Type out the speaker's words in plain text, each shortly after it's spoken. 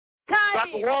that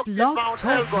walked in Blog Mount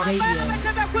Talk Elgon. Radio.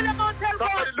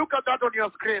 Somebody look at that on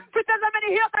your screen. Tutazameni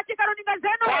hiyo katika runinga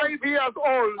zenu. 5 years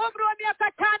old. Umri wa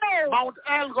miaka 5. Mount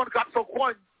Elgon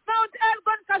Kapsokwan. Mount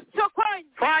Elgon Kapsokwan.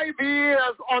 5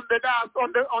 years on the dust,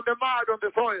 on the mud, on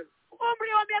the soil.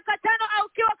 Umri wa miaka 5 au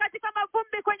kiwa katika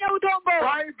mavumbi kwenye udongo.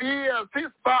 5 years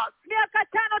since birth. Miaka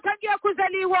 5 tangia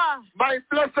kuzaliwa. My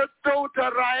blessed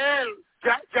daughter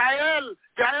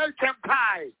Jael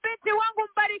Chemtai. Binti wangu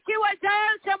mbarikiwa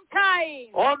Jael Chemtai.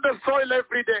 On the soil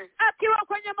every day. Akiwa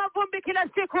kwenye mavumbi kila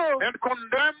siku. And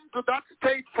condemned to that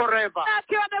state forever.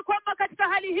 Akiwa amekwama katika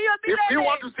hali hiyo milele. If you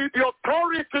want to see the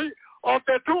authority of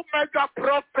the 2 mega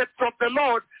prophets of the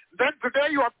Lord, then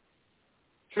today you are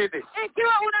kidding.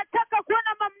 Ikiwa unataka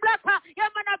kuona mamlaka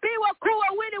ya manabii wakuu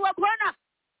wawili wa Bwana,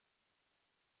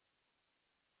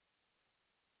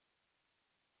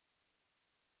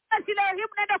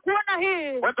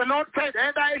 when the Lord said,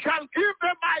 and I shall give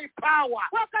them my power,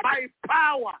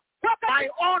 my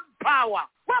own power.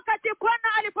 Wakati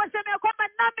Bwana aliposemea kwamba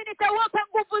nami nitawapa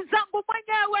nguvu zangu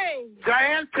mwenyewe.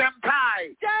 Jael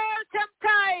Chemtai.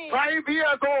 5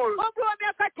 years old. Umri wa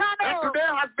miaka 5. And today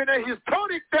has been a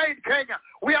historic day in Kenya.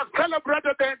 We have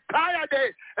celebrated the entire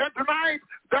day. And tonight,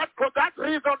 for that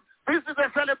reason, this is a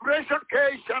celebration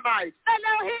Kesha night. Na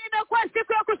leo hii imekuwa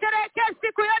siku ya kusherehekea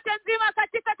siku yote nzima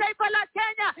katika taifa la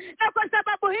Kenya. Na kwa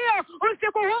sababu hiyo,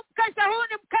 usiku huu mkesha huu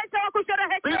ni mkesha wa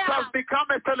kusherehekea. This has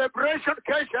become a celebration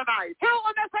Kesha night. Huu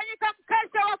umefanyika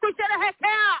mkesha wa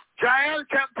kusherehekea. Jael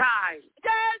Chemtai.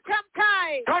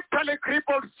 Totally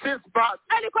crippled since birth.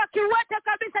 Alikuwa kiwete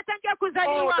kabisa tangia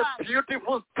kuzaliwa. Oh, the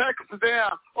beautiful text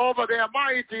there, over there,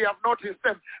 mighty, I've noticed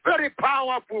them. Very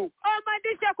powerful. Oh,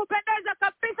 maandishi ya kupendeza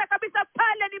kabisa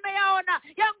pale nimeyaona,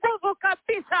 ya nguvu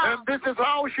kabisa. And this is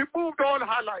how she moved all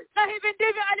her life. Na hivi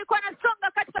ndivyo alikuwa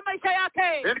anasonga katika maisha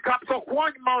yake. In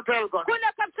Kapsokwan, Mount Elgon.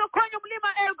 Kule Kapsokwan,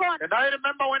 mlima Elgon. And I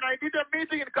remember when I did a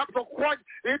meeting in Kapsokwan,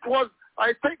 it was,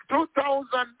 I think,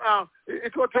 2000,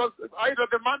 it was either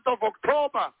the month of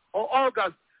October or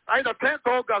August, either 10th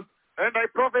August, and I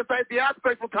prophesied the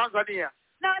earthquake for Tanzania.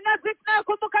 Na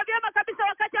kumbuka vyema kabisa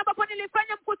wakati ambapo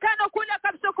nilifanya mkutano kule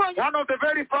Kapsokoni. One of the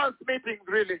very first meetings,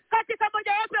 really. Katika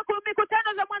moja wapo ya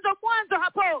mikutano za mwanzo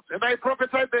hapo. And I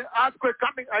prophesied the earthquake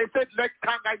coming. I said Lake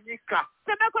Tanganyika.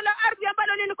 Semeko la ardhi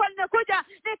ambalo lilikuwa linakuja,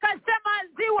 nikasema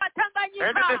ziwa Tanganyika.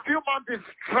 And in a few months it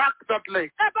struck that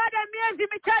lake. Na baada ya miezi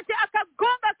michache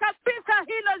akagonga kabisa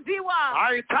hilo ziwa.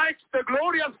 I touched the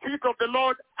glorious feet of the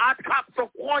Lord at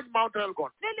Kapsokoni, Mount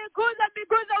Elgon. Niliguza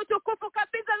miguu za utukufu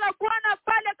kabisa za Bwana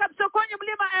pale Kapsokoni,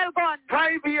 mlima Elgon.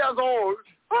 5 years old.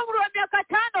 Umri wa miaka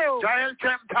 5. Jael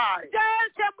Chemtai.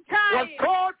 Was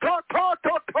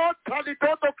totally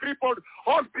crippled.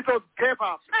 Hospitals gave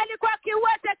up. Alikuwa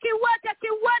kiwete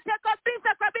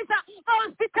kabisa.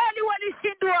 Hospitali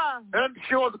walishindwa. And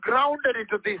she was grounded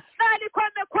into this. Na alikuwa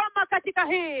amekwama katika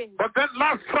hii. But then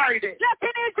last Friday.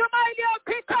 Lakini Ijumaa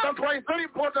iliyopita. That's why it's very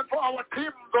important for our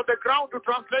teams on the ground to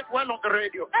translate well on the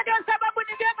radio. Na ndio sababu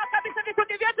ni vyema kabisa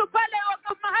vikundi vyetu pale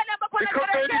mahali ambapo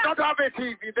because they did not have a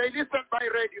TV, they listened by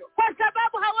radio. Kwa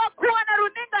sababu hawakuwa na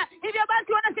runinga, hivyo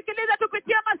basi wanasikiliza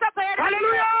kupitia masafa ya radio.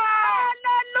 Hallelujah!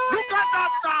 Hallelujah! Look at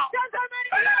that now!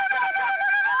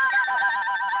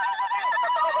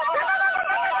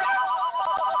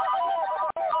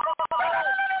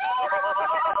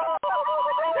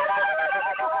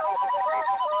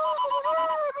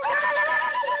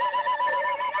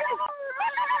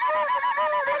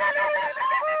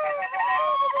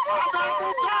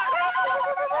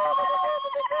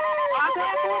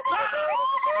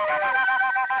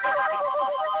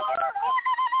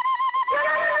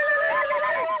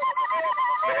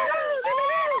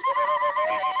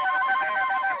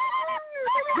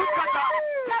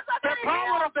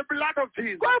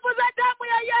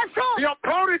 The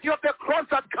authority of the cross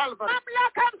at Calvary.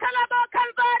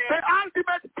 The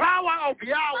ultimate power of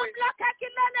Yahweh.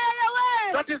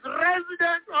 That is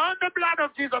resident on the blood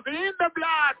of Jesus. In the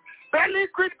blood. The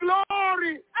liquid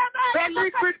glory. The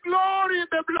liquid glory in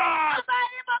the blood.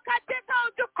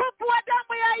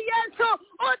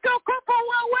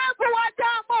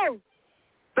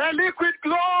 The liquid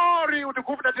glory. The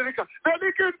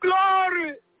liquid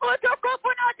glory.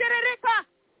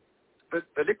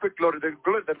 The liquid glory, the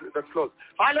glory that flows.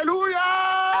 Hallelujah!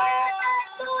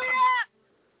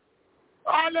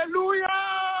 Hallelujah!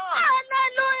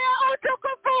 Hallelujah!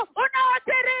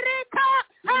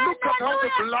 Look at how the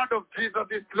blood of Jesus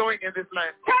is flowing in this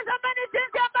land.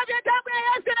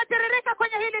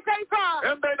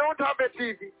 And they don't have a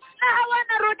TV.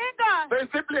 They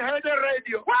simply had a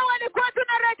radio.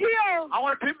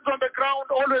 Our teams on the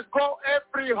ground always go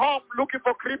every home looking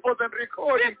for cripples and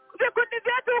recording.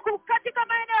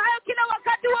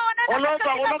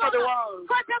 all over the world.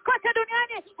 kote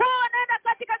duniani. Huwa wanaenda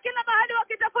katika kila mahali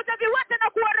wakitafuta viwete na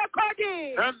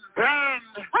kuwarekodi. And then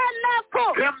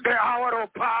Halafu came the hour of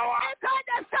power,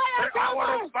 ikaja saa ya the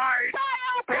hour of might,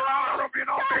 the hour of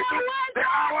innovation, the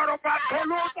hour of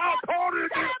absolute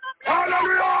authority.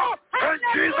 Hallelujah! And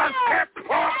Jesus kept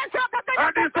on.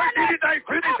 And he said, didn't I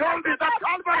finish all this at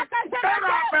Calvary? Stand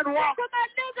up and walk.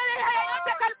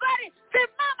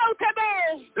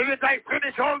 Didn't I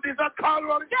finish all this at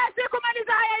Calvary?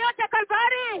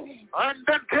 And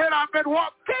then get up and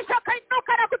walk.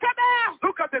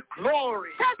 Look at the glory.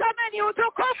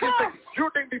 She's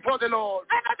exuding before the Lord.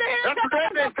 And today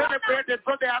they celebrated,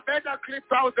 so there are better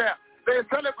clips out there. They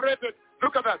celebrated.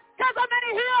 Look at that.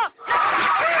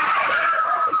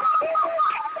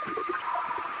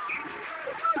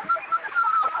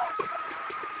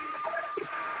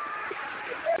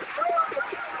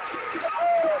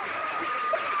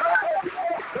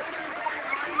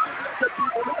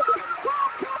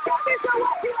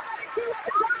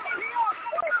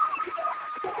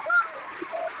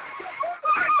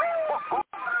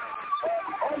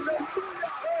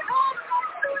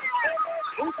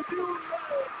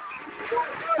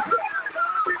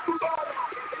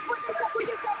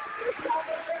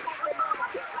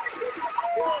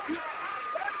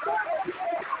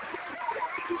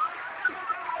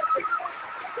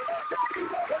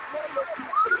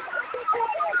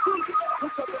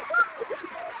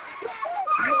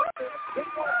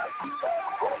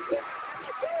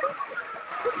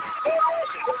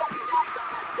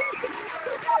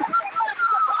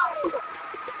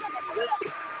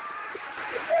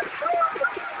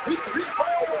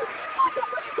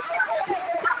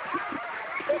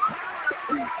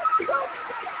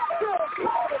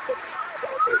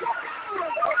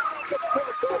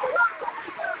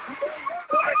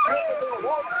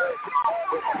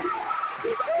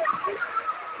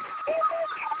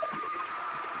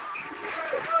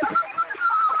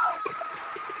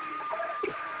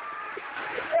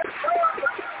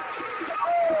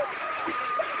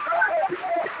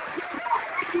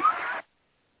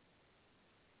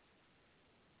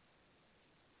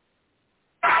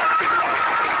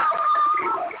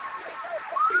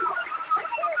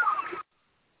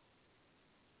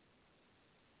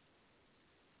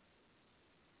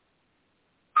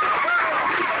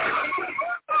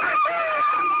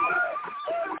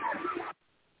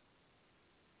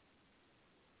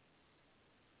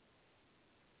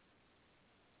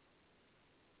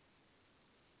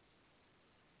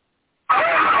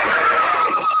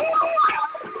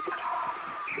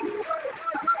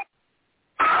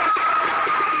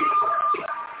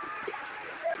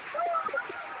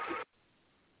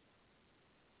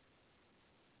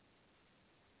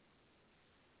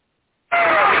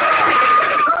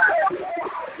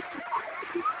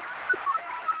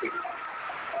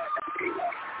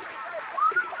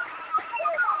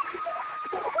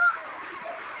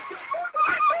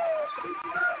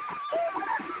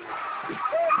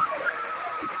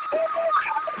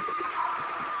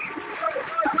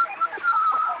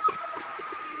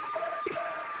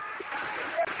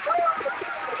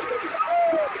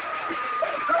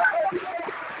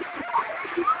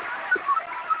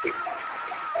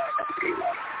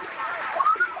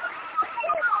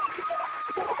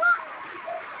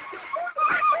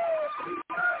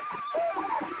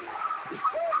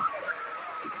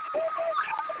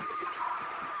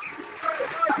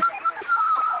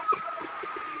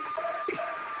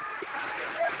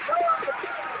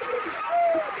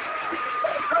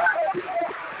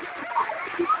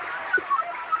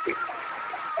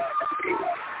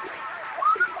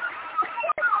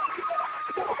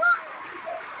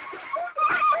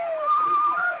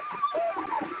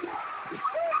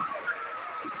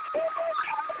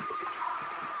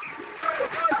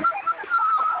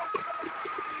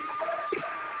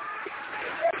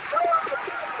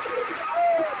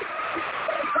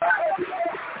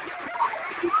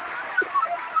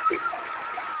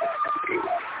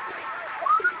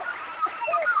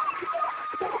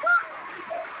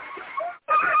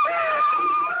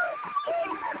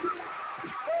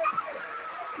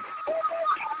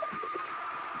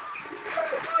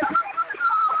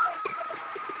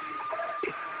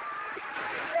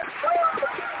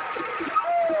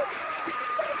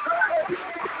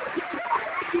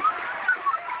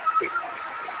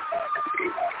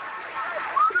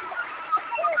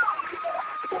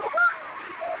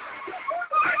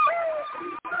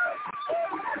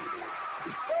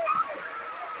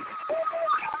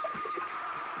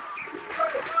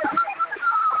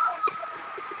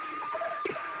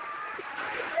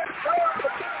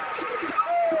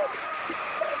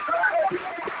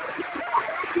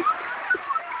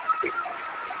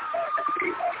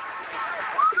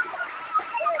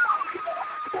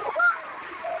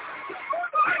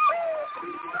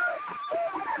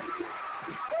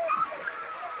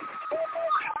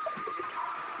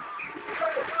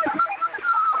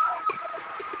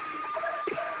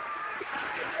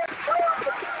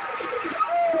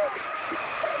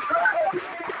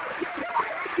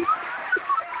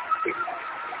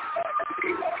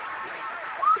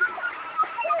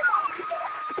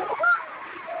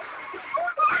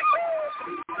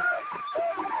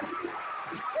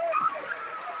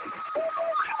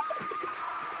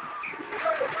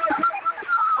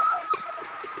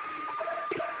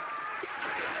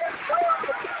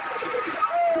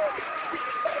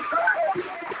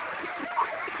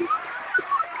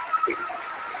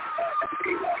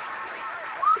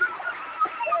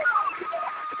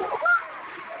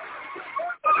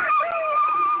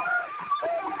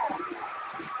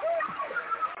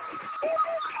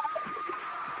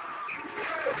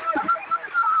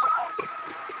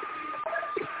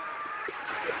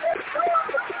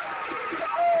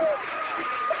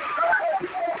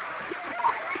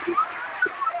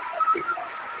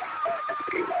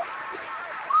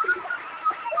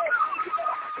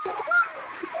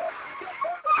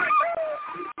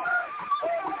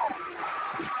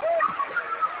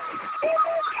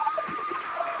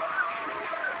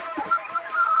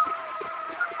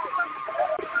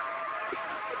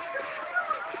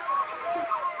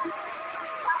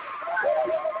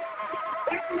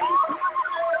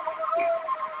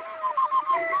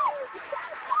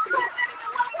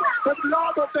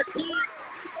 the King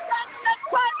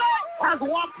has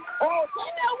walked home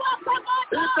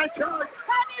in the church.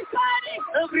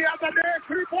 Every other day,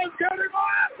 people getting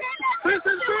on. This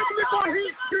is biblical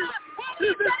history.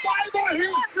 This is Bible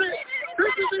history.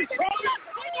 This is historic.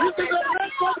 This is a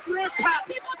record breaker.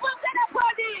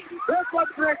 Record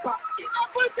breaker.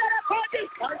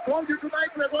 I told you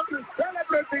tonight we're going to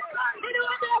celebrate big time.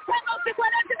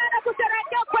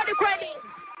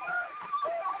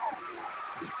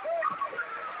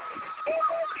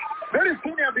 There is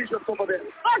senior bishop over there.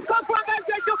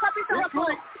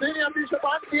 Senior bishop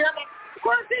Antiema.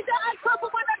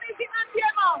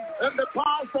 And the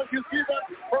pastor, you see them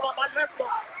from my left.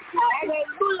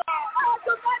 Hallelujah.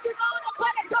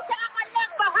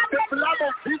 The blood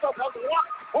of Jesus has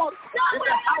walked forth in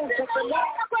the house of the Lord.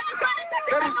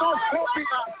 There is no stopping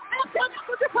us.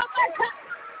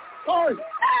 Oh.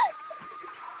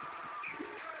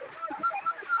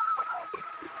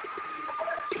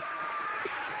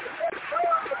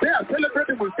 They are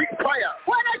celebrating with big fire.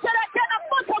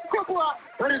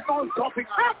 There is no stopping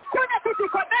us.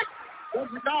 There's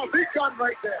now a big gun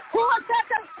right there.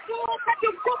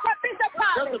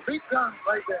 There's a big gun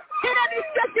right there. He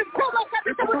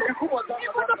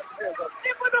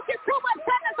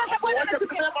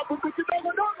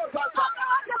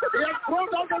has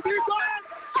brought out the big gun.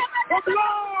 The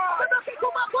blood.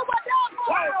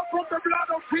 Fire from the blood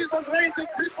of Jesus raising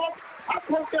people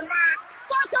across the land.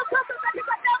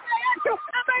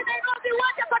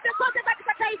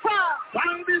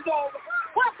 Time is over.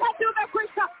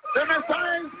 The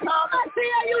Messiah is coming.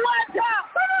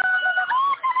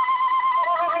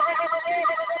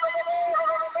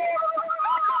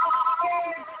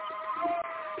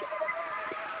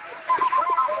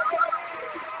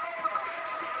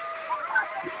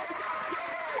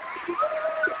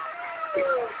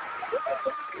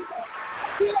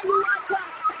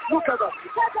 Look at us.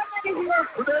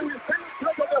 Today we sing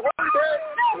praise of the Holy Day.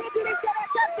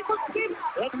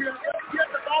 And we are yet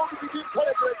about to begin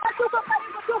celebrating.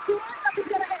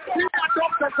 We are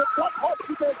doctors of top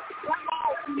hospitals. Right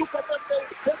now, we look at them, they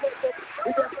celebrate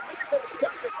with their medical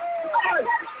justice.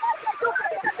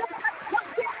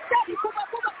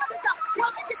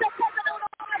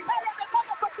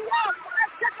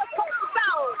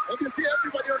 And you see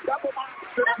everybody on double mark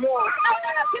the floor.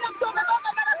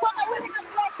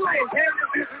 I hear you,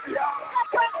 this is the hour.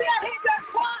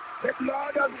 The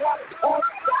Lord has walked on.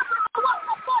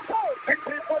 And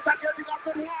people are getting up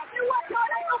and walking.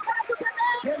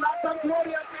 The Lord of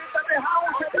glory has entered the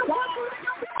house of the Lord.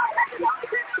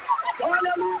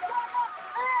 Hallelujah.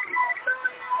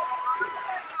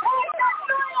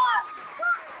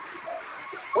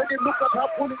 When you look at her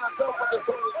pulling herself on the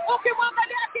soil.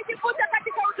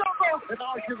 And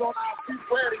now she's on her feet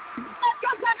wearing shoes.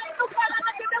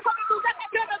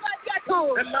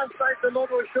 And last night the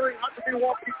Lord was showing how to be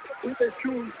walking with the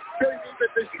shoes, showing me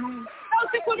that the shoes.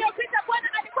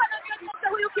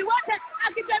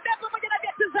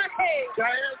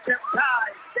 Jael Cheptai.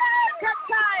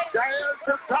 Jael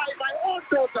Cheptai, my own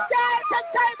daughter.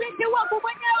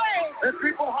 And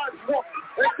people has walked.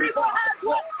 And people has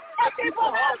walked. And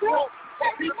people has walked.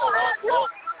 And people has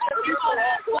walked. And people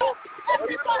has walked. And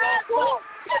people has walked.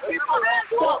 And people has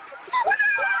walked.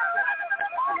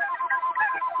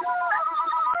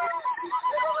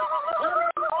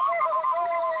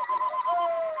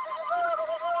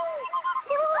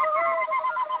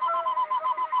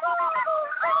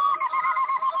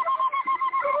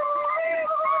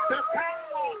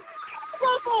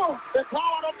 The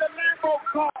power of the Lamb of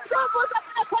God. The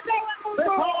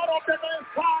power of the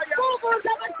Messiah.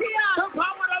 The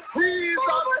power of Jesus.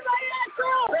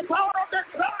 The power of the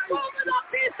Christ.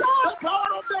 The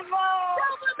power of the Lord.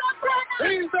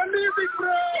 He is the living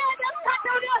bread.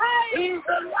 He is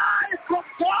the life of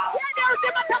God.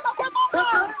 The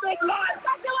bread of life.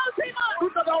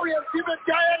 Look at how he has given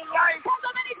giant life.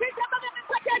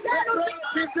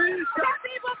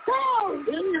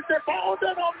 He is the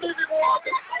fountain of living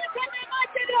water.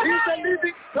 He is the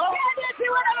living God.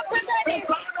 The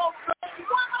Son of God.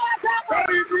 The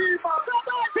Redeemer.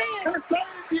 The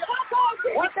Savior.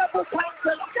 Wonderful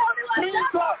Counselor.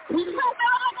 Prince of Peace.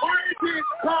 Mighty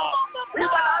God.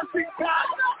 Everlasting God.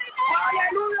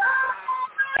 Hallelujah.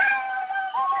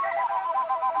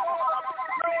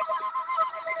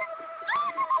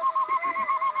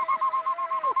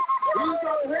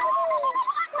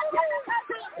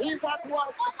 He's at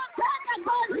work.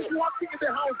 He's walking in the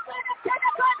house.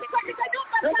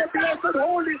 And the blessed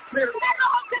Holy Spirit.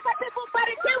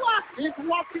 He's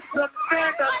walking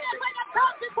tremendously.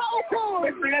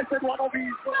 The blessed one of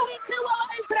Israel.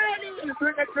 He's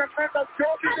doing a tremendous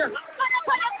job in the house.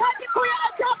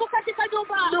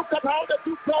 Look at how the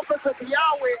two prophets of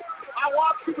Yahweh are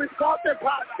walking with God the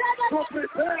Father to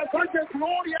prepare such a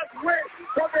glorious way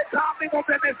for the coming of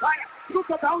the Messiah. Look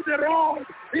at how the road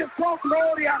is so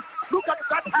glorious. Look at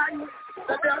that highway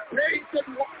that they are painted.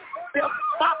 They have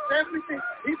marked everything.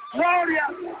 It's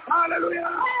glorious. Hallelujah.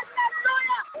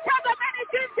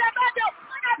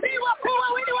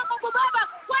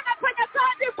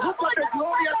 Look at the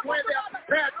glorious way they are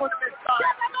prepared for the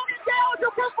Messiah.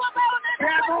 The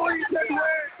anointed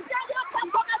way.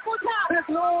 The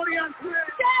glorious way.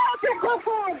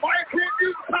 My King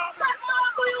is coming.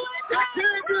 The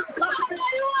King is coming.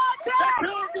 The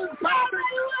King is coming.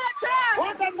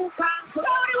 Wonderful counsel.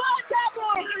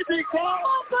 Mighty God.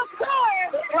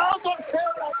 The Lord of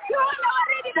Sharon.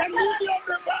 The Lily of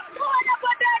the Valley.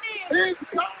 He's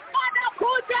coming.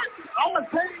 Our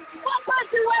Savior.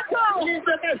 He's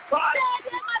the Messiah.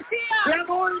 The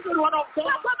anointed one of God.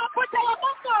 The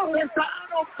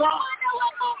Son of God.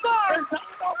 The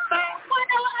Son of Man.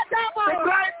 The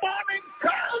bright morning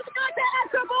star.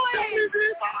 The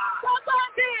Redeemer.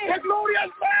 The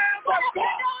glorious Lamb of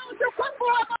God.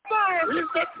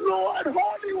 He's the true and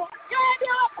holy one.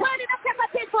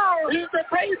 He's the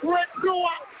faithful and true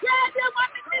one.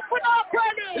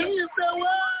 He's the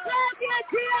word.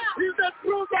 He's the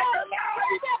truth and the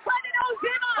life.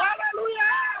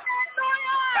 Hallelujah.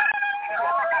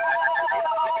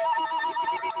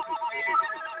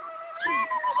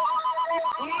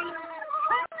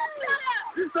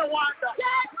 It's a wonder.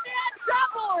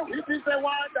 It is a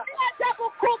wonder.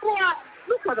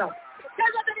 Look at that.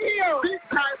 Big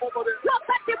time over there.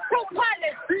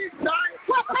 Big time.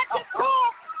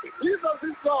 Jesus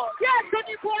is Lord.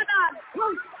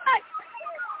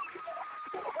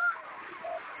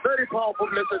 Very powerful,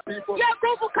 blessed people. But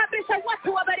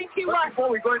before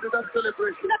we go into that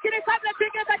celebration, I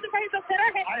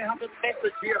have a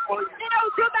message here for you.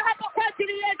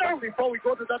 But before we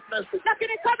go to that message,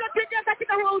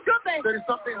 there is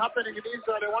something happening in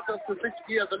Israel. I want us to switch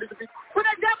gears a little bit.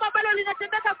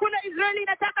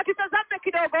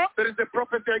 There is a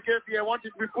prophecy I gave you. I want it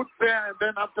to be put there, and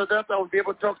then after that I will be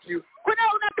able to talk to you.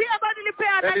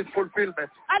 That is fulfillment.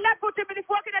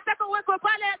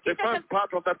 The first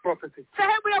part of that prophecy.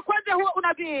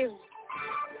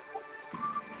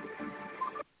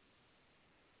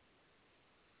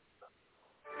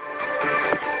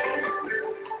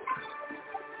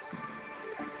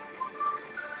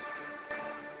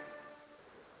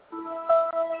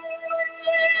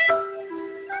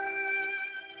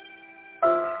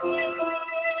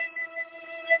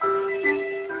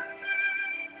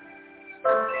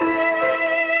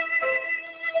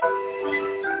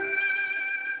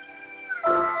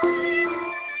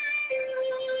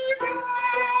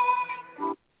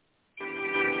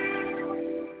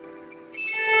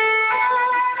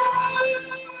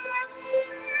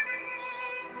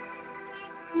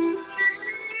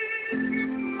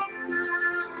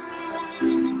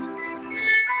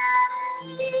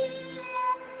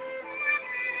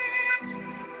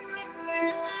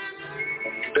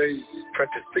 Today is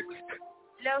 26th.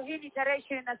 Leo hii ni tarehe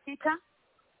 26.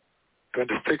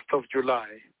 26th of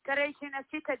July. Tarehe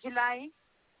 26 Julai.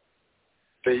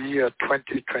 The year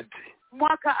 2020.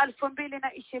 Mwaka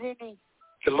 2020.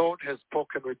 The Lord has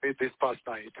spoken with me this past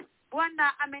night.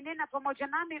 Bwana amenena pamoja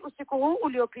nami usiku huu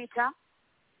uliopita.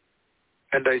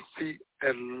 And I see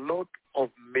a lot of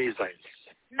missiles.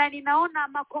 Na ninaona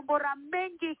makombora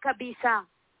mengi kabisa.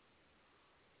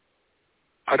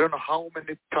 I don't know how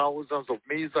many thousands of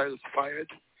missiles fired.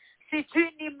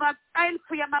 Sijui ni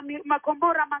maelfu ya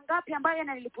makombora mangapi ambayo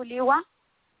yanalipuliwa.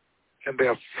 And they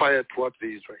are fired towards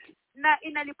Israel. Na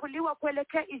inalipuliwa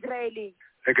kuelekea Israeli.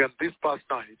 Again, this past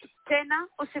night. Tena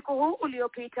usiku huu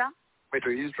uliopita. Went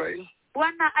to Israel.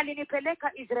 Bwana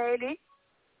alinipeleka Israeli.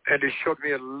 And he showed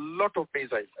me a lot of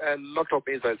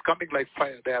missiles coming like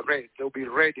fire. They are red. They will be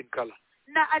red in color.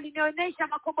 Na alinionyesha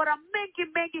makombora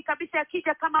mengi kabisa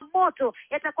yakija kama moto,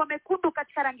 yatakuwa mekundu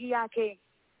katika rangi yake.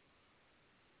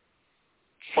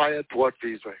 Fire towards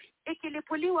Israel.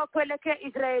 Ikilipuliwa kuelekea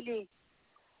Israeli.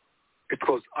 It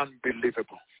was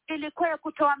unbelievable. Ilikuwa ya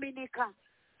kutoaminika.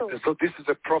 And so this is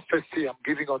a prophecy I'm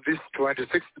giving on this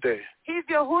 26th day.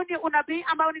 Hivyo huu ni unabii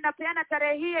ambao ninapeana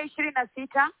tarehe hii ya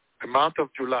 26. The month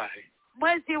of July.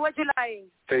 Mwezi wa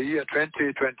Julai. The year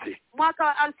 2020. Mwaka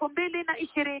wa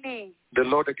 2020. The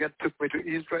Lord again took me to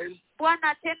Israel.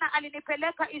 Bwana tena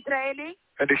alinipeleka Israeli.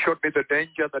 And he showed me the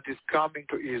danger that is coming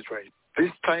to Israel.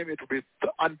 This time it will be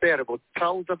unbearable.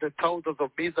 Thousands and thousands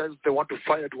of missiles they want to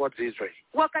fire towards Israel.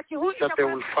 Wakati huu that they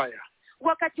will fire.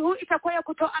 Wakati huu itakuwa ya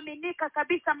kutoaminika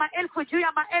kabisa, maelfu juu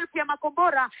ya maelfu ya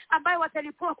makombora ambayo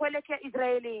watalipua kuelekea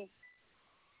Israeli.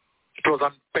 It was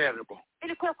unbearable.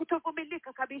 Ilikuwa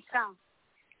kutovumilika kabisa.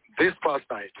 This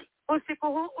past night, Usiku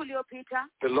huu uliopita,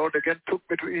 the Lord again took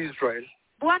me to Israel.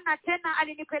 Bwana tena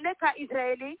alinipeleka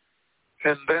Israeli.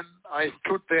 And then I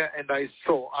stood there and I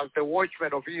saw, as the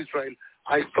watchman of Israel,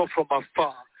 I saw from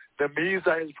afar the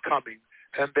missiles coming,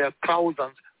 and there are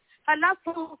thousands.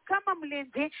 Halafu kama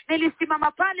mlinzi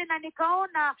nilisimama pale na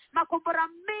nikaona makombora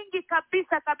mengi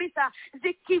kabisa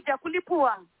zikija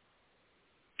kulipua.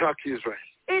 Attack Israel.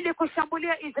 Ili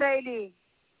kushambulia Israeli.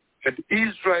 And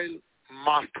Israel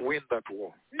must win that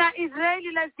war. Na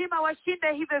Israeli lazima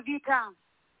washinde hivyo vita.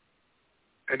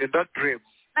 And in that dream,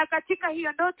 na katika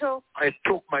hiyo ndoto, I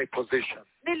took my position.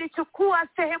 Nilichukua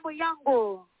sehemu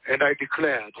yangu. And I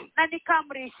declared na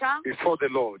nikamrisha before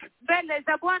the Lord mbele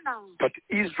za Bwana that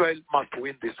Israel must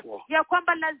win this war. ya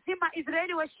kwamba lazima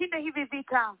Israeli washinde hivi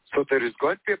vita. So there is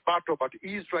going to be a battle, but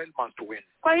Israel must win.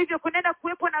 Kwa hivyo kunaenda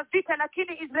kuwepo na vita,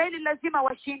 lakini Israeli lazima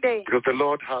washinde. Because the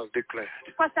Lord has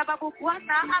declared. Kwa sababu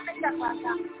Bwana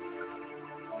ametangaza.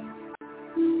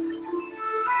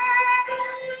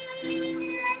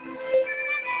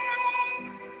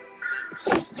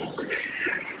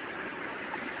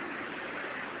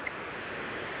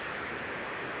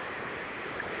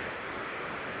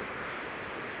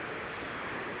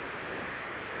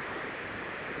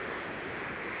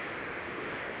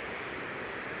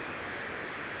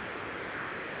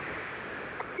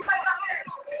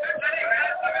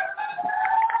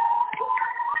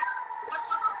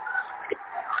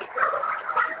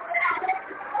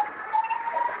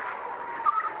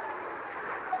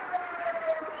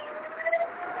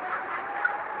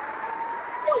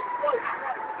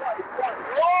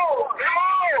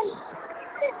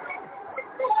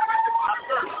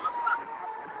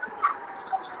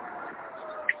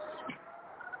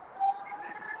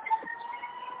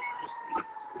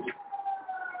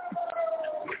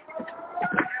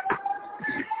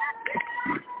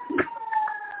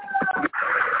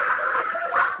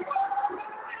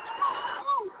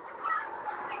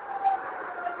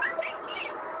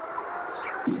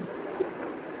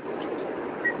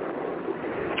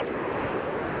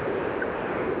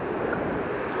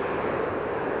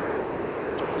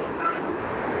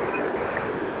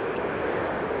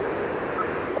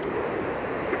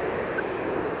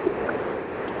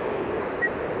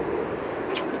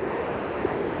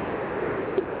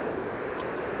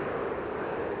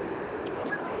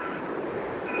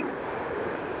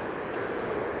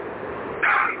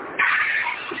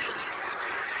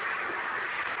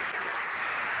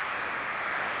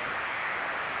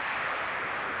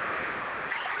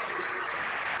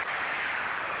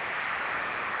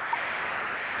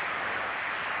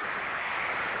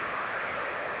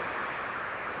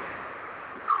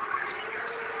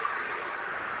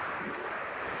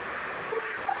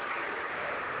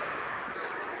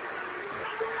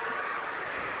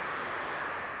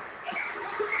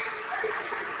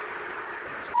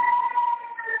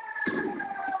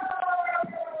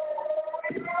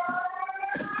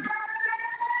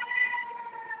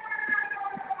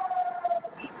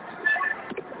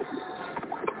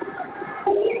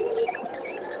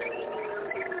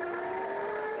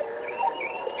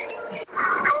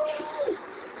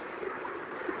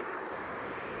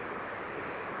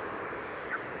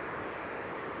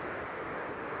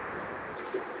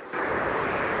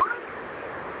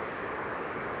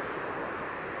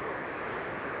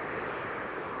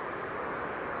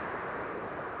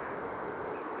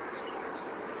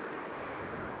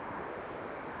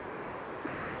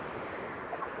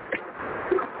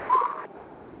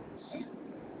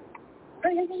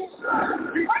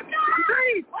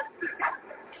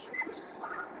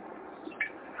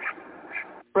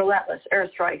 Relentless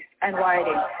airstrikes and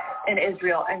rioting in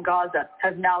Israel and Gaza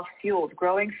have now fueled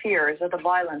growing fears that the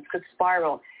violence could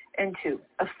spiral into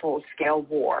a full-scale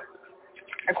war.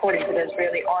 According to the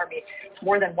Israeli army,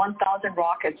 more than 1,000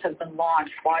 rockets have been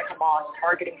launched by Hamas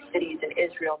targeting cities in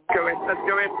Israel. Let's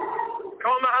go in.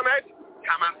 Come on, Mohammed.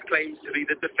 Hamas claims to be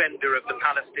the defender of the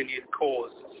Palestinian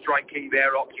cause, striking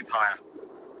their occupier.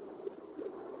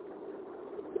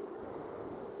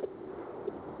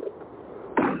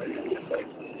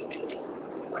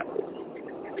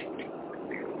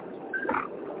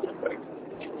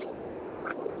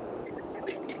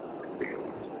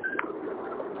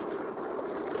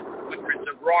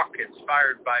 Rockets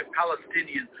fired by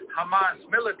Palestinian Hamas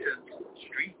militants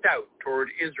streaked out toward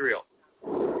Israel.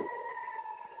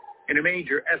 In a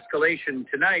major escalation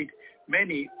tonight,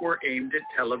 many were aimed at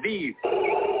Tel Aviv.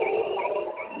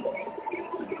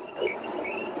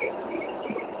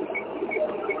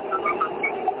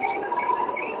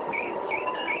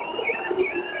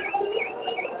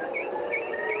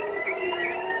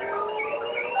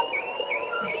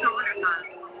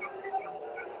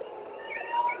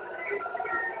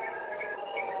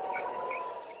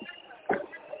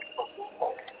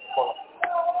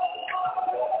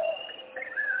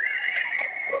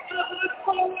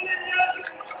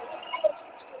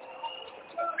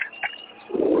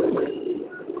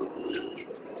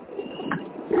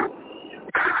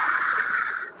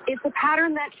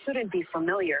 pattern that shouldn't be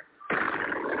familiar.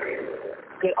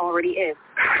 It already is.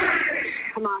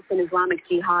 Hamas and Islamic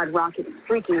Jihad rockets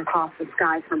streaking across the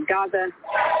sky from Gaza.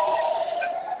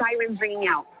 Sirens ringing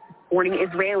out, warning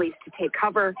Israelis to take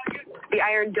cover. The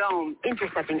Iron Dome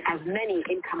intercepting as many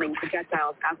incoming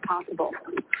projectiles as possible.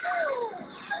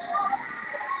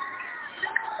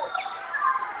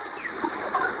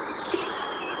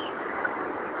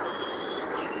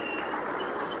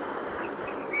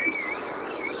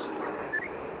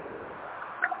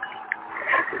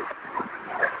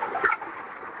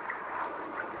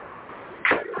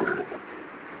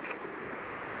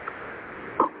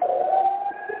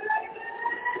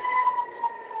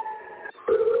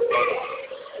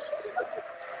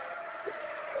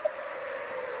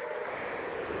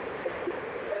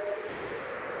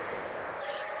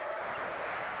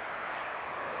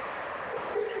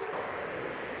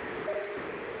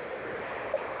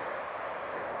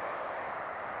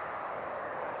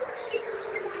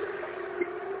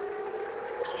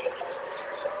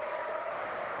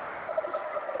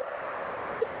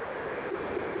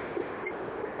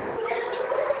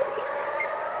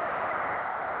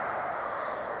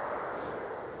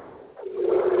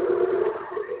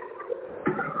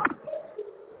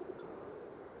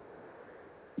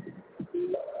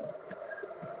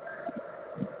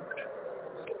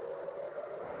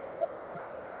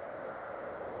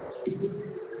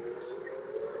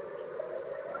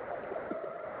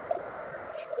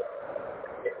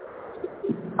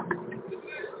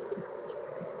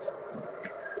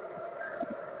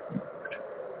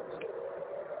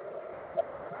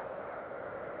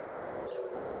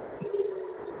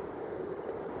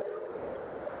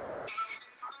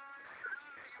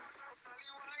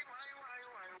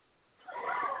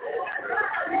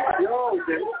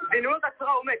 זינו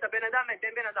עצרה, הוא מת, הבן אדם מת,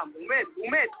 אין בן אדם,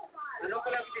 הוא מת. אני לא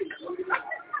יכול להבדיל.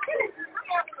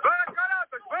 בואו, כל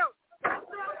האוטוס,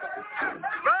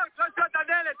 בואו, תלשו את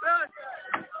הדלת,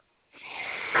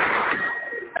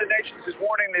 The United Nations is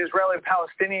warning the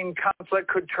Israeli-Palestinian conflict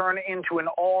could turn into an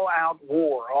all-out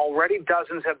war. Already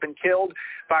dozens have been killed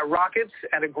by rockets,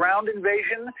 and a ground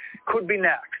invasion could be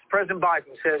next. President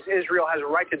Biden says Israel has a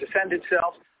right to defend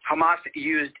itself. Hamas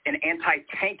used an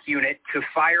anti-tank unit to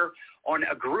fire on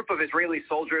a group of Israeli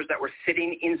soldiers that were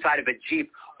sitting inside of a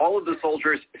Jeep. All of the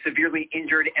soldiers severely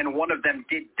injured, and one of them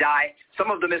did die. Some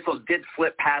of the missiles did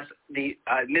slip past the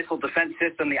missile defense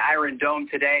system, the Iron Dome,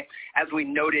 today, as we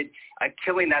noted,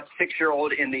 killing that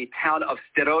 6-year-old in the town of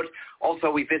Sderot.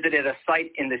 Also, we visited a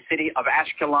site in the city of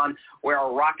Ashkelon where a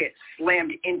rocket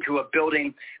slammed into a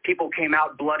building. People came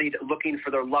out bloodied, looking for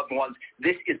their loved ones.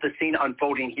 This is the scene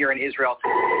unfolding here in Israel.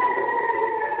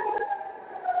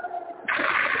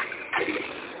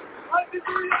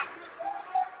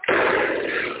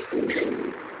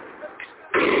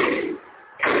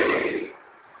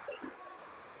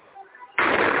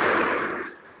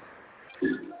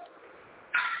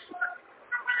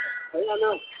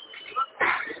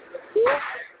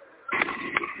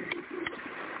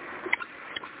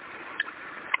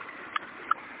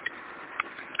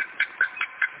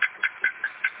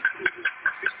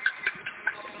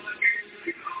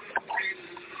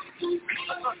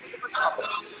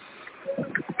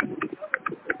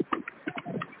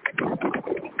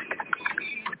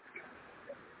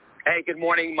 Hey, good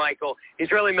morning, Michael.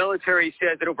 Israeli military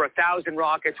says that over 1,000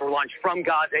 rockets were launched from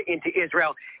Gaza into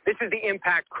Israel. This is the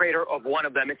impact crater of one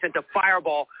of them. It sent a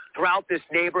fireball throughout this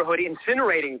neighborhood,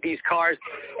 incinerating these cars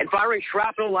and firing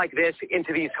shrapnel like this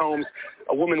into these homes.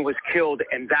 A woman was killed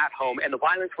in that home. And the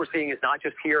violence we're seeing is not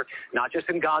just here, not just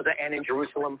in Gaza and in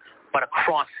Jerusalem, but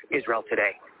across Israel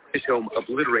today. This home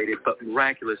obliterated, but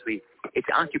miraculously, its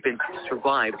occupants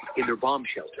survived in their bomb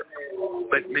shelter.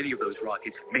 But many of those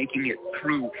rockets making it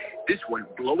through, this one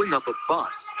blowing up a bus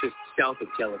just south of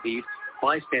Tel Aviv,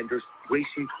 bystanders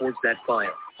racing towards that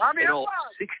fire. In all,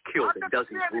 6 killed and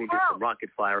dozens wounded from rocket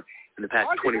fire in the past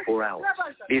 24 hours.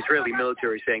 The Israeli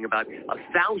military is saying about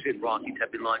 1,000 rockets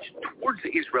have been launched towards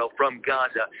Israel from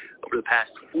Gaza over the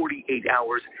past 48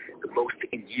 hours, the most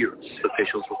in years.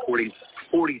 Officials reporting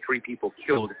 43 people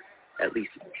killed, at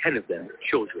least 10 of them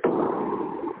children.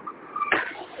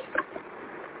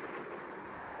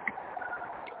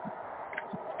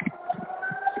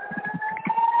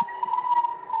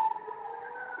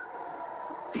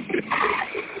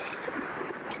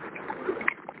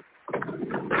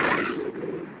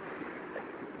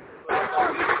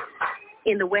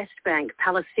 In the West Bank,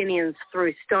 Palestinians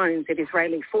threw stones at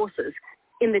Israeli forces.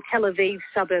 In the Tel Aviv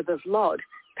suburb of Lod,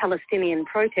 Palestinian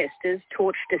protesters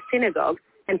torched a synagogue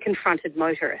and confronted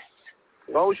motorists.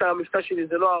 They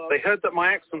heard that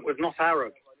my accent was not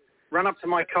Arab, ran up to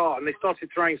my car and they started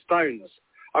throwing stones.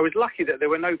 I was lucky that there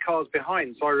were no cars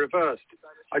behind, so I reversed.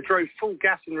 I drove full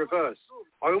gas in reverse.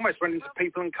 I almost ran into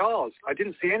people and cars. I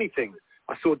didn't see anything.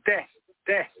 I saw death.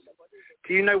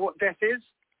 Do you know what death is?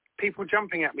 People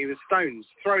jumping at me with stones,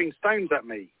 throwing stones at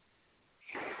me.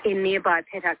 In nearby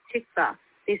Petah Tikva,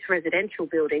 this residential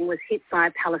building was hit by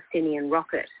a Palestinian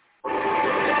rocket.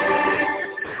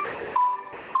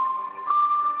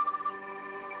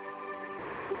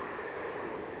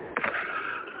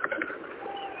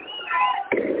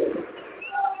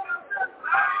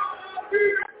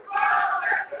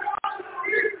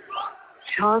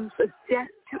 Chants of death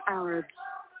to Arabs.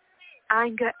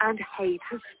 Anger and hate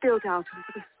has spilled out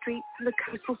into the streets in the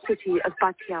coastal city of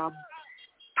Bat Yam.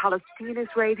 Palestinian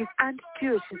Israelis and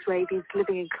Jewish Israelis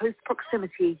living in close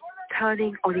proximity,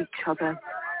 turning on each other.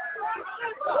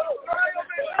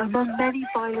 Among many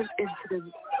violent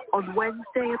incidents, on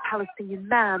Wednesday a Palestinian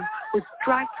man was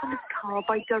dragged from his car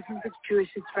by dozens of Jewish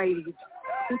Israelis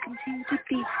who continued to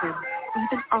beat him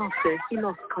even after he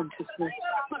lost consciousness.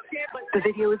 The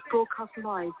video was broadcast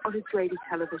live on Israeli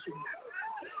television.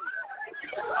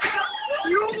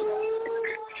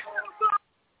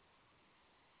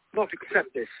 Not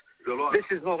accept this. This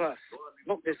is not us.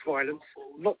 Not this violence.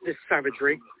 Not this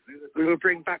savagery. We will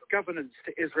bring back governance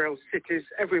to Israel's cities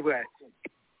everywhere.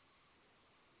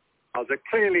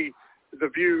 Clearly,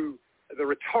 the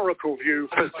rhetorical view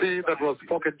that was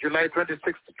spoken July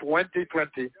 26,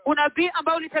 2020. Unabii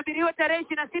ambao ulitabiriwa tarehe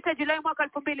 26 Julai mwaka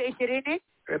 2020.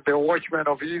 And the watchmen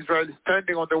of Israel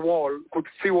standing on the wall could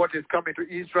see what is coming to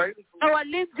Israel. Na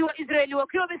walinzi wa Israeli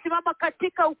wakiwa wamesimama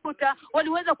katika ukuta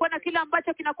waliweza kuona kile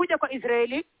ambacho kinakuja kwa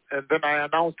Israeli. And then I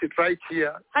announced it right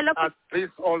here at this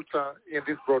altar in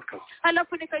this broadcast.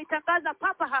 Halafu nikaitangaza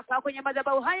papa hapa kwenye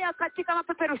madhabahu haya katika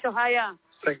mapeperusho haya.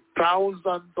 Saying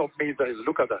thousands of missiles.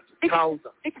 Look at that.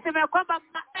 Thousands. Nikisema kwamba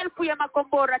maelfu ya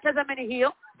makombora, tazameni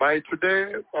hiyo. By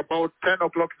today, about 10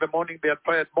 o'clock in the morning, they had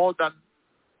fired more than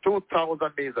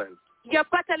 2,000 missiles.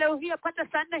 Yapata leo hii yapata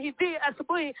saa 4 hivi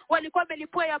asubuhi walikuwa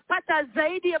wamelipua yapata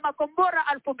zaidi ya makombora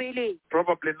 2,000.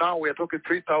 Probably now we are talking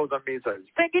 3,000 missiles.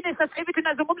 Pengine sasa hivi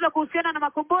tunazungumza kuhusiana na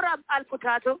makombora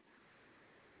 3,000.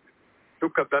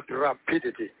 Look at that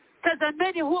rapidity.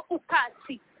 Tazameni huo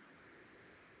ukasi.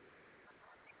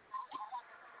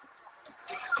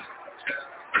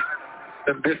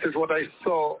 And this is what I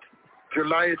saw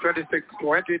July 26,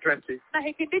 2020. Na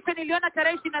hiki ndicho niliona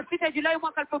tarehe 26 Julai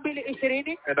mwaka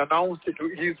 2020. And announced it to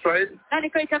Israel. Na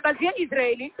nikaitangazia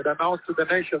Israeli. And announced to the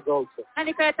nations also. Na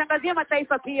nikayatangazia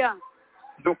mataifa pia.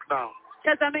 Look now.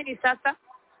 Tazameni sasa.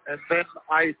 And then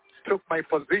I took my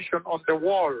position on the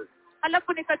wall.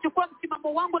 Alafu nikachukua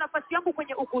msimamo wangu, nafasi yangu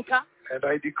kwenye ukuta. And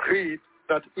I decreed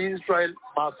that Israel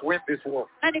must win this war.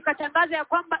 Na nikatangaza ya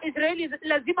kwamba Israeli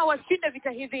lazima washinde vita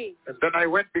hivi. And then I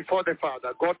went before the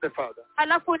Father, God the Father.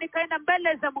 Alafu nikaenda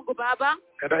mbele za Mungu Baba.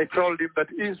 And I told him that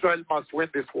Israel must win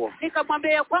this war.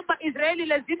 Nikamwambia ya kwamba Israeli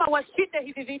lazima washinde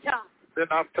hivi vita. Then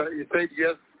after he said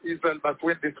yes, Israel must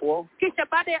win this war. Kisha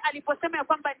baadaye aliposema ya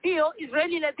kwamba ndio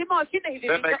Israeli lazima washinde hivi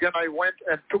vita. Then again I went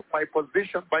and took my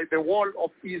position by the wall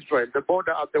of Israel, the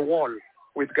border at the wall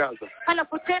with Gaza.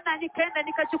 Halafu tena nikaenda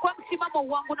nikachukua msimamo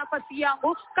wangu, nafasi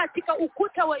yangu katika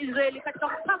ukuta wa Israeli, katika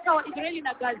mpaka wa Israeli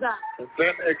na Gaza. And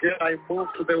then again I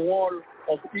moved to the wall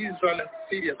of Israel and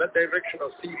Syria, that direction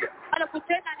of Syria. Halafu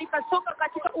tena nikasonga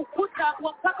katika ukuta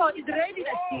wa mpaka wa Israeli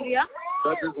na Syria.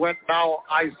 That is when now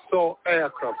I saw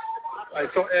aircraft. I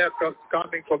saw aircraft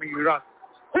coming from Iran.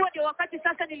 Huo ndio wakati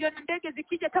sasa niliona ndege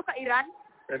zikija toka Iran.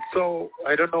 And so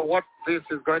I don't know what this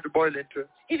is going to boil into.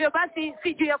 Hivyo basi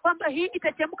sijui ya kwamba hii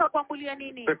itachemka kuambulia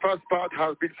nini. The first part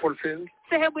has been fulfilled.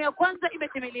 Sehemu ya kwanza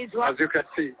imetimilizwa. As you can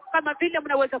see. Kama vile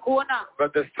mnaweza kuona.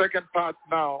 But the second part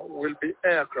now will be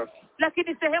aircraft.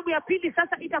 Lakini sehemu ya pili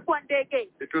sasa itakuwa ndege.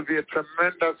 It will be a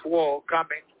tremendous war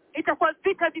coming. Itakuwa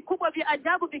vita vikubwa vya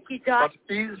ajabu vikija.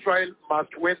 But Israel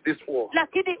must win this war.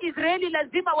 Lakini Israeli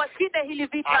lazima washinde hili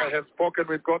vita. I have spoken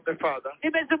with God the Father.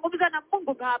 Nimezungumza na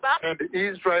Mungu Baba. And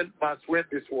Israel must win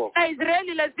this war. Na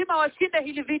Israeli lazima washinde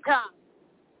hili vita.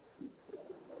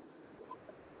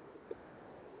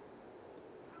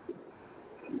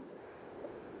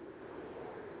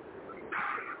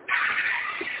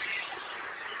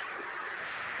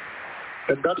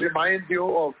 And that reminds you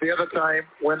of the other time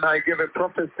when I gave a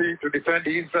prophecy to defend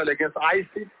Israel against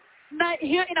ISIS. Na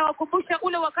hiyo inawakumbusha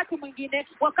ule wakati mwingine,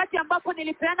 wakati ambapo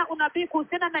nilipeana unabii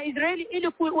kuhusiana na Israeli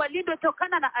ili kuwalindwa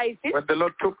tokana na ISIS. When the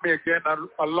Lord took me again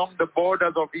along the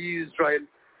borders of Israel,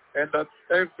 and at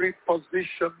every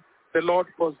position,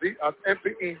 at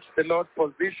every inch, the Lord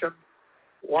positioned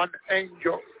one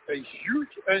angel, a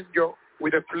huge angel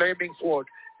with a flaming sword.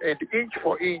 and inch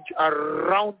for inch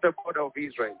around the border of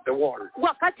Israel, the wall.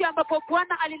 Wakati ambapo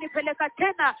Bwana alinipeleka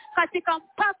tena katika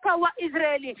mpaka wa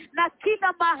Israeli, na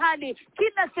kila mahali,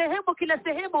 kila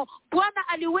sehemu Bwana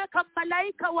aliweka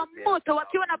malaika wa moto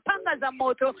wakiwa na panga za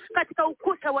moto katika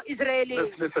ukuta wa Israeli.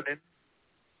 Let's listen in.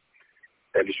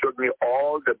 And he showed me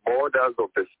all the borders of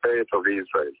the state of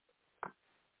Israel.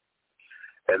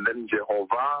 And then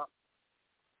Jehovah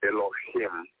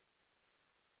Elohim,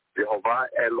 Jehovah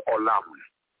El Olam,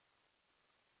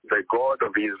 the God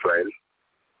of Israel,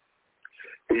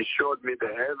 he showed me the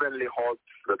heavenly hosts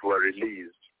that were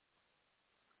released.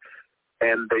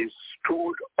 And they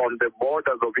stood on the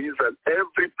borders of Israel.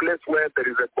 Every place where there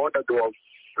is a border, there was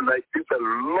like this, a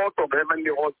lot of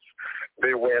heavenly hosts.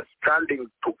 They were standing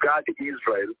to guard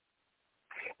Israel.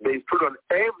 They stood on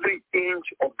every inch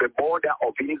of the border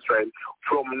of Israel,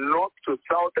 from north to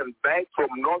south and back, from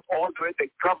north all the way. They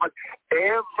covered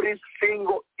every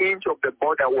single inch of the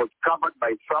border was covered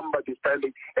by somebody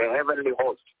standing, a heavenly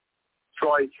host.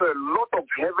 So I saw a lot of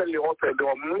heavenly hosts, and they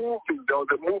were moving. There was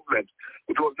a movement.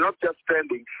 It was not just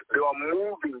standing. They were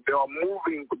moving. They were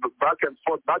moving back and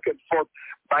forth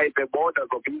by the borders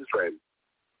of Israel.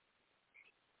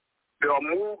 They were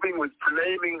moving with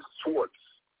flaming swords.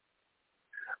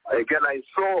 Again, I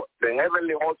saw the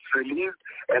heavenly hosts released,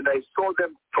 and I saw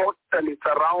them totally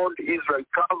surround Israel,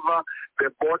 cover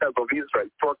the borders of Israel,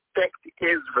 protect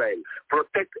Israel,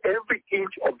 protect every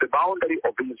inch of the boundary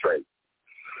of Israel.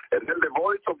 And then the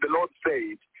voice of the Lord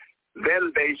said,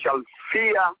 then they shall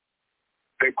fear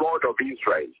the God of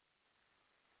Israel.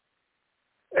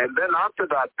 And then after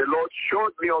that, the Lord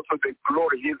showed me also the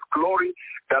glory, his glory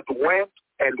that went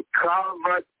and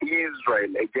covered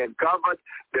Israel, again, covered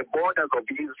the borders of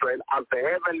Israel as the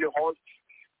heavenly hosts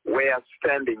were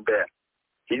standing there.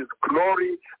 His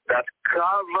glory that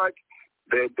covered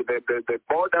the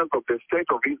borders of the state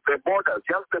of Israel, the borders,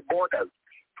 just the borders,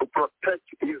 to protect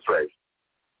Israel.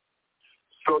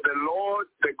 So the Lord,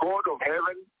 the God of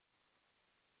heaven,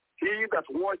 he that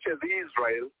watches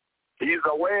Israel, he is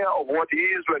aware of what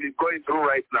Israel is going through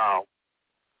right now.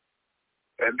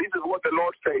 And this is what the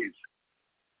Lord says.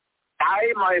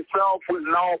 I myself will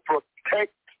now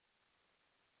protect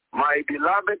my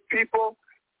beloved people,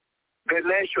 the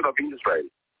nation of Israel.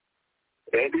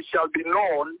 And it shall be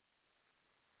known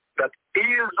that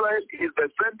Israel is the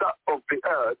center of the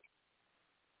earth,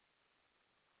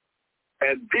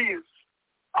 and these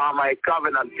are my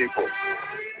covenant people.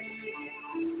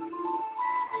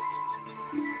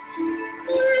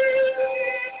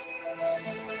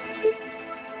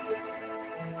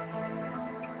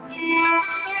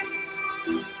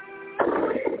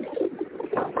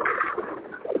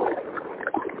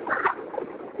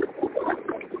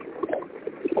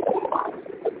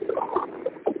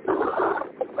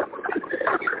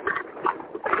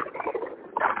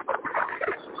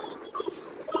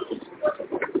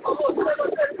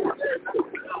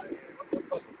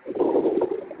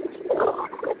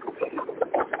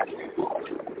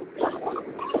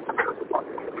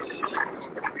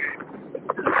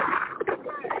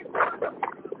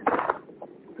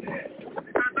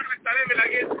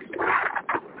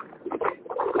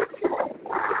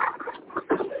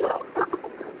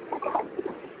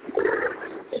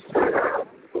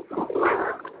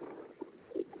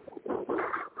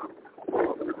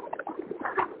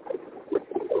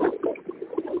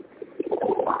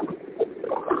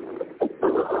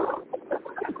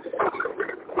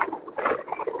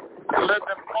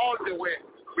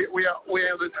 We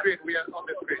are on the screen. We are on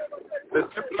the screen.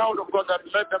 The cloud of God that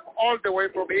led them all the way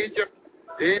from Egypt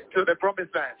into the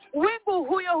promised land. Wingu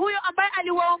huyo ambaye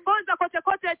aliwaongoza kote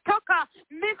kote toka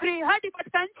Misri hadi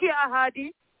katika nchi ya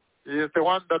ahadi. He is the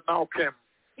one that now came.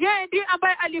 Yeye ndiye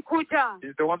ambaye alikuja. He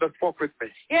is the one that spoke with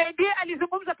me. Yeye ndiye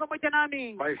alizungumza pamoja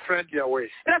nami. My friend Yahweh.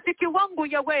 Rafiki wangu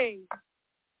Yahweh.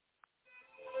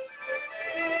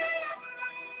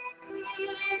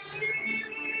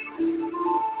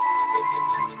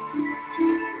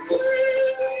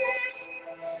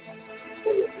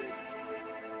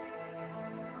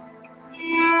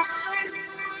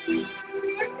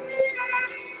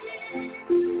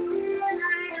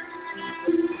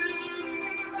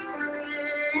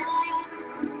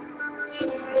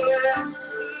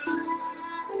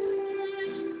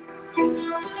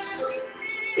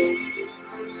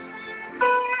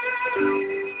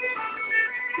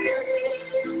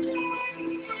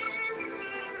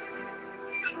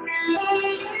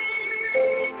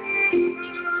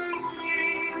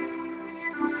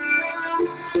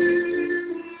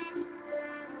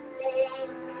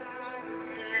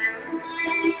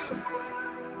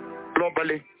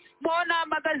 Globally, Mbona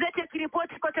magazeti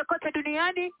yakiripoti kote kote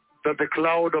duniani? that the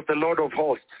cloud of the Lord of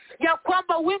hosts, ya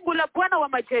kwamba wingu la Bwana wa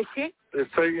majeshi, they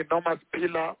say enormous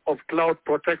pillar of cloud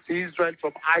protects Israel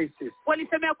from ISIS.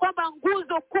 walisemea kwamba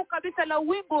nguzo kuu kabisa la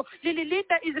wingu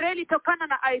lililinda Israeli tokana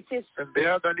na ISIS. And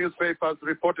the other newspapers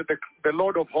reported the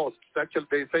Lord of hosts. Actually,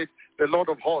 they said the Lord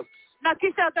of hosts. Na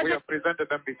kisha We have presented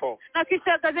them before. na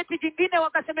kisha gazeti jingine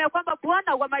wakasemea kwamba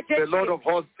Bwana wa majeshi, The Lord of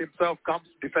hosts himself comes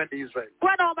to defend Israel.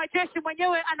 Bwana wa majeshi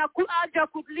mwenyewe anakuja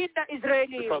kulinda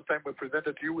Israeli. The first time we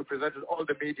presented to you, we presented all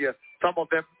the media. Some of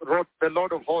them wrote the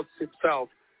Lord of hosts himself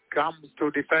comes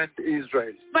to defend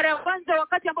Israel. Mara ya kwanza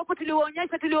wakati ambapo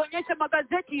tulionyesha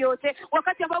magazeti yote,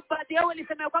 wakati ambapo baadhi yao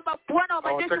walisemea kwamba Bwana wa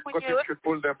majeshi mwenyewe should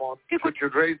pull them on.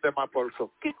 Should raise them up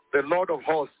also. The Lord of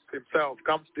hosts himself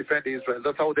comes to defend Israel.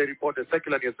 That's how they report the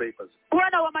secular newspapers.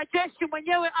 Bwana wa majeshi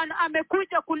mwenyewe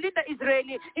amekuja kulinda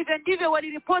Israeli. Hivyo ndivyo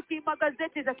waliripoti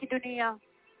magazeti za kidunia.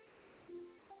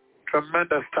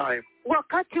 Tremendous time.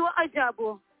 Wakati wa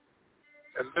ajabu.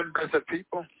 And then blessed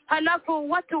people.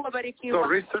 Halafu watu wabarikiwa. So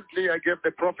recently I gave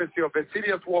the prophecy of a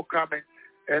serious war coming,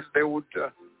 and they would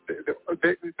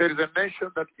there is a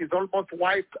nation that is almost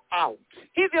wiped out.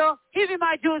 Hivi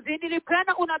majuzi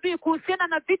nilipeana unabii kuhusiana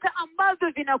na vita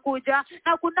ambavyo vinakuja,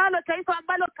 na kunalo taifa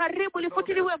ambalo karibu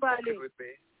lifutiliwe mbali.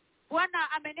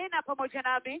 Bwana amenena pamoja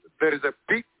nami. There is a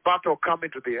big battle coming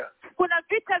to the earth. Kuna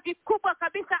vita vikubwa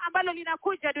kabisa ambalo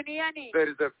linakuja duniani.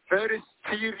 There is a very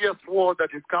serious war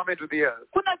that is coming to the earth.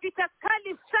 Kuna vita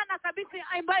kali sana kabisa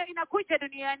ambayo inakuja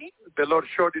duniani. The Lord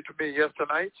showed it to me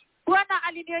yesterday night. Bwana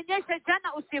alinionyesha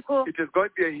jana usiku. It is going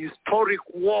to be a historic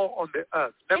war on the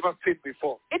earth, never seen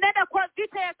before. Inaenda kuwa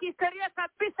vita ya kihistoria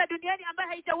kabisa duniani ambayo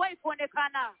haijawahi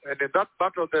kuonekana. And in that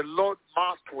battle the Lord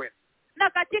must win. Na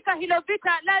katika hilo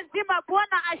vita lazima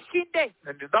Bwana ashinde.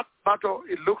 And in that battle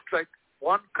it looks like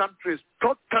one country is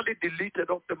totally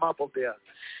deleted off the map of the earth.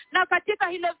 Na katika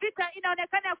hilo vita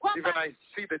inaonekana kwamba even I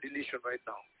see the deletion right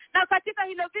now. Na katika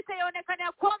hilo vita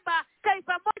inaonekana kwamba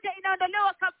taifa moja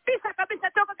inaondolewa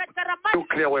kabisa toka katika ramani.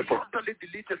 Nuclear weapon. Totally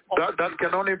deleted. That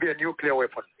can only be a nuclear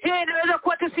weapon. Hiyo inaweza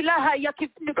kuwa tu silaha ya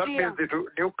kinuklia. That means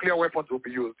the nuclear weapons will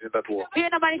be used in that war. Hiyo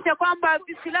inamaanisha kwamba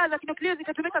silaha za kinuklia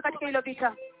zitatumika katika hilo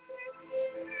vita.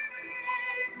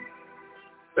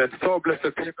 And so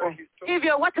blessed people.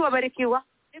 Hivyo watu wabarikiwa.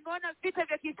 Nimeona vita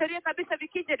vya kihistoria kabisa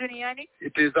vikija duniani.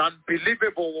 It is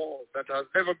unbelievable war that has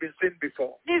never been seen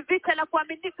before. Ni vita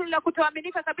la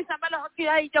kutoaminika kabisa ambalo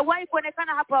haijawahi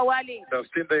kuonekana hapo awali. I've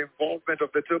seen the involvement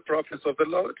of the two prophets of the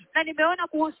Lord. Na nimeona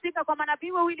kuhusika kwa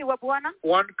manabii wawili wa Bwana.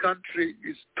 One country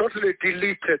is totally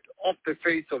deleted off the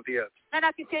face of the earth. Na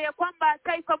nakisia kwamba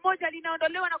taifa moja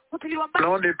linaondolewa na kufutiliwa mbali.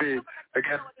 Can only be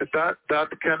again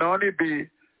that can only be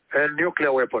a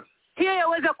nuclear weapon. Hiyo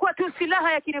yaweza kuwa tu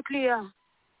silaha ya kinuklia.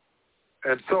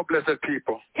 And so blessed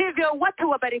people. Hivyo watu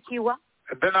wabarikiwa.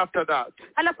 And then after that,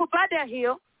 halafu baada ya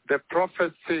hiyo, the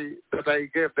prophecy that I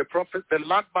gave, the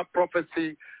landmark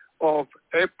prophecy of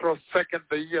April 2nd,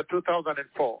 the year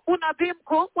 2004. Unabii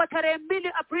mkuu wa tarehe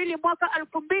 2 Aprili mwaka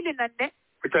 2004.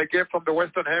 Which I gave from the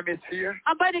Western Hemisphere.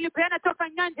 Ambayo nilipeana toka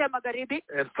nyanja ya magharibi.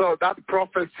 And so that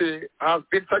prophecy has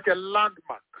been such a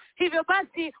landmark. Hivyo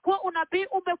basi huo unabii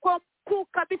umekuwa mkuu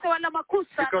kabisa wala makuu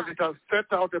sana. Because it has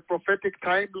set out a prophetic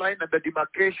timeline and the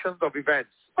demarcations of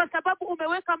events. Kwa sababu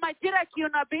umeweka majira ya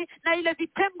kiunabii na ile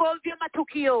vitengo vya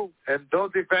matukio. And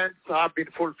those events have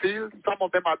been fulfilled. Some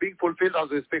of them are being fulfilled as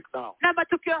we speak now. Na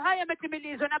matukio haya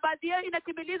yametimilizwa na baadhi yao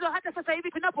inatimilizwa hata sasa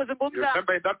hivi tunapozungumza.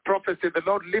 Remember in that prophecy the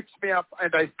Lord lifts me up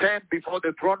and I stand before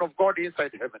the throne of God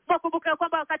inside heaven. Wakumbuka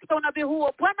kwamba katika unabii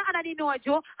huo Bwana ananinua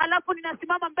juu, halafu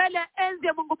ninasimama mbele ya enzi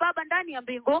ya Mungu Baba ndani ya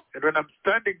mbingu. And when I'm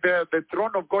standing there, the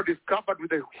throne of God is covered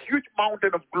with a huge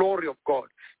mountain of glory of God,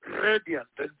 radiant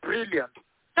and brilliant.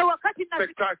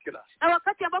 Spectacular. Na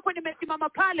wakati ambapo nimesimama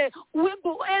pale,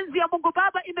 wingu enzi ya Mungu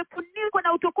Baba imefunikwa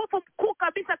na utukufu mkuu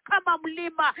kabisa kama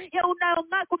mlima ya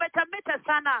unayong'aa kumetameta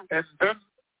sana. And then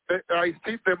I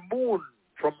see the moon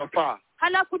from afar.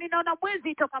 Halafu ninaona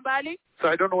mwezi toka mbali. So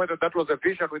I don't know whether that was a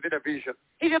vision within a vision.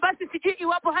 Hivyo basi sijui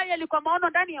iwapo haya yalikuwa maono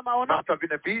ndani ya maono. Must have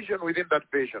been a vision within that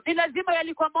vision. Ni lazima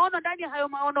yalikuwa maono ndani ya hayo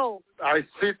maono. I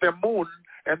see the moon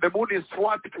and the moon is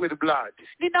swamped with blood.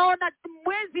 Ninaona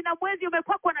mwezi na mwezi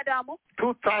umepakwa na damu.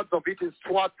 2/3 of it is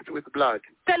swamped with blood.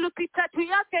 Theluthi tatu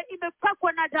yake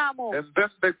imepakwa na damu. And then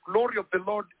the glory of the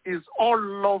Lord is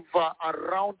all over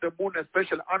around the moon,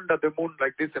 especially under the moon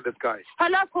like this in the sky.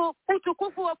 Halafu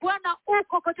utukufu wa Bwana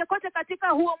uko kote kote katika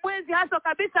huo mwezi, hasa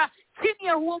kabisa chini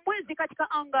ya huo mwezi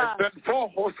katika anga. And then 4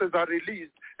 horses are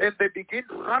released and they begin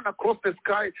to run across the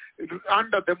sky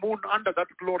under the moon, under that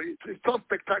glory. It's so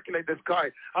spectacular in the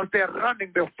sky. As they are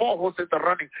running, the 4 horses are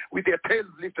running with their tails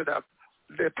lifted up,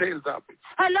 their tails up.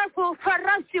 Halafu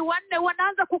farasi wanne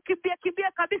wanaanza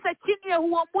kukimbia kabisa chini ya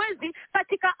huo mwezi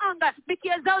katika anga,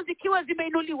 mikia zao zikiwa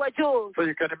zimeinuliwa juu. So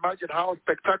you can imagine how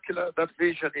spectacular that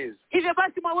vision is. Hivyo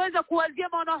basi mwaweza kuwazia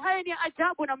maono haya ni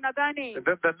ajabu namna gani. And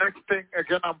then the next thing,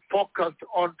 again, I'm focused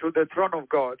onto the throne of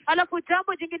God. Halafu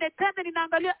jambo jingine tena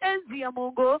ninaangalia enzi ya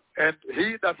Mungu. And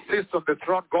he that sits on the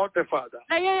throne, God the Father,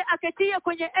 Na yeye aketia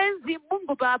kwenye enzi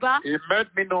Mungu Baba. he made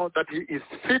me know that he is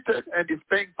seated and is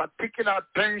paying particular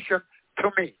attention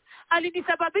to me.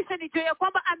 Alinisababisha nijue ya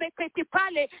kwamba ameketi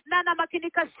pale na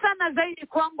anamakinika sana zaidi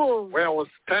kwangu. Where I was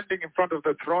standing in front of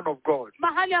the throne of God.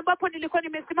 Mahali ambapo nilikuwa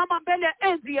nimesimama mbele ya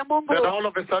enzi ya Mungu. Then all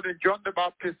of a sudden John the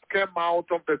Baptist came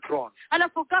out of the throne.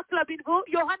 Alafu ghafla bingu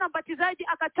Yohana Mbatizaji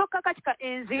akatoka katika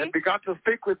enzi. And began to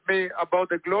speak with me about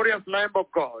the glorious Lamb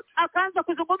of God. Akaanza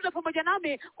kuzungumza pamoja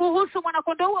nami kuhusu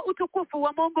mwanakondoo wa utukufu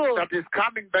wa Mungu. That is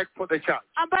coming back for the church.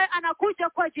 Ambaye anakuja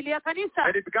kwa ajili ya kanisa.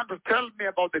 And he began to tell me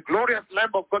about the glorious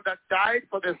Lamb of God that died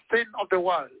for the sin of the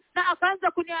world. Na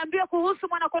akaanza kuniambia kuhusu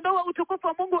mwanakondoo wa utukufu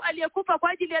wa Mungu aliyekufa kwa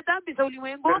ajili ya dhambi za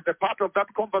ulimwengu. There's a part of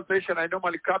that conversation I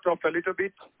normally cut off a little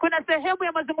bit. Kuna sehemu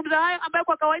ya mazungumzo hayo ambayo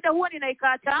kwa kawaida huwa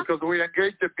ninaikata. Because we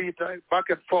engaged a bit back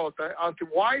and forth. I asked him,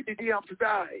 why did he have to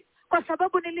die? Kwa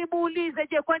sababu nilimuuliza,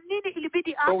 je, kwa nini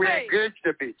ilibidi afe? So we engaged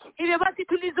a bit. Hivyo basi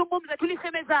tulizungumza,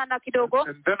 tulisemezana kidogo.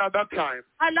 And then at that time,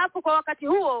 halafu kwa wakati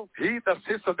huo, he that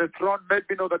sits on the throne made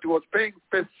me know that he was paying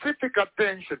specific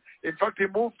attention. In fact, he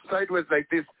moved sideways like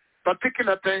this,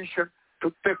 particular attention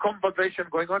to the conversation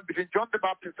going on between John the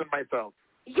Baptist and myself.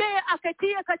 Yeye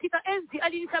akatia katika enzi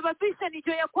alinisababisha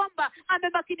nijue ya kwamba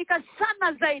amemakinika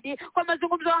sana zaidi kwa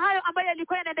mazungumzo hayo ambayo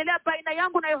yalikuwa yanaendelea baina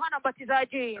yangu na Yohana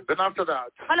Mbatizaji. And then after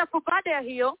that, halafu baada ya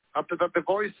hiyo, after that the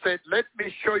voice said, let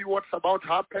me show you what's about to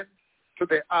happen to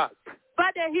the earth.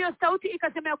 Baada ya hiyo sauti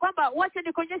ikasema ya kwamba wacha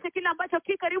nikuonyeshe kile ambacho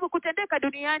kikaribu kutendeka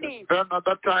duniani. Then at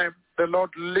that time the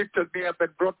Lord lifted me up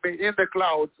and brought me in the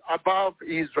clouds above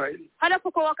Israel.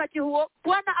 Halafu kwa wakati huo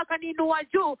Bwana akaniinua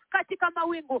juu katika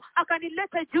mawingu,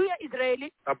 akanileta juu ya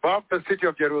Israeli, above the city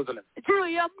of Jerusalem. juu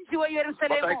ya mji wa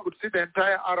Yerusalemu. But I could see the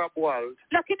entire Arab world.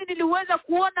 Lakini niliweza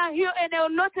kuona hiyo eneo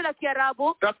lote la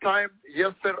Kiarabu. That time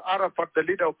Yasser Arafat, the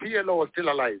leader of PLO, was still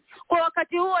alive. Kwa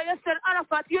wakati huo Yasser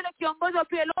Arafat, yule kiongozi wa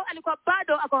PLO, alikuwa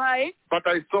bado ako hai. But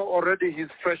I saw already his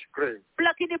fresh grave.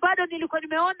 Lakini bado nilikuwa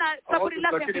nimeona kaburi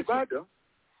lake.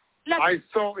 I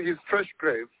saw his fresh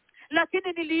grave.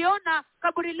 Lakini niliona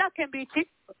kaburi lake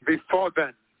mbichi. Before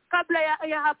then. Kabla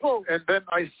ya hapo. And then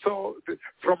I saw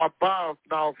from above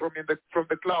now, from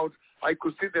the clouds, I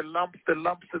could see the lamps in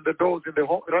the doors, in the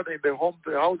home, rather in the homes,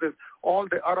 the houses, all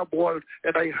the Arab world,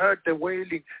 and I heard the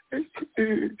wailing.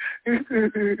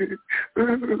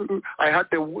 I heard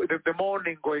the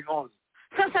mourning going on.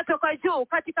 Sasa toka juu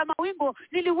katika mawingu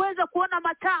niliweza kuona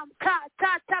mataa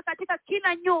katika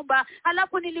kila nyumba.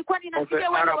 Halafu nilikuwa ninasikia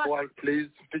wale Arab world, please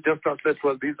just translate,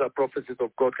 well, these are prophecies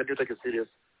of God. Can you take it serious?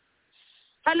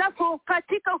 Halafu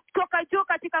kutoka juu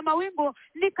katika mawingu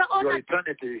nikaona your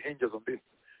eternity hinges on this.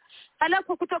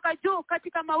 Halafu kutoka juu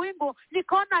katika mawingu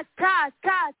nikaona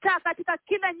taa katika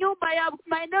kila nyumba ya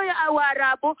maeneo ya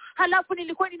Waarabu. Halafu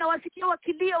nilikuwa ninawasikia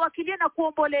wakilia na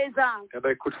kuomboleza. And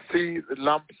I could see the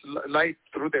lamps light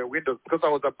through their windows because I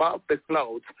was above the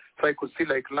clouds, so I could see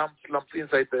like lamps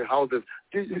inside the houses.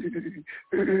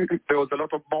 There was a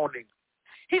lot of mourning.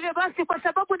 Hivyo basi kwa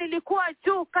sababu nilikuwa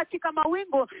juu katika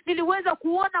mawingu, niliweza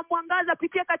kuona mwangaza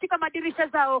pitia katika madirisha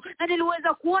zao, na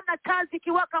niliweza kuona taa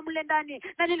zikiwaka mle ndani,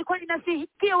 na nilikuwa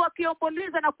ninasikia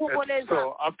wakiomboleza na kuomboleza.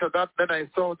 So after that then I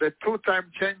saw the two-time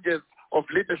changes of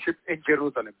leadership in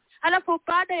Jerusalem. Halafu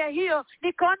baada ya hiyo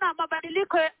nikaona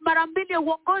mabadiliko mara mbili ya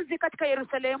uongozi katika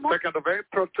Yerusalemu. 2nd of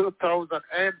April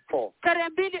 2004. Tarehe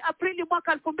 2 Aprili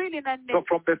mwaka 2004. So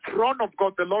from the throne of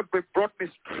God the Lord brought me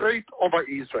straight over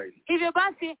Israel. Hivyo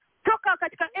basi toka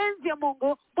katika enzi ya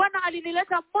Mungu Bwana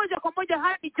alinileta moja kwa moja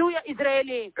hadi juu ya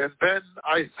Israeli. And then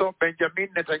I saw Benjamin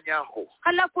Netanyahu.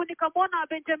 Halafu nikamwona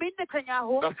Benjamin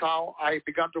Netanyahu. That's how I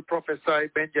began to prophesy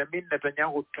Benjamin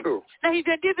Netanyahu too. Na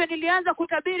hivyo ndivyo nilianza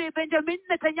kutabiri Benjamin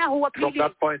Netanyahu wa pili. From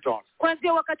that point on.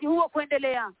 Kuanzia wakati huo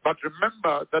kuendelea. But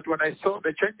remember that when I saw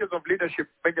the changes of leadership,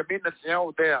 Benjamin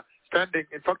Netanyahu there standing,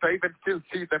 in fact I even still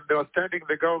see them, they were standing in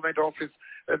the government office,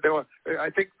 and I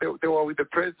think they were with the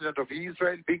president of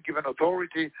Israel being given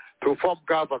authority to form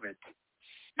government.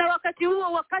 Na wakati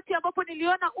huo, wakati ambapo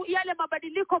niliona yale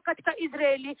mabadiliko katika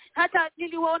Israeli, hata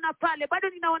niliwaona pale, bado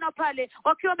ninaona pale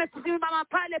wakiwa wamesimama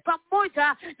pale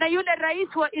pamoja na yule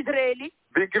rais wa Israeli,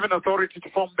 being given authority to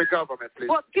form the government,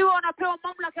 please. Wakiwa wanapewa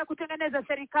mamlaka ya kutengeneza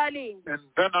serikali. And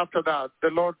then after that, the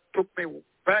Lord took me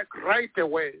back right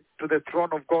away to the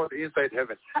throne of God inside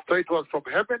heaven. So it was from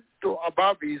heaven to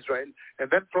above Israel, and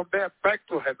then from there back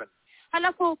to heaven.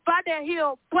 Halafu baada ya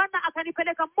hiyo Bwana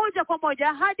akanipeleka moja kwa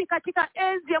moja hadi katika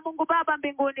enzi ya Mungu Baba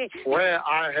mbinguni. Where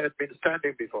I had been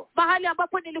standing before. Mahali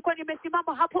ambapo nilikuwa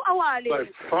nimesimama hapo awali. So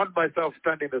I found myself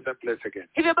standing in the same place again.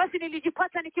 Hivyo basi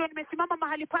nilijipata nikiwa nimesimama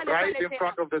mahali pale right in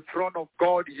front of the throne of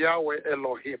God, Yahweh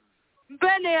Elohim.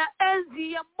 Mbele ya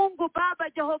enzi ya Mungu Baba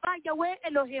Jehova Yahweh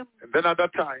Elohim. And then at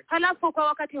that time, halafu kwa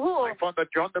wakati huo, I found that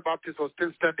John the Baptist was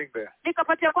still standing there.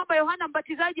 Nikapatia kwamba Yohana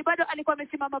Mbatizaji bado alikuwa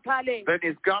amesimama pale. Then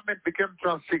his garment became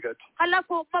transfigured.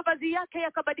 Halafu mavazi yake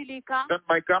yakabadilika. Then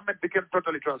my garment became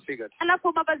totally transfigured.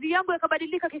 Halafu mavazi yangu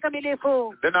yakabadilika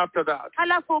kikamilifu. Then after that,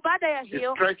 halafu baada ya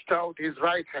hiyo, he stretched out his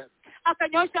right hand.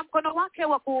 Akanyosha mkono wake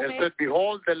wa kuume. And said,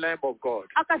 behold the Lamb of God.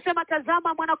 Akasema,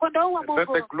 tazama mwana kondoo wa Mungu. And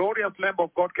then the glorious Lamb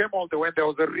of God came all the way. There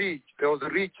was a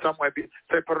ridge somewhere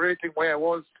separating where I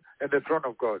was and the throne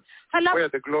of God. Where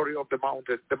the glory of the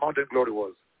mountain glory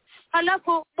was.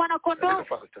 Halafu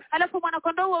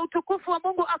mwanakondoo wa utukufu wa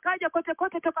Mungu akaja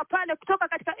kote toka pale kutoka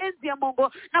katika enzi ya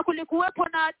Mungu, na kulikuwepo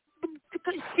na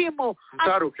shimo.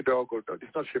 Mtaro kidogo,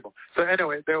 it's not shimo. So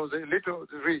anyway, there was a little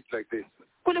ridge like this.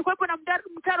 Kulikuwepo na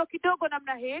mtaro kidogo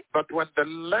namna hii. But when the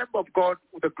Lamb of God,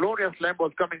 the glorious Lamb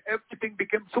was coming, everything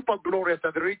became super glorious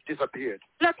and the ridge disappeared.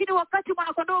 Lakini wakati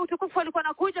mwanakondoo wa utukufu alikuwa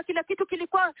anakuja, kila kitu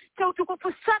kilikuwa cha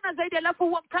utukufu sana zaidi, alafu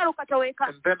huo mtaro ukatoweka.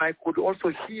 And then I could also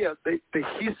hear the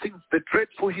hissing, the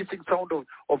dreadful hissing sound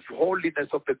of holiness,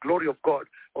 of the glory of God,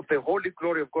 of the holy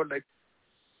glory of God, like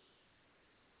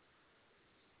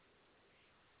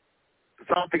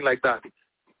something like that.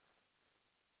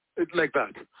 It's like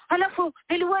that. Halafu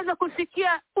niliweza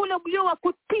kusikia ule mlio wa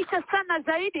kutisha sana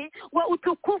zaidi wa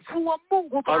utukufu wa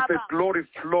Mungu Baba. As the glory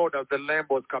flowed as the Lamb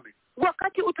was coming.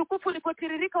 Wakati utukufu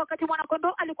ulipotiririka wakati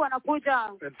mwanakondoo alikuwa anakuja.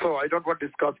 And so I don't want to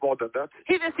discuss more than that.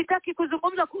 Hivyo sitaki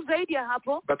kuzungumza zaidi ya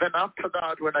hapo. But then after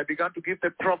that, when I began to give the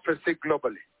prophecy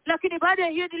globally. Lakini baada ya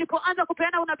hiyo nilipoanza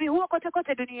kupeana unabii huo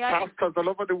kote duniani. Pastors all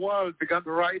over the world began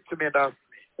to write to me and ask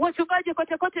me. Wachungaji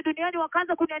kote duniani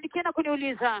wakaanza kuniandikia na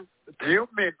kuniuliza. Do you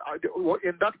mean,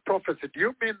 in that prophecy, do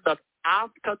you mean that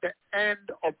after the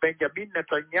end of Benjamin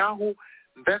Netanyahu,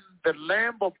 then the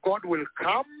Lamb of God will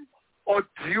come, or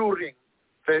during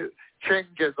the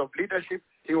changes of leadership,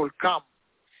 he will come?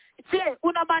 Je,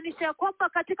 unamaanisha kwamba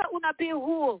katika unabii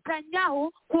huo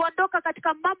Netanyahu kuondoka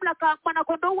katika mamlaka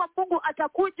mwanakondoo wa Mungu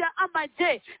atakuja, ama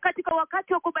je katika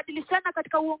wakati wa kubadilishana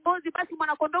katika uongozi basi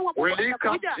mwanakondoo wa Mungu atakuja?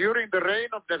 Will he come during the reign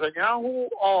of Netanyahu,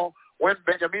 or when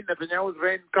Benjamin Netanyahu's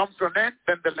reign comes to an end,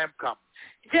 then the Lamb comes?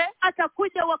 Je,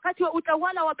 atakuja wakati wa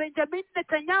utawala wa Benjamin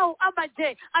Netanyahu, ama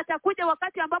je atakuja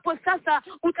wakati ambapo sasa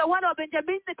utawala wa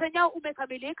Benjamin Netanyahu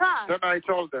umekamilika? Then I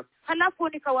told them. Halafu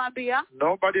nikawaambia,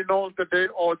 nobody knows the day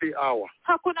or the hour.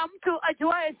 Hakuna mtu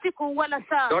ajuaye siku wala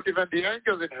saa. Not even the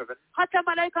angels in heaven. Hata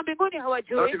malaika mbinguni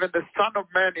hawajui. Not even the Son of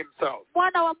Man himself.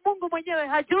 Mwana wa Mungu mwenyewe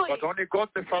hajui. But only God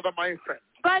the Father, my friend.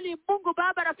 Bali Mungu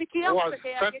Baba rafiki yangu pekee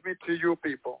yake. Who has sent me to you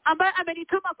people. Ambaye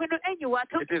amenituma kwenu enyi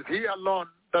watu. It is he alone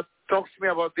that talks to me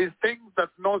about these things, that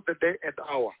knows the day and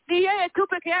hour. Ni yeye tu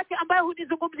peke yake ambaye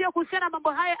hunizungumzia kuhusiana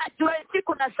mambo haya, ajuaye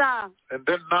siku na saa. And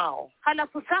then now,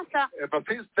 halafu sasa, ever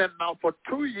since then now, for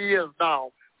 2 years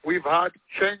now, we've had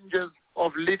changes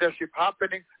of leadership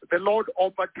happening. The Lord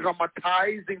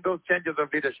over-dramatizing those changes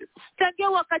of leadership. Tangia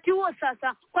wakati huo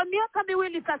sasa, kwa miaka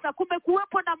miwili sasa,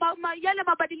 kumekuwepo na yale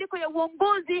mabadiliko ya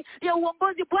uongozi.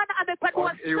 Bwana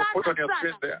amepanua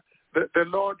sana. The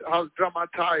Lord has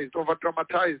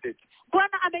over-dramatized it.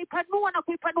 Bwana ameipanua na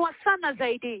kuipanua sana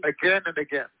zaidi. Again and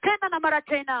again. Tena na mara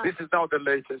tena. This is now the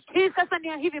latest. Hii sasa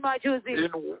ni hivi majuzi.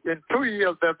 In 2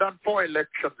 years they've done 4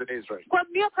 elections in Israel. Kwa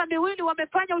miaka miwili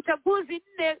wamefanya uchaguzi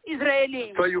 4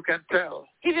 Israeli. So you can tell.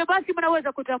 Hivyo basi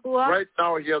mnaweza kutambua. Right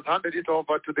now he has handed it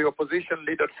over to the opposition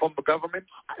leader from the government.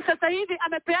 Sasa hivi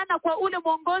amepeana kwa ule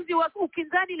mwongozi wa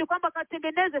ukinzani ili kwamba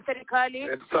katengeneze serikali.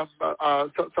 And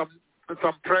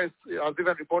some press has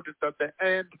even reported that the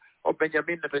end of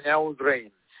Benjamin Netanyahu's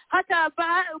reign. Hata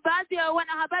baadhi ya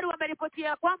wanahabari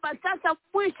wameripotia kwamba sasa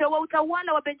mwisho wa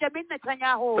utawala wa Benjamin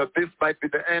Netanyahu. That this might be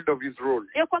the end of his rule.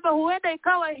 Ya kwamba huenda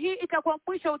ikawa hii itakuwa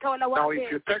mwisho wa utawala wake. Now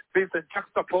if you take this and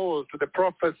juxtapose to the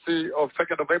prophecy of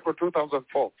 2nd of April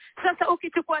 2004. Sasa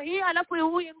ukichukua hii halafu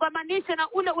uingamanishe na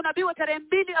ule unabii wa tarehe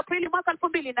 2 Aprili mwaka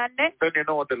 2004. Then you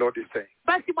know what the Lord is saying.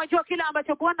 Basi mwajua kile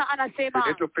ambacho Bwana anasema. You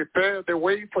need to prepare the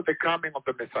way for the coming of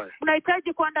the Messiah.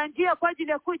 Mnahitaji kuandaa njia kwa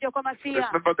ajili ya kuja kwa Masia.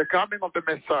 Remember the coming of the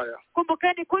Messiah. Messiah.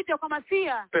 Kumbukeni kuja kwa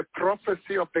Masia. The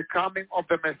prophecy of the coming of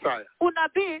the Messiah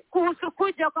Unabii kuhusu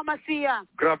kuja kwa Masia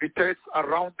gravitates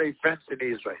around the events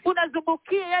in Israel.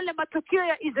 unazungukia yale matukio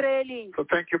ya Israeli. So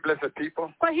thank you, blessed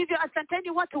people. Kwa hivyo asanteni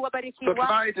watu So wabarikiwa.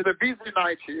 tonight is a busy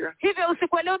night here. Hivyo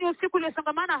usiku wa leo ni usiku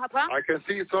uliosongamana hapa. I can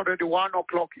see it's already 1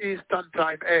 o'clock Eastern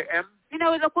Time AM.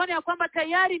 Ninaweza kuona ya kwamba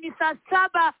tayari ni saa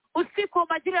 7 usiku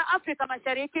majira ya Afrika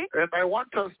Mashariki. And I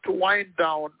want us to wind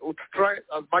down, to try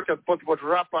as much as possible to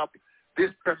wrap up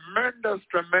this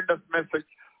tremendous message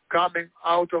coming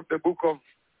out of the book of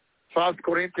 1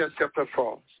 Corinthians chapter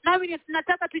 4. Nami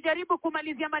nataka tujaribu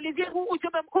kumalizia huu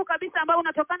ujumbe mkuu kabisa ambao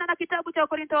unatokana na kitabu cha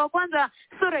Korintho wa kwanza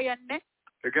sura ya 4.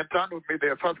 You can turn with me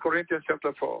there, 1 Corinthians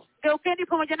chapter 4. Geukeni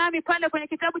pamoja nami pale kwenye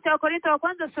kitabu cha Korintho wa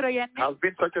kwanza sura ya 4. Has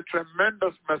been such a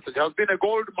tremendous message, has been a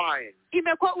gold mine.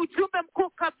 Imekuwa ujumbe mkuu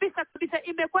kabisa,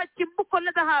 imekuwa chimbuko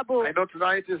la dhahabu. I know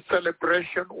tonight is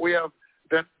celebration. We have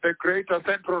the greater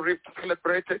Central Rift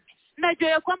celebrated. Najua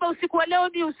ya kwamba usiku wa leo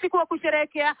ni usiku wa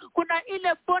kusherehekea. Kuna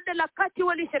ile bonde la kati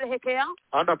walisherehekea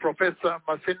Under Professor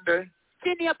Masinde.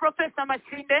 chini ya Professor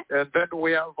Masinde. And then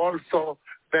we have also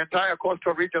the entire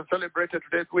coastal region celebrated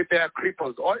today with their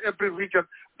cripples. Every region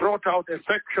brought out a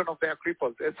section of their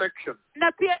cripples, a section.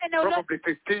 Na pia eneo probably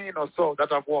 15 or so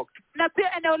that have walked. Na pia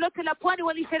eneo lote la pwani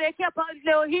walisherehekea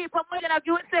leo hii pamoja na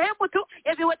sehemu tu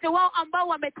ya viwete wao ambao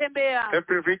wametembea.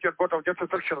 Every region brought out just a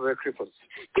section of their cripples.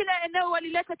 Kila eneo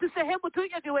walileta tu sehemu tu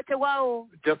ya viwete wao.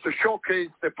 Just to showcase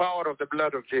the power of the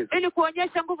blood of Jesus. Ili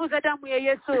kuonyesha nguvu za damu ya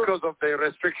Yesu. Because of the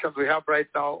restrictions we have right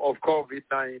now of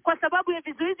COVID-19. Kwa sababu ya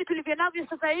vizuizi tulivyonavyo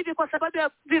sasa hivi kwa sababu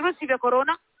ya virusi vya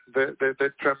corona. The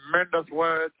tremendous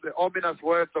words, the ominous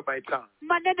words of my tongue.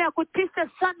 Maneno ya kutisha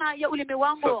sana ya ulimi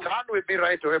wangu. So turn with me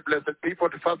right away, blessed people,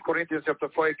 to 1 Corinthians chapter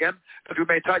 4 again, that we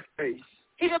may touch base.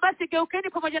 Hivyo basi geukeni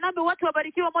pamoja nami watu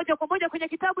wabarikiwa moja kwa moja kwenye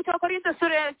kitabu cha Korintho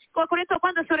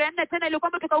kwanza sura ya 4 tena ili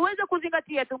kwamba tukaweza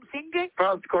kuzingatia tu msingi.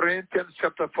 1 Corinthians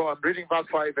chapter 4, I'm reading verse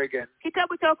 5 again.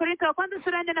 Kitabu cha Korintho kwanza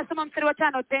sura ya 4 nasoma mstari wa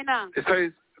 5 tena. It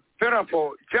says,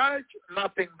 therefore, judge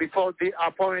nothing before the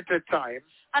appointed time.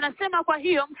 Anasema kwa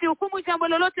hiyo msihukumu jambo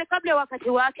lolote kabla ya wakati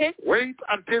wake. Wait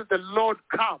until the Lord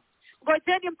comes.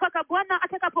 Ngojeni mpaka Bwana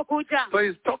atakapokuja. So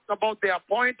he's talking about the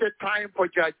appointed time for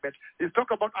judgment. He's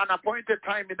talking about an appointed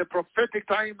time in the prophetic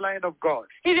timeline of God.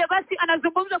 Hivyo basi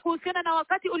anazungumza kuhusiana na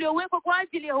wakati uliowekwa kwa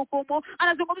ajili ya hukumu.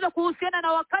 Anazungumza kuhusiana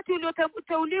na wakati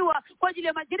ulioteuliwa kwa ajili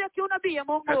ya majira ya kiunabii ya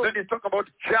Mungu. And then he's talking about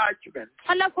judgment.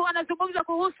 Halafu anazungumza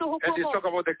kuhusu hukumu. And he's talking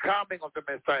about the coming of the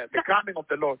Messiah, the coming of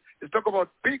the Lord. He's talking about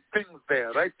big things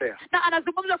there, right there. Na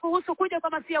anazungumza kuhusu kuja kwa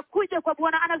Masia, kuja kwa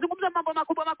Bwana. Anazungumza mambo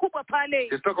makubwa pale.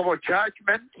 He's talking about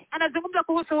judgment. Anazungumza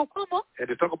kuhusu hukumu. And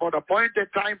he's talking about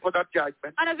appointed time for that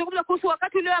judgment. Anazungumza kuhusu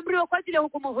wakati ulioamriwa kwa ajili ya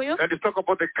hukumu huyo. And he's talking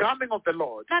about the coming of the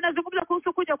Lord. Na anazungumza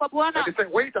kuhusu kuja kwa Bwana. And he's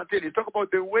saying wait until. He's talking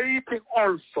about the waiting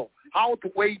also. How to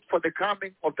wait for the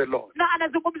coming of the Lord. Na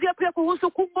anazungumzia pia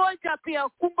kuhusu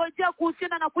kungoja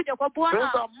kuhusiana na kuja kwa Bwana.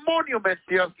 Those are monuments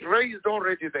he has raised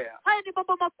already there. Haya ni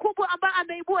mambo makubwa ambayo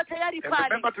ameibua tayari pale.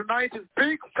 Remember tonight is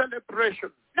big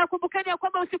celebration. Na kumbukeni ya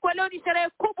kwamba usiku wa leo ni sherehe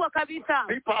kubwa kabisa.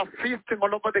 People are feasting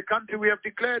all over the country. We have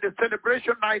declared a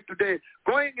celebration night today,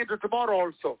 going into tomorrow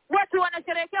also. Watu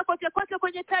wanasherehekea kote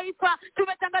kwenye taifa.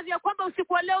 Tumetangazia kwamba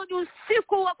usiku wa leo ni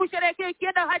usiku wa kusherehekea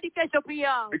ikienda hadi kesho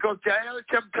pia. Because Jael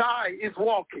Chemtai is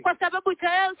walking. Kwa sababu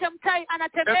Jael Chemtai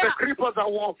anatembea. And the cripples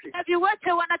are walking. Na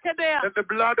viwete wanatembea. And the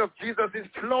blood of Jesus is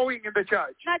flowing in the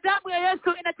church. Na damu ya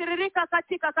Yesu inatiririka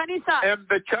katika kanisa. And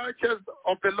the churches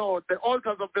of the Lord, the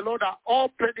altars of the Lord are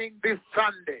opening this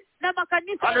Sunday. Na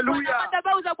makanisa ya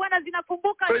madhabahu za Bwana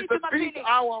zinafunguka hii Jumapili. It's a big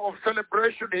hour of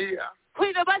celebration here.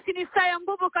 Hivyo basi ni saa ya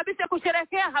nguvu kabisa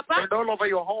kusherehekea hapa. And all over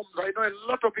your homes, I know a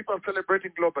lot of people are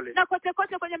celebrating globally. Na kote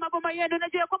kwenye maboma yenu,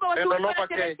 najua kwamba watu wengi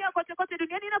wanasherehekea kote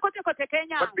duniani na kote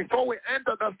Kenya. But before we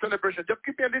enter that celebration, just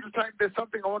give me a little time. There's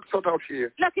something I want to sort out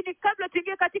here. Lakini kabla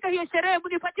tuingie katika hiyo sherehe,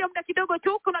 mnipatie muda kidogo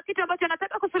tu. Kuna kitu ambacho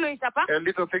nataka kusuluhisha hapa. A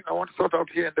little thing I want to sort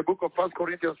out here in the book of 1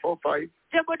 Corinthians 4:5.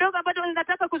 Jambo dogo ambalo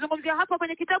ninataka kuzungumzia hapa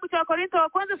kwenye kitabu cha Korintho wa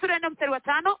kwanza sura ya 4 mstari wa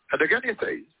 5. And again he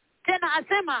says, tena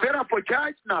asema, therefore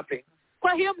judge nothing.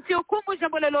 Kwa hiyo msihukumu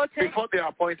jambo lolote before the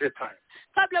appointed time.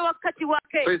 Kabla wakati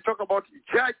wake. So he's talking about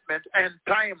judgment and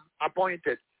time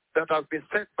appointed that has been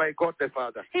set by God the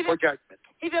Father for judgment.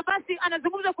 Hivyo basi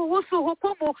anazungumza kuhusu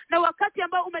hukumu na wakati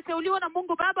ambao umeteuliwa na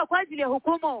Mungu Baba kwa ajili ya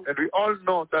hukumu. And we all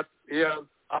know that he has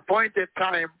appointed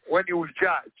time when he will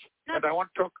judge. And I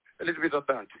want to talk a little bit on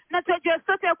that. Na tunajua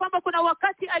sote ya kwamba kuna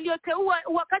wakati alioteua,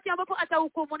 wakati ambapo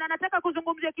atahukumu, na nataka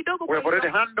kuzungumzia kidogo. We have already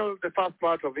handled the first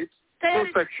part of it,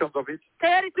 two sections of it.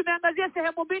 Tayari tumeangazia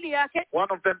sehemu mbili yake.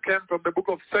 One of them came from the book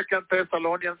of 2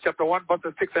 Thessalonians chapter 1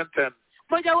 verses 6 and 10.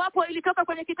 Mojawapo ilitoka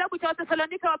kwenye kitabu cha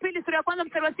Wathesalonika wa pili sura ya kwanza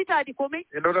mstari wa 6 hadi 10.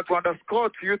 In order to underscore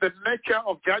to you the nature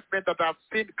of judgment that I've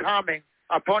seen coming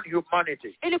upon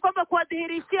humanity. Ili kwamba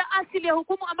kuadhihirishia asili ya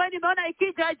hukumu ambayo nimeona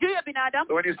ikija juu ya binadamu.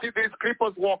 So when you see these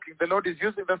cripples walking, the Lord is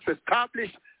using them to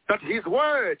establish that His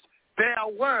words, their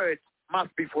words,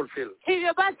 must be fulfilled.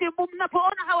 Hivyo basi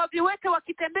mnapoona hawa viwete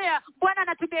wakitembea, Bwana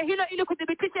anatumia hilo ili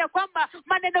kudhibitisha ya kwamba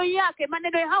maneno yake,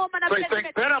 maneno ya hawa manabii. So he's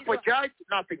saying, therefore judge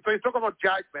nothing. So he's talking about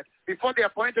judgment. Before the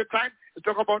appointed time, he's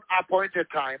talking about appointed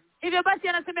time. Hivyo basi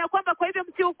anasema kwamba kwa hivyo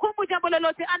msihukumu jambo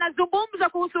lolote. Anazungumza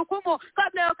kuhusu hukumu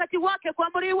kabla ya wakati wake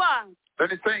kuamriwa. Then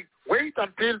he's saying, wait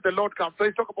until the Lord comes. So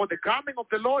he's talking about the coming of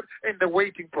the Lord and the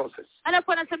waiting process.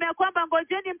 Alafu anasema kwamba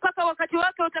ngojeni mpaka wakati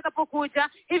wake utakapokuja.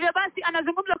 Hivyo basi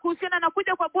anazungumza kuhusiana na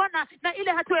kuja kwa Bwana na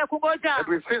ile hatua ya kungoja. And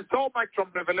we've seen so much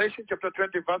from Revelation chapter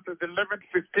 20 verses 11 to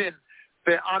 15,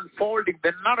 the unfolding,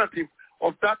 the narrative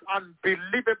of that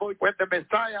unbelievable when the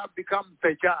Messiah becomes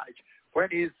the judge, when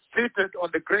he's seated on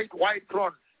the great white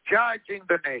throne judging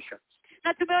the nations.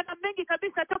 Na tumeona mengi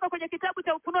kabisa toka kwenye kitabu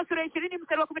cha Ufunuo sura 20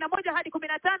 mstari wa 11 hadi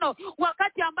 15,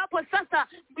 wakati ambapo sasa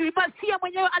Masia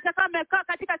mwenyewe atakaa amekaa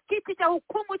katika kiti cha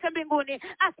hukumu cha mbinguni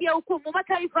akiyahukumu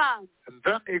mataifa. And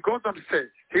then he goes on to say,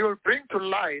 he will bring to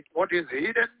light what is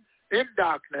hidden in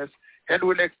darkness and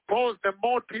will expose the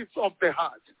motives of the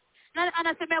heart. Na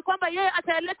anasema kwamba yeye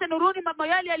ataleta nuruni mambo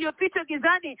yale yaliyofichwa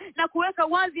gizani na kuweka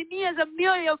wazi nia za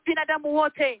mioyo ya binadamu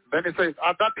wote. Then he says,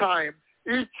 at that time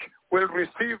each will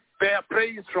receive their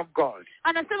praise from God.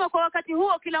 Anasema kwa wakati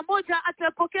huo kila mmoja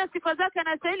atapokea sifa zake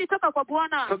anastahili toka kwa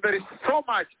Bwana. So there is so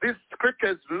much, this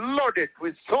scripture is loaded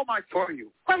with so much for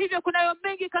you. Kwa hivyo kunayo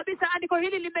mengi kabisa, andiko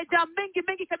hili limejaa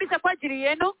mengi kabisa kwa ajili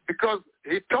yenu. Because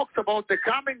he talks about the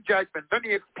coming judgment, then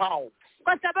he expounds.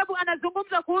 Kwa sababu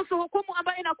anazungumza kuhusu hukumu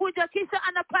ambayo inakuja kisha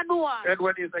anapanua. And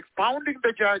when he's expounding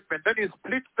the judgment, then he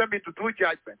splits them into two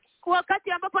judgments.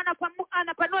 Wakati ambapo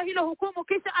anapanua hilo hukumu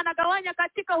kisha anagawanya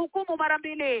katika hukumu mara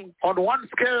mbili. On one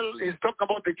scale he's talking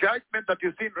about the judgment that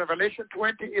you see in Revelation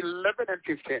 20:11 and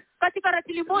 15. Katika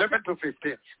ratili moja 11 to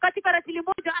 15. Katika ratili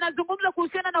moja anazungumza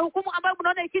kuhusiana na hukumu ambayo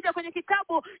mnaona ikija kwenye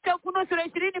kitabu cha Ufunuo sura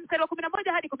 20 mstari wa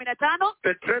 11 hadi 15.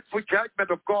 The dreadful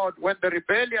judgment of God when the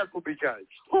rebellious will be judged.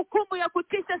 Hukumu ya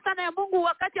kutisha sana ya Mungu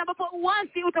wakati ambapo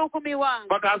uasi utahukumiwa.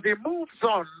 But as he moves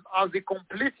on, as he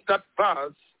completes that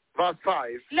verse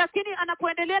 5, lakini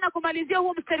anapoendelea na kumalizia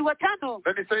huo mstari wa 5,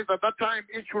 then he says at that time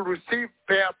each will receive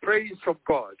their praise from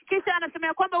God. Kisha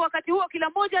anasema kwamba wakati huo kila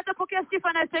mmoja atapokea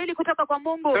sifa na stahili kutoka kwa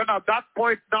Mungu. Then at that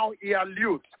point now he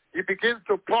alludes, he begins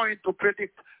to point, to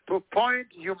predict, to point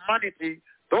humanity,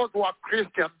 those who are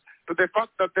Christians, to the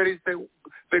fact that there is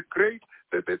the great,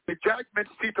 the judgment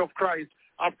seat of Christ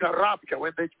after rapture.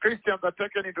 When the Christians are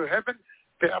taken into heaven,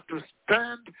 they have to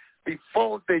stand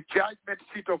before the judgment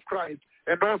seat of Christ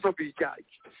and also be judged.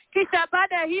 Kisha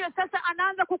baada ya hiyo sasa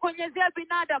anaanza kukonyezea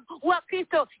binadamu wa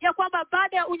Kristo ya kwamba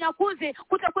baada ya unyakuzi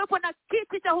kutakuwepo na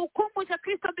kiti cha hukumu cha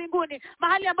Kristo mbinguni,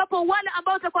 mahali ambapo wale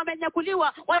ambao watakuwa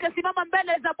wamenyakuliwa watasimama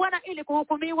mbele za Bwana ili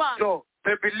kuhukumiwa. So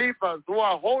the believers who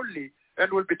are holy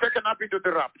and will be taken up into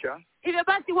the rapture, hivyo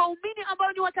basi waumini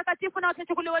ambao ni watakatifu na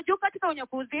watachukuliwa juu katika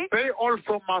unyakuzi, they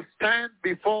also must stand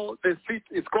before the seat,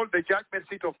 it's called the judgment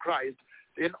seat of Christ,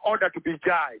 in order to be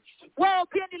judged. Wao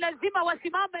pia ni lazima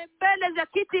wasimame mbele za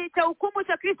kiti cha hukumu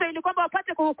cha Kristo ili kwamba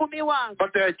wapate kuhukumiwa.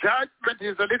 But their judgment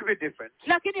is a little bit different.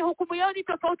 Lakini hukumu yao ni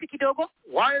tofauti kidogo.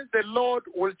 While the Lord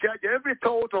will judge every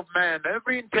thought of man,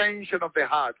 every intention of the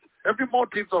heart, every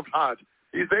motive of heart,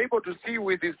 He is able to see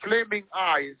with His flaming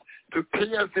eyes to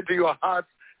pierce into your heart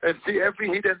and see every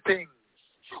hidden thing.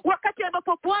 Wakati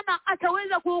ambapo Bwana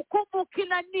ataweza kuhukumu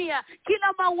kila nia,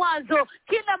 kila mawazo,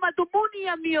 kila madhumuni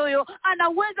ya mioyo,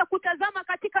 anaweza kutazama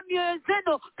katika mioyo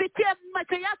zenu kupitia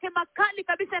macho yake makali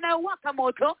kabisa yanayowaka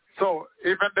moto. So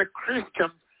even the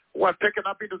Christians who are taken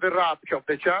up into the rapture of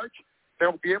the church, they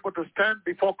will be able to stand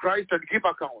before Christ and give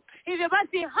account. Hivyo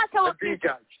basi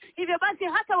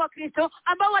hata Wakristo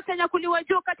ambao watanyakuliwa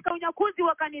juu katika unyakuzi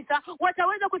wa kanisa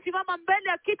wataweza kusimama mbele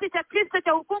ya kiti cha Kristo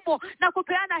cha hukumu na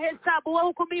kupeana hesabu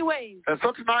wahukumiwe. And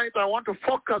so tonight I want to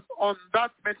focus on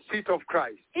that seat of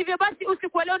Christ. Hivyo basi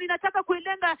usiku wa leo ninataka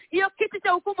kuilenga hiyo kiti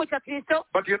cha hukumu cha Kristo.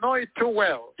 But you know it too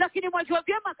well. Lakini mwajua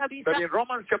vyema kabisa. That in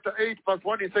Romans chapter 8 verse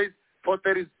 1 he says, for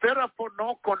there is therefore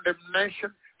no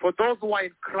condemnation for those who are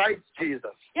in Christ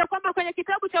Jesus. Ya kwamba kwenye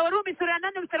kitabu cha Warumi sura ya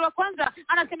 8 mstari wa 1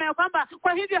 anasema ya kwamba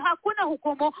kwa hivyo hakuna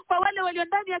hukumu kwa wale walio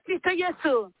ndani ya Kristo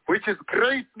Yesu. Which is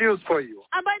great news for you.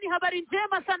 Ambayo ni habari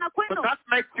njema sana kwenu. So that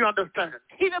makes you understand.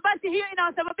 Hivyo basi hiyo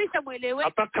inawasababisha muelewe.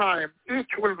 At that time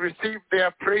each will receive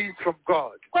their praise from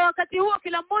God. Kwa wakati huo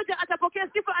kila mmoja atapokea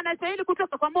sifa anastahili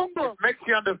kutoka kwa Mungu. It makes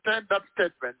you understand that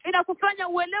statement. Inakufanya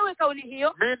uelewe kauli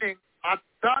hiyo. Meaning at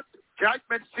that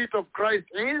judgment seat of Christ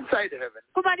inside heaven,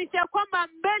 kumaanisha kwamba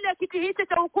mbele ya kiti hicho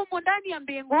cha hukumu ndani ya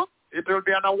mbingu, it will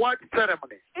be an award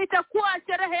ceremony. itakuwa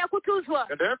sherehe ya kutuzwa.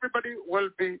 And everybody will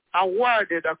be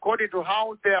awarded according to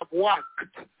how they have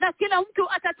worked Na kila mtu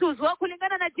atatuzwa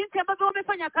kulingana na jinsi ambavyo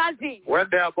wamefanya kazi when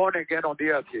they are born again on the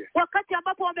earth here. wakati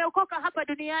ambapo wameokoka hapa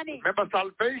duniani. Remember,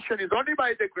 salvation is only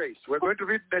by the grace. We're going to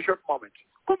read in a short moment.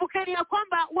 Kumbukeni ya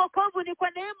kwamba wokovu ni kwa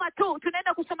neema tu.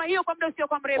 Tunaenda kusoma hiyo kwa muda usio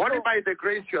kwa mrefu. Only by the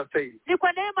grace you are saved. Ni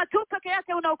kwa neema tu peke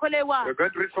yake unaokolewa. We're going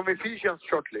to read from Ephesians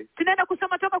shortly. Tunaenda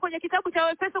kusoma toka kwenye kitabu cha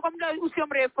Efeso kwa muda usio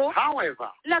mrefu.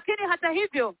 However, lakini hata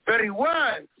hivyo, the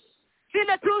rewards,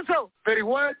 zile tuzo, the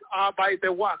rewards are by the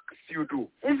works you do.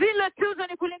 Zile tuzo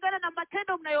ni kulingana na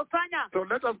matendo mnayofanya. So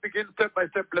let us begin step by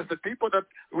step, blessed people, that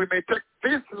we may take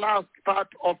this last part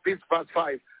of this verse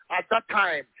 5. At that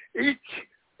time, each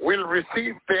will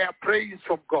receive their praise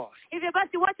from God. Hivyo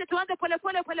basi wacha tuanze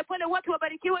polepole watu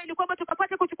wabarikiwe, ili kwamba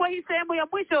tukapate kuchukua hii sehemu ya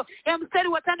mwisho ya mstari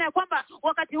wa 5, ya kwamba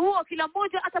wakati huo kila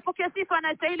mmoja atapokea sifa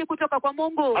anayostahili kutoka kwa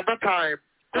Mungu. At that time,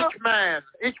 each man,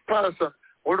 each person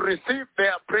will receive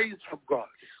their praise from God.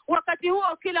 Wakati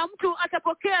huo kila mtu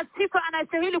atapokea sifa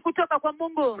anayostahili kutoka kwa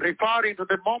Mungu. Referring to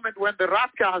the moment when the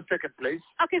rapture has taken place.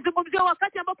 Akizungumzia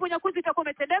wakati ambapo unyakuzi utakuwa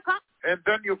umetendeka. And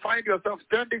then you find yourself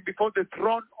standing before the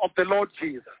throne of the Lord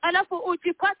Jesus. Alafu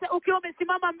ujipate ukiwa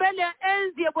umesimama mbele ya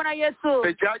enzi ya Bwana Yesu.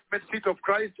 The judgment seat of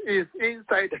Christ is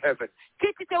inside heaven.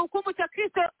 Kiti cha hukumu cha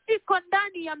Kristo iko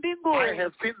ndani ya mbingu. I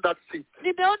have seen that seat.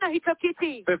 Nimeona hicho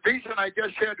kiti. The vision I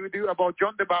just shared with you about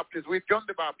John the Baptist, with John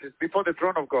the Baptist before the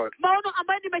throne of God. Maono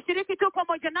ambayo nimeshiriki tu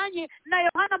pamoja nanyi na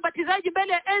Yohana Mbatizaji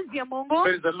mbele ya enzi ya Mungu.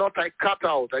 There is a lot I cut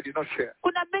out, I did not share.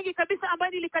 Kuna mengi kabisa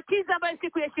ambayo nilikatiza ambayo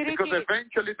sikuyashiriki. Because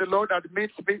eventually the Lord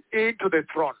admits me into the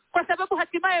throne. Kwa sababu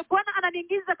hatimaye Bwana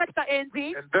ananiingiza katika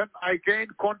enzi. And then I gain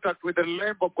contact with the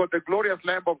Lamb of God, the glorious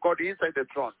Lamb of God inside the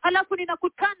throne. Halafu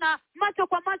ninakutana macho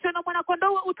kwa macho na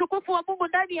mwanakondoo wa utukufu wa Mungu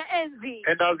ndani ya enzi.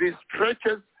 And as he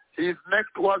stretches his neck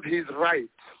towards his right,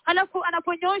 halafu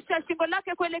anaponyosha shingo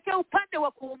lake kuelekea upande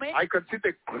wa kuume, I can see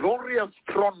the glorious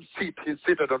throne seat he's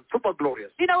seated on, super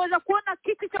glorious. Ninaweza kuona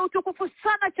kiti cha utukufu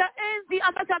sana cha enzi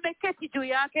ambacho ameketi juu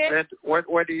yake. And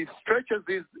when he stretches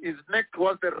his neck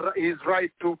towards his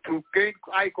right to gain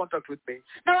eye contact with me.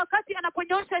 Na wakati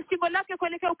anaponyosha shingo lake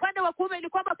kuelekea upande wa kuume ili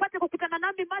kwamba apate kukutana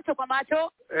nami macho kwa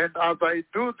macho. And as I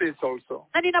do this also,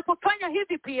 na ninapofanya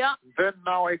hivi pia, then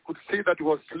now I could see that he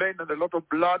was slain and a lot of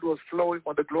blood was flowing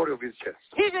on the glory of his chest.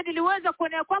 Hivyo niliweza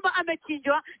kuona kwamba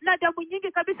amechinjwa na damu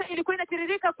nyingi kabisa ilikuwa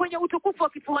inatiririka kwenye utukufu wa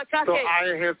kifua chake. So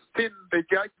I have seen the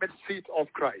judgment seat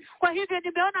of Christ. Kwa hivyo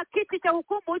nimeona kiti cha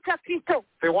hukumu cha Kristo.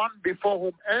 The one before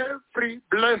whom every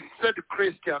blessed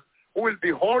Christian who will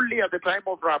be holy at the time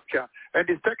of rapture and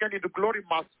is taken into glory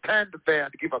must stand there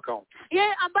and give account.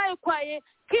 Yeye ambaye kwaye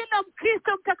kila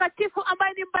Mkristo mtakatifu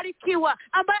ambaye ni mbarikiwa,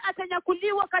 ambaye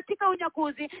atanyakuliwa katika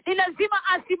unyakuzi, ni lazima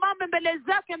asimame mbele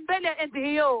zake mbele ya enzi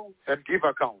hiyo and give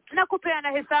account. na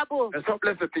kupeana hesabu. And so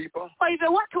blessed people, kwa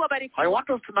hivyo watu wabarikiwa. I want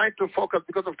us tonight to focus,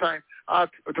 because of time,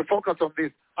 to focus on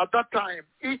this. At that time,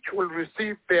 each will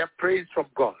receive their praise from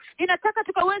God. Ninataka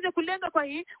tukaweze kulenga kwa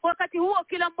hii, wakati huo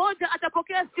kila mmoja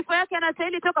atapokea sifa yake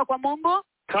anastahili toka kwa Mungu.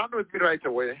 Turn with me right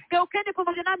away. Geukeni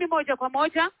pamoja nami moja kwa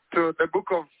moja to the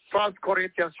book of 1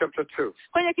 Corinthians chapter 2.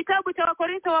 Kwenye kitabu cha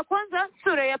Wakorintho wa kwanza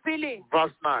sura ya 2.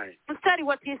 Verse 9. Mstari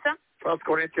wa 9. 1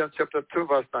 Corinthians chapter 2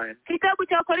 verse 9. Kitabu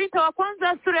cha Wakorintho wa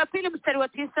kwanza sura ya 2 mstari wa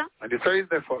 9. And it says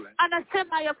the following.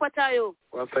 Anasema yafuatayo.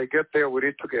 Once I get there, we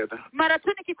read together. Mara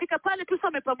tu nikifika pale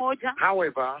tusome pamoja.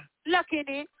 However,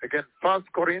 lakini again, 1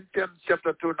 Corinthians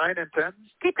chapter 2, 9 and 10.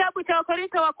 Kitabu cha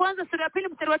Wakorintho wa kwanza sura ya 2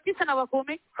 mstari wa 9 na wa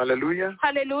 10. Hallelujah.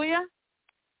 Hallelujah.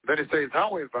 Then it says,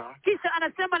 however, kisha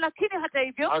anasema lakini hata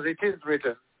hivyo, as it is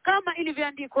written, kama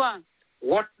ilivyoandikwa,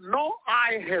 what no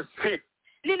eye has seen,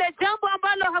 lile jambo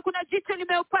ambalo hakuna jicho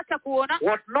limeupata kuona,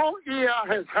 what no ear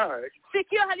has heard,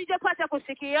 sikio halijapata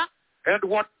kusikia, and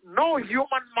what no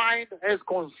human mind has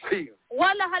conceived,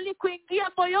 wala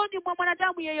halikuingia moyoni mwa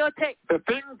mwanadamu yeyote, the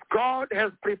things God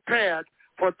has prepared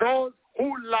for those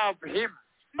who love him,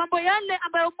 mambo yale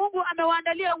ambayo Mungu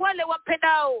amewaandalia wale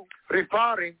wampendao,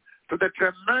 referring to the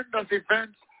tremendous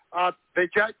events at the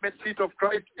judgment seat of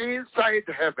Christ inside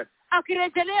heaven.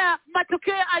 Akirejelea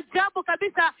matukio ya ajabu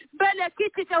kabisa mbele ya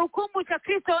kiti cha hukumu cha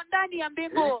Kristo ndani ya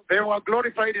mbingu. They were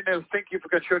glorified in Helsinki, if you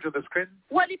can show it to the screen.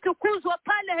 Walitukuzwa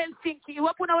pale Helsinki,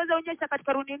 iwapo unaweza onyesha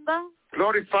katika runinga.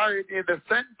 Glorified in the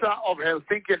center of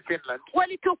Helsinki in Finland.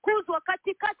 Walitukuzwa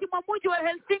katikati mwa mji wa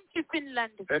Helsinki,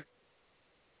 Finland.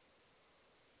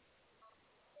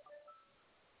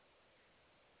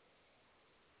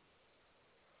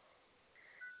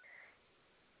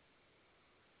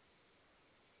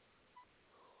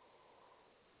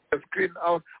 the screen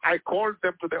out, I called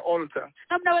them to the altar.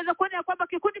 Na mnaweza kuona ya kwamba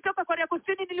kikundi toka Korea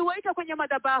Kusini niliwaita kwenye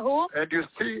madhabahu. And you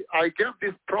see, I gave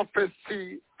this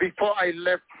prophecy before I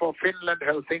left for Finland,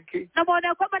 Helsinki. Na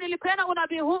mwana kwamba nilipeana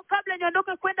unabii huu kabla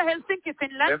niondoke kwenda Helsinki,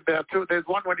 Finland. And there are two. There's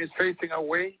one when he's facing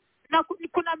away. Na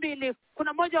kuna mbili.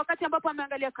 Kuna moja wakati ambapo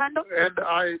ameangalia kando. And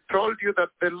I told you that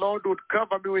the Lord would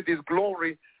cover me with his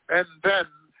glory, and then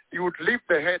you would lift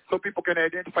the head so people can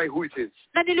identify who it is.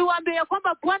 Na niliwaambia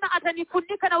kwamba Bwana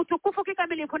atanifunika na utukufu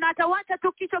kikamilifu na atawacha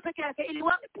tu kichwa peke yake ili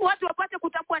watu wapate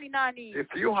kutambua ni nani.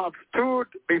 If you have stood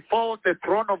before the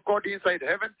throne of God inside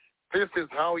heaven, this is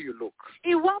how you look.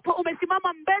 Iwapo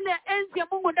umesimama mbele ya enzi ya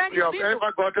Mungu ndani ya mbingu. You have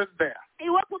ever gotten there.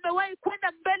 Iwapo umewahi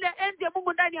kwenda mbele ya enzi ya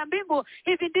Mungu ndani ya mbingu,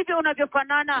 hivi ndivyo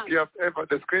unavyofanana. If you have ever,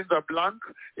 the screens are blank.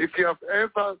 If you have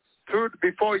ever stood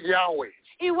before Yahweh,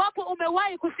 iwapo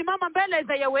umewahi kusimama mbele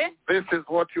za Yahweh, this is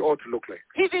what you ought to look like.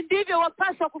 hivi ndivyo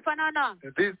wapaswa kufanana.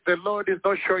 The Lord is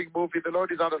not showing movie. The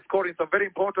Lord is underscoring some very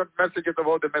important messages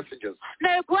about the messengers.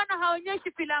 Na Bwana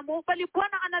haonyeshi filamu, bali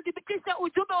Bwana anadhibitisha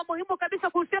ujumbe wa muhimu kabisa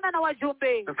kuhusiana na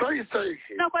wajumbe. And so he says,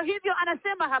 na kwa hivyo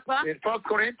anasema hapa in 1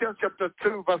 Corinthians chapter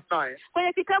 2 verse 9,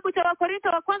 kwenye kitabu cha Wakorintho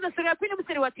wa kwanza sura ya 2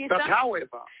 mstari wa 9, that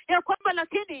however, ya kwamba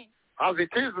lakini, as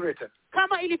it is written,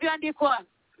 kama ilivyoandikwa,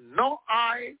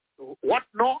 what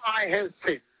no eye has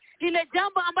seen, lile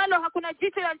jambo ambalo hakuna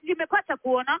jicho limepata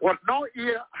kuona, what no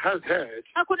ear has heard,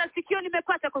 hakuna sikio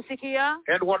limepata kusikia,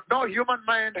 and what no human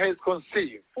mind has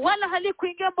conceived, wala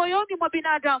halikuingia moyoni mwa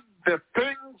binadamu, the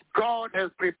things God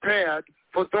has prepared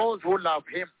for those who love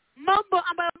him. Mambo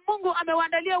ambayo Mungu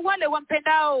amewaandalia wale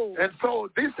wampendao. And so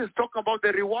this is talking about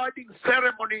the rewarding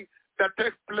ceremony that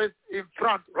takes place in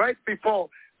front, right before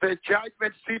the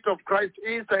judgment seat of Christ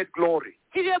inside glory.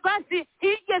 Hivyo basi,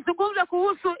 hii yazungumza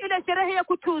kuhusu ile sherehe ya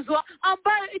kutuzwa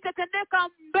ambayo itatendeka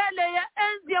mbele ya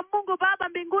enzi ya Mungu Baba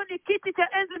mbinguni, kiti cha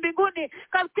enzi mbinguni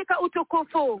katika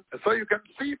utukufu. So you can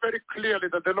see very clearly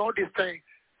that the Lord is saying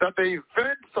that the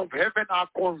events of heaven are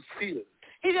concealed.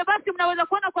 Hivyo basi mnaweza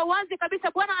kuona kwa wazi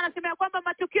kabisa Bwana anasema kwamba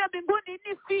matukio mbinguni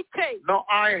ni fiche. No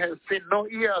eye has seen, no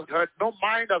ear has heard, no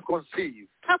mind has conceived.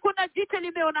 Hakuna jicho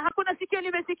limeona, hakuna sikio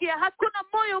limesikia, hakuna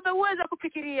moyo umeweza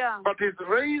kufikiria. But he's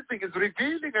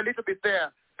revealing a little bit there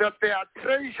that there are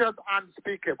treasures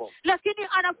unspeakable. Lakini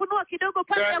anafunua kidogo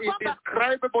pale ya kwamba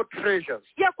indescribable treasures.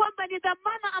 Ya kwamba ni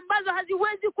dhamana ambazo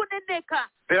haziwezi kuneneka.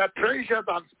 There are treasures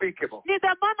unspeakable. Ni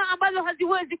dhamana ambazo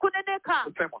haziwezi kuneneka.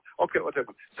 Okay,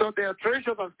 whatever. So there are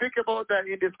treasures unspeakable, there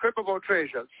are indescribable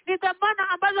treasures. Ni dhamana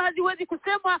ambazo haziwezi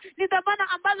kusemwa, ni dhamana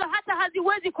ambazo hata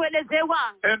haziwezi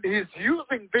kuelezewa. And he's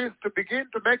using this to begin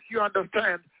to make you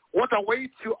understand what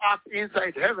awaits you up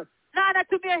inside heaven. Na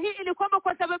anatumia hii ili kwamba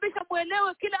kwa sababisha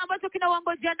muelewe kile ambacho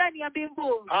kinawangojea ndani ya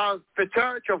mbingu. As the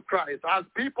church of Christ, as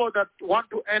people that want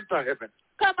to enter heaven.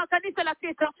 Kama kanisa la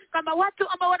Kristo, kama watu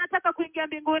ambao wanataka kuingia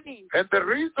mbinguni. And the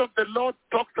reason the Lord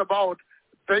talks about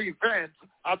the events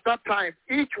at that time,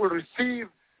 each will receive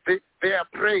their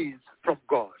praise from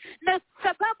God. Na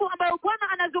sababu ambayo Bwana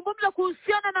anazungumza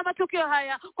kuhusiana na matukio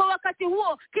haya, kwa wakati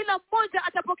huo kila mmoja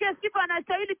atapokea sifa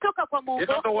anastahili toka kwa Mungu. In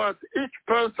other words, each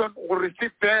person will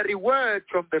receive their reward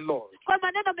from the Lord. Kwa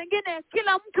maneno mengine,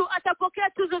 kila mtu atapokea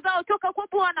tuzo zao toka kwa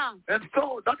Bwana. And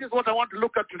so that is what I want to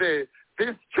look at today,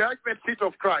 this judgment seat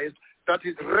of Christ that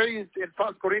is raised in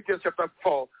 1 Corinthians chapter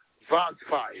 4. Verse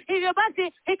 5. Hivyo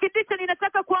basi, hiki ndicho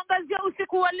ninataka kuangazia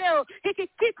usiku wa leo. Hiki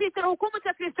kiti cha hukumu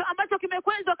cha Kristo ambacho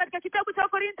kimekwenzwa katika kitabu cha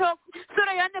Korinto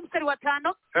sura ya 4 mstari wa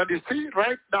 5. And you see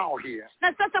right now here.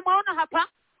 Na sasa mwaona hapa.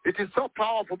 It is so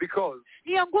powerful because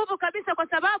ni ya nguvu kabisa kwa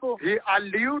sababu he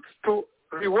alludes to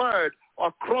reward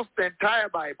across the entire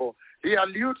Bible. He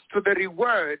alludes to the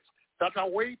rewards that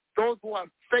await those who are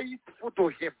faithful to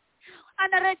him.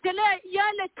 Anarejelea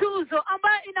yale tuzo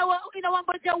ambayo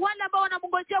inawangojea wale ambao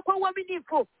wanamngojea kwa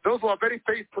uaminifu. Those who are very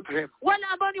faithful to him. Wale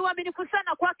ambao ni waaminifu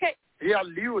sana kwake. He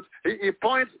alludes, he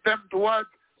points them towards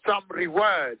some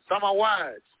rewards, some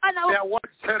awards, the award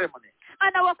ceremony.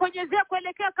 Anawakonyezea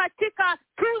kuelekea katika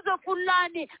tuzo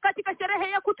fulani, katika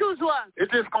sherehe ya kutuzwa.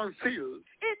 It is concealed.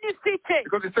 Ni fiche.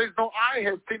 Because it says no eye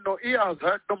has seen, no ear has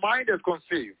heard, no mind has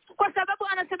conceived. Kwa sababu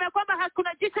anasema kwamba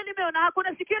hakuna jicho limeona,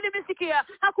 hakuna sikio limesikia,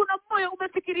 hakuna moyo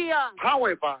umefikiria.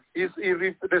 However,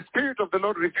 the Spirit of the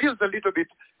Lord reveals a little bit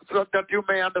so that you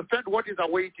may understand what is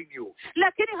awaiting you.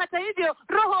 Lakini hata hivyo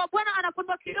Roho wa Bwana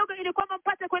anafunua kidogo ili kwamba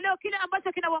mpate kuelewa kile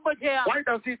ambacho kinawangojea. Why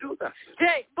does he do that?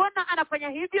 Je, mbona anafanya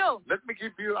hivyo? Let me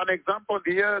give you an example on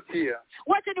the earth here.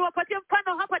 Wacha niwapatie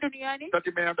mfano hapa duniani. That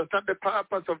you may understand the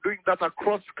purpose of doing that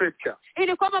across scripture.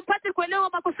 Ili kwamba mpate kuelewa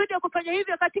makusudi ya kufanya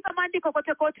hivyo katika maandiko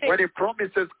kote kote. When he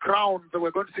promises crowns,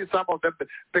 we're going to see some of them.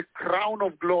 The crown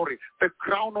of glory, the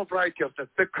crown of righteousness,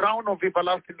 the crown of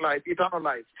everlasting life, eternal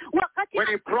life. When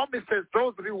he promises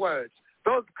those rewards,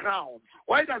 those crowns,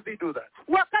 why does he do that?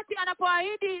 Wakati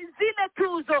anapoahidi zile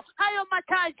tuzo, hayo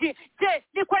mataji, je,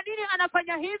 ni kwa nini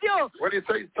anafanya hivyo? When he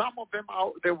says some of them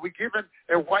they will be given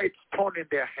a white stone in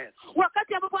their hands.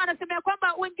 Wakati ambapo anasema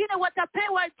kwamba wengine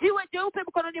watapewa jiwe jeupe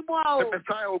mkononi mwao. The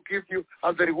Messiah will give you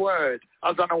as a reward,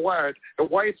 as an award, a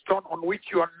white stone on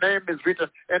which your name is written,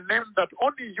 a name that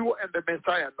only you and the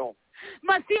Messiah know.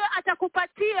 Masia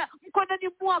atakupatia mkononi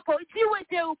mwako jiwe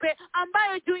jeupe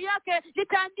ambayo juu yake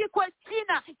litaandikwa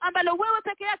jina ambalo wewe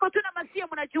peke yako tu na Masia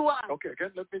mnajua. Okay,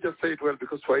 again, let me just say it well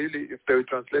because Swahili, if they will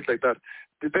translate like that,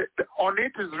 on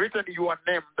it is written your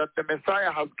name that the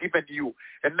Messiah has given you,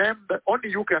 a name that only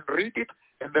you can read it,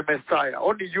 and the Messiah,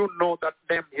 only you know that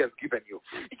name he has given you.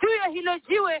 Juu ya hilo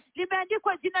jiwe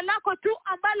limeandikwa jina lako tu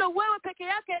ambalo wewe peke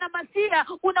yake na Masia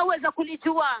unaweza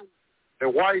kulijua. The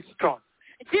white stone.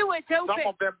 Some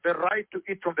of them, the right to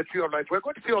eat from the tree of life. We're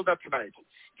going to see all that tonight.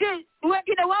 We're going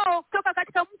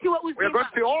to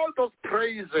see all those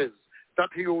praises that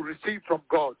he will receive from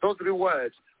God, those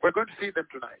rewards. We're going to see them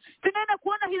tonight.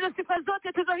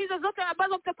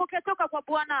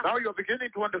 Now you're beginning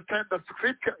to understand that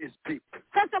scripture is deep.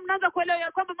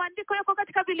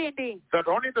 That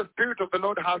only the Spirit of the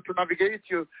Lord has to navigate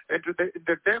you into the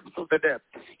depths of the depths.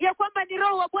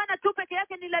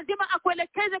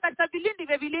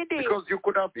 Because you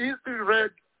could have easily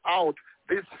read out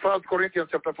this 1 Corinthians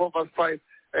chapter 4 verse 5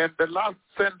 and the last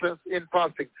sentence in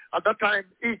passing. At that time,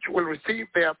 each will receive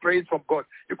their praise from God.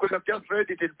 You could have just read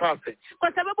it in passing.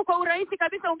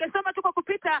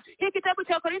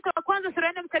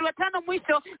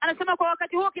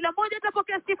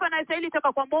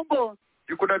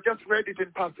 You could have just read it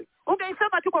in passing.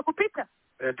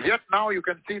 And yet now you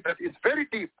can see that it's very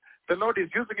deep. The Lord is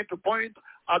using it to point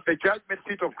at the judgment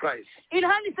seat of Christ. So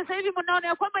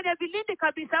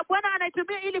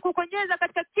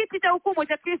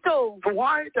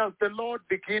why does the Lord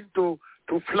begin to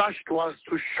flash to us,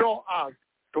 to show us,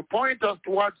 to point us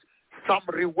towards some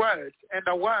rewards and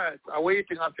awards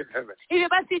awaiting us in heaven?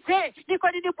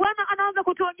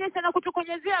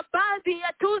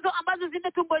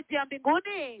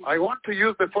 I want to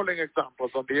use the following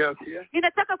examples on the earth here. If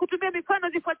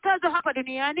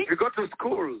you go to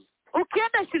schools,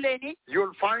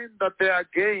 you'll find that there are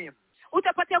games. Such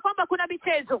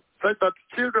that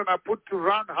children are put to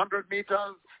run 100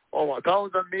 meters or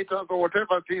 1,000 meters or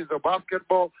whatever it is, or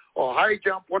basketball or high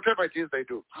jump, whatever it is they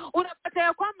do. And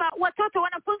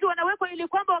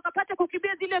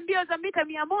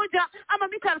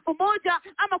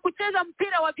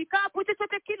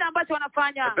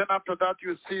then after that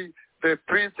you see the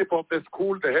principal of the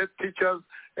school, the head teachers,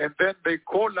 and then they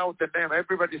call out the name.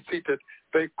 Everybody seated.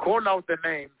 They call out the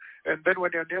name. And then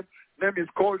when your name is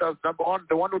called as number one,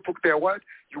 the one who took their word,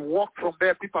 you walk from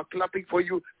there, people are clapping for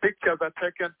you, pictures are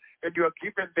taken, and you are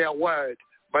given their word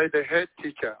by the head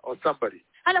teacher or somebody.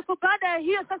 Alafu baada ya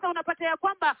hiyo sasa unapata ya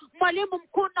kwamba mwalimu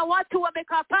mkuu na watu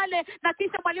wamekaa pale na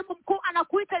kisha mwalimu mkuu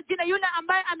anakuita jina yule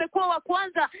ambaye amekuwa wa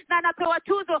kwanza na anapewa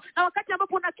tuzo, na wakati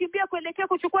ambapo unakimbia kuelekea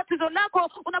kuchukua tuzo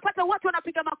lako unapata watu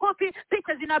wanapiga makofi,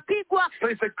 picha zinapigwa. So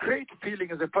it's a great feeling,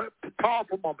 it's a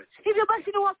powerful moment. Hivyo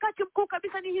basi ni wakati mkuu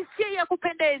kabisa, ni hisia ya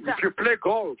kupendeza. If you play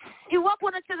golf, iwapo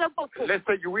unacheza golf, let's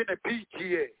say you win a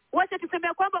PGA. Wacha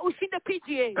tuseme kwamba ushinde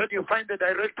PGA. Then you find the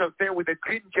directors there with a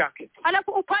green jacket.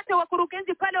 Alafu upate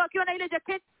wakurugenzi pale wakiwa na ile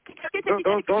jaketi.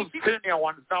 Those senior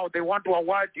ones now, they want to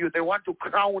award you, they want to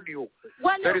crown you.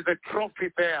 There is a trophy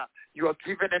there. You are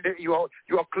given and you are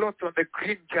clothed on the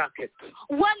green jacket.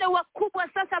 Wale wakubwa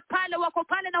sasa pale wako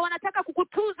pale na wanataka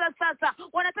kukutuza sasa.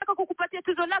 Wanataka kukupatia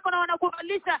tuzo lako na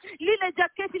wanakuvalisha lile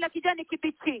jaketi la kijani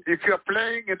kibichi. If you are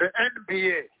playing in the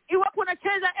NBA, iwapo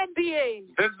unacheza NBA,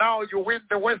 then now you win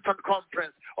the Western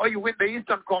Conference, or you win the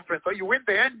Eastern Conference, or you win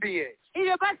the NBA.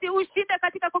 Hivyo basi ushinde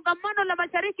katika kongamano la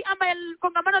mashariki ama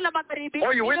kongamano la magharibi.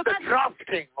 Or you win the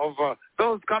drafting of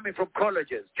those coming from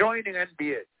colleges, joining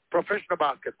NBA, professional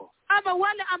basketball. Ama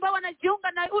wale ambao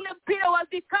wanajiunga na ule mpira wa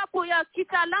vikapu ya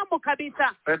kitaalamu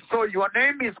kabisa. And so your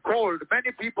name is called.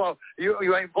 Many people,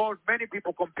 you are involved, many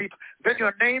people compete. Then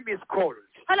your name is called.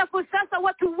 Halafu sasa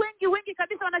watu wengi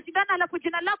kabisa wanashindana, halafu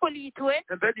jina lako liitwe.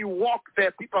 And then you walk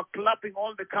there, people are clapping,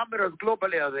 all the cameras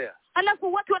globally are there.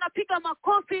 Halafu watu wanapiga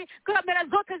makofi, kamera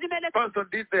zote zimeelekea. Person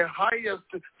did the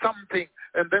highest something,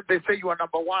 and then they say you are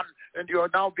number one, and you are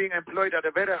now being employed at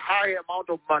a very high amount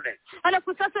of money.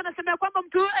 Halafu sasa wanasema kwamba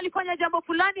mtu huyu alifanya jambo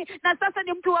fulani na sasa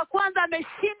ni mtu wa kwanza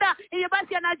ameshinda, ili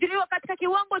basi anaajiriwa katika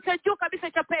kiwango cha juu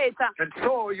kabisa cha pesa. And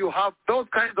so you have those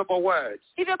kinds of awards.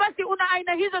 Hivyo basi una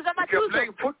aina hizo za If you're matuzo.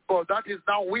 playing football, that is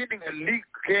now winning a league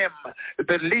game.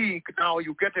 The league, now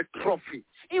you get a trophy.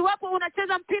 Iwapo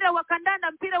unacheza mpira wa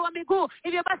kandanda, mpira wa miguu,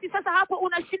 hivyo basi sasa hapo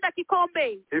unashinda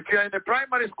kikombe. If you're in a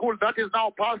primary school, that is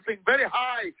now passing very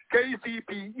high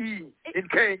KCPE in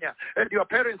Kenya, and your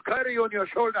parents carry you on your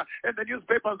shoulder, and the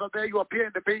newspapers are there. You appear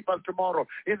in the papers tomorrow,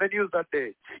 in the news that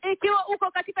day. Ikiwa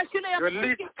uko katika shule ya You're a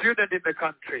lead student in the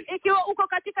country. Ikiwa uko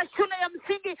katika shule ya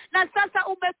msingi na sasa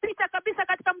umepita kabisa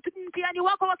katika mtihani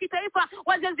wako wa kitaifa,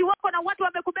 wazazi wako na watu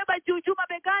wamekubeba juu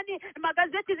mabegani,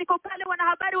 magazeti ziko pale,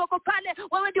 wanahabari wako pale,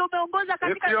 wewe ndio umeongoza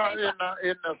katika If you are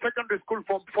in a secondary school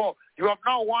form 4, you have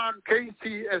now won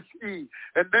KCSE,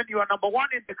 and then you are number one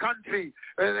in the country,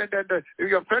 and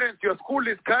your parents, your school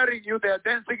is carrying you, they are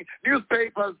dancing,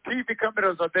 newspapers, TV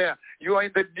cameras are there, you are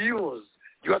in the news.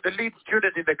 You are the lead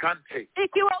student in the country.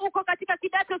 Ikiwa uko katika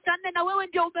kidato cha 4 na wewe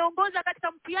ndio umeongoza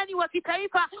katika mtihani wa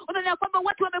kitaifa, unaona kwamba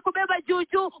watu wamekubeba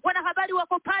juu, wanahabari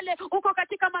wako pale, uko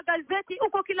katika magazeti,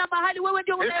 uko kila mahali, wewe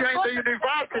ndio umeongoza. If you're in the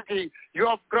university, you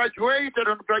have graduated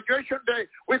on graduation day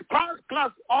with first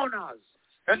class honors,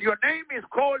 and your name is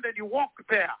called and you walk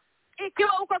there.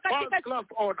 Ikiwa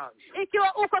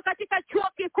uko katika chuo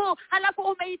kikuu, halafu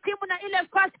umehitimu na ile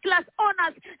first class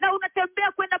honors na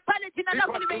unatembea kwenda pale, jina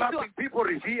lako limeitwa. People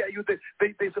revere you,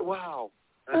 they say wow.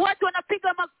 Watu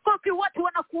wanapiga makofi, watu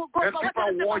wanakuogopa, and people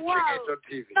are watching it on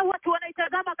TV. Na watu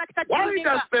wanaitazama katika TV. Why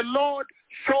does the Lord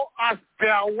show us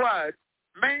their word,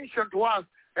 mention to us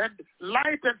and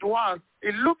lighten to us,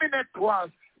 illuminate to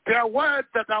us there are words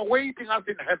that are waiting us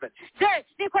in heaven? Je,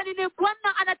 ni kwa nini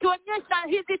Bwana anatuonyesha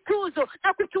hizi tuzo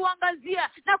na kutuangazia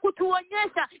na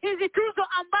kutuonyesha hizi tuzo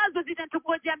ambazo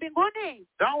zinatungojea mbinguni?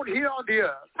 Down here on the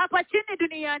earth, hapa chini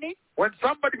duniani, when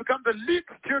somebody becomes a lead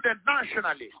student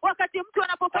nationally, wakati mtu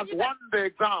has won the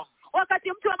exam,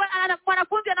 wakati mtu ambaye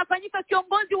mwanafunzi anafanyika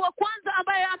kiongozi wa kwanza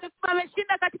ambaye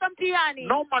ameshinda katika mtihani,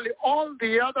 normally all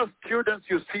the other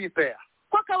students you see there,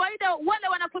 kwa kawaida wale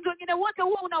wanafunzi wengine wote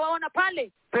huwa unawaona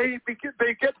pale, they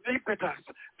get impetus,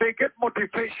 they get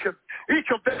motivation.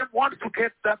 Each of them wants to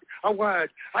get that award.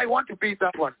 I want to be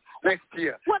that one next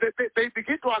year. They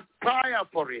begin to aspire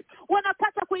for it.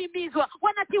 Wanapata kuhimizwa,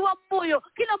 wanatiwa moyo,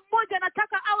 kila mmoja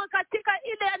anataka awe katika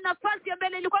ile nafasi ya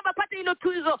mbele ili kwamba apate hilo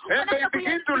tuzo. And they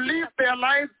begin to live their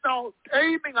lives now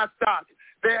aiming at that.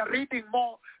 They are reading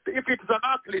more. If it's an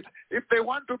athlete, if they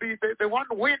want to be the one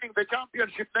winning the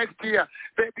championship next year,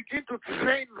 they begin to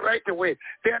train right away.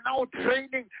 They are now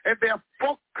training and they are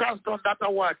focused on that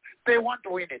award. They want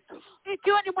to win it.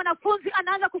 Ikiwa ni mwanafunzi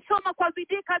anaanza kusoma kwa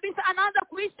bidii kabisa, anaanza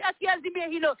kuishi akiazimia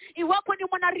hilo. Iwapo ni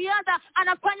mwanariadha,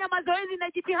 anafanya mazoezi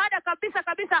na jitihada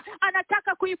kabisa,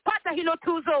 anataka kuipata hilo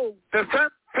tuzo. The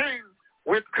same thing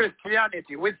with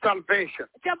Christianity, with salvation.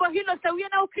 Jambo hilo sawia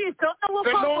na Ukristo na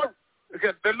wokovu.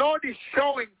 The Lord is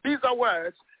showing these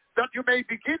awards that you may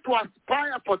begin to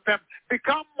aspire for them,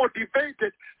 become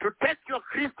motivated to take your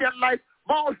Christian life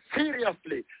more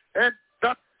seriously, and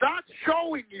that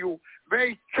showing you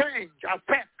may change,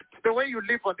 affect the way you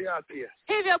live on the earth here.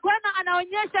 Hivyo Bwana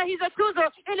anaonyesha hizo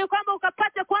tuzo ili kwamba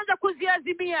ukapate kuanza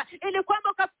kuziazimia, ili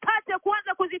kwamba ukapate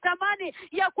kuanza kuzitamani,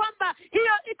 ya kwamba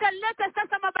hiyo italeta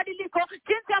sasa mabadiliko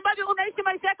jinsi ambavyo unaishi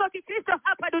maisha yako ya Kikristo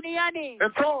hapa duniani.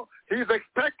 And so he is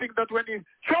expecting that when he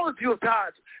shows you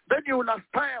that, then you will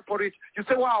aspire for it. You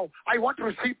say, wow, I want to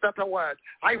receive that award.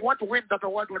 I want to win that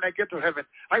award when I get to heaven.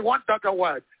 I want that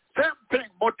award. Same thing,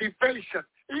 motivation,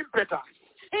 impetus.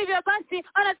 Hivyo basi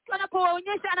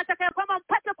anapowaonyesha anataka ya kwamba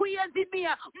mpate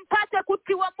kuiazimia, mpate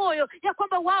kutiwa moyo ya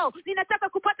kwamba wow, ninataka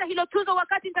kupata hilo tuzo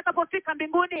wakati nitakapofika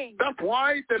mbinguni. That's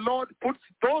why the Lord puts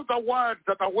those awards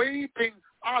that are waiting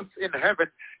us in heaven.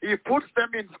 He puts them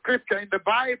in scripture, in the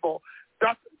Bible,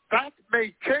 that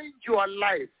may change your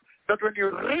life. That when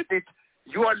you read it,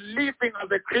 you are living as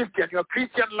a Christian. Your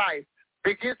Christian life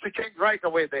begins to change right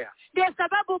away there. Ndio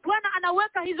sababu Bwana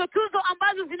anaweka hizo tuzo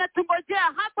ambazo zinatungojea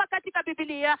hapa katika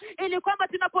Biblia, ili kwamba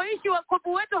tunapoishi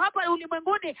wokovu wetu hapa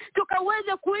ulimwenguni,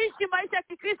 tukaweze kuishi maisha ya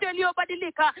Kikristo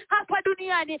yaliyobadilika hapa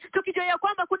duniani, tukijua ya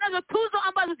kwamba kunazo tuzo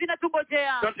ambazo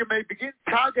zinatungojea. That you may begin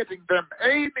targeting them,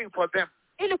 aiming for them.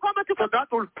 Ili kwamba so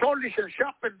that will polish and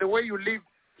sharpen the way you live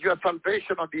your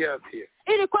salvation on the earth here.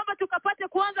 ili kwamba tukapate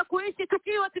kuanza kuishi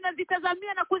tukiwa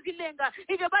tunazitazamia na kuzilenga.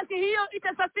 Hivyo basi hiyo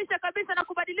itasafisha kabisa na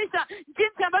kubadilisha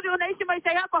jinsi ambavyo unaishi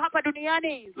maisha yako hapa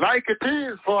duniani. Like it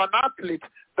is for an athlete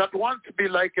that wants to be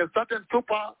like a certain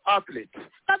super athlete,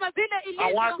 kama vile ilivyo,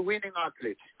 award-winning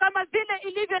athlete. Kama vile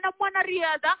ilivyo na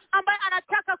mwanariadha ambaye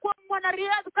anataka kuwa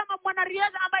mwanariadha kama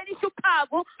mwanariadha ambaye ni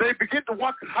shupavu. They begin to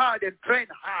work hard and train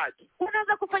hard.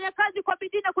 Unaanza kufanya kazi kwa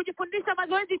bidii na kujifundisha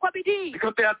mazoezi kwa bidii.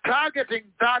 Because they are targeting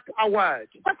that award.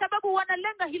 Kwa sababu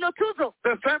wanalenga hilo tuzo.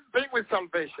 The same thing with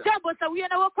salvation. Jambo sawia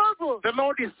na wokovu. The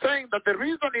Lord is saying that the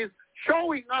reason is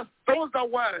showing us those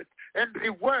awards and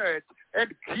rewards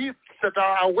and gifts that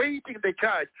are awaiting the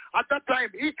church. At that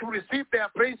time, each will receive their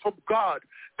praise from God.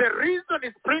 The reason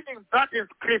is bringing that in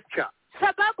Scripture.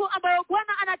 Sababu ambayo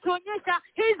Bwana anatuonyesha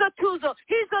hizo tuzo,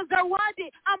 hizo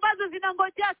zawadi ambazo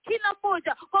zinangojea kila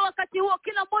mmoja. Kwa wakati huo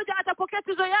kila mmoja atapokea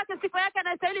tuzo yake, sifa yake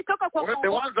anastahili toka kwa Mungu. The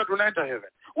ones that will enter heaven.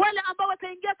 Wale ambao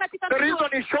wataingia katika the reason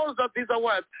he shows us these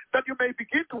awards, that you may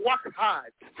begin to work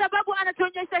hard. Sababu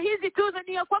anatuonyesha hizi tuzo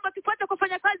ni ya kwamba tupate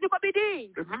kufanya kazi kwa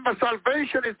bidii. Remember,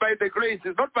 salvation is by the grace,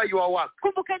 it's not by your work.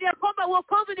 Kumbukeni ya kwamba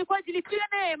wokovu ni kwa ajili ya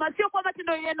neema, sio kwa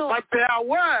matendo yenu. But the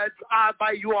awards are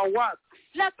by your work.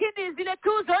 Lakini zile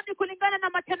tuzo ni kulingana na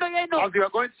matendo yenu. As you are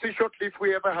going to see shortly, if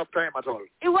we ever have time at all.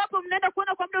 Iwapo mnaenda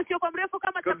kuona kwa muda usio kwa mrefu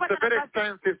kama tutapata nafasi. It's a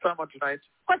very extensive sermon tonight.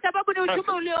 Kwa sababu ni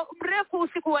ujumbe ulio mrefu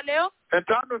usiku wa leo. And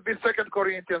turn with me 2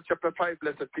 Corinthians chapter 5,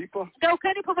 blessed people.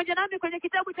 Gaukeni pamoja nami kwenye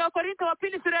kitabu cha Wakorintho wa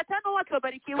pili sura ya 5, watu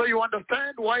wabarikiwa. So you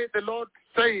understand why the Lord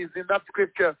says in that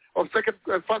scripture of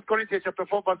 1 Corinthians chapter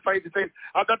 4 verse 5, he says,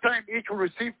 at that time each will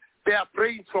receive their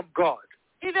praise from God.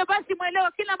 Hivyo basi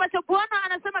mwelewa kila ambacho Bwana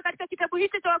anasema katika kitabu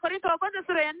hichi cha Wakorintho wa kwanza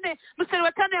sura ya 4 mstari wa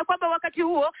 5 ya kwamba wakati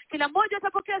huo kila mmoja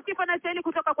atapokea sifa na stahili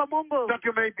kutoka kwa Mungu. That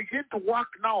you may begin to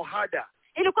work now harder.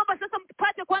 Ili kwamba sasa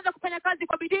mpate kuanza kufanya kazi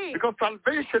kwa bidii. Because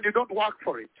salvation, you don't work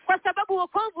for it. Kwa sababu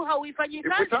wokovu hauifanyi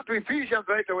kazi. If we turn to Ephesians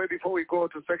right away before we go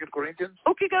to 2 Corinthians.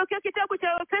 Ukigeukia kitabu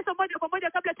cha Efeso moja kwa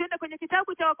moja kabla tuende kwenye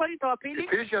kitabu cha Wakorintho wa pili.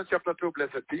 Ephesians chapter 2,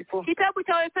 blessed people. Kitabu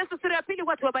cha Efeso sura ya 2,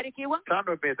 watu wabarikiwa. Turn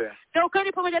with me there.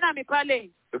 Gaukeni pamoja nami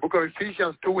pale. The book of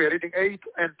Ephesians 2, we are reading 8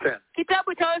 and 10.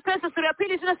 Kitabu cha Efeso sura ya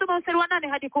 2 tunasoma mstari wa 8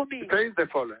 hadi 10. It says the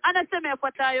following. Anasema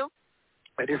yafuatayo.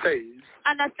 And he says,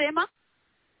 anasema,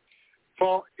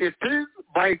 for it is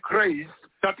by grace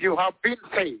that you have been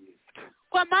saved.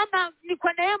 Kwa maana ni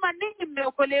kwa neema ninyi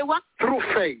mmeokolewa. Through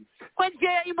faith. Kwa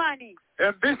njia ya imani.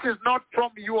 And this is not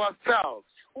from yourselves.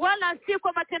 Wala si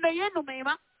kwa matendo yenu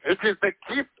mema. It is the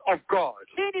gift of God.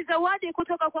 Hii ni zawadi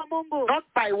kutoka kwa Mungu. Not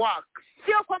by works.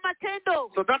 Sio kwa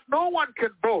matendo. So that no one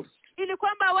can boast. Ili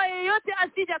kwamba awaye yeyote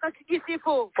asije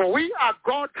akajisifu. For we are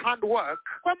God's handwork.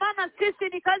 Kwa maana sisi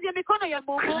ni kazi ya mikono ya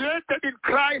Mungu. Created in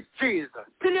Christ Jesus.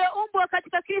 Tulioumbwa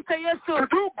katika Kristo Yesu. To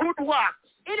do good works.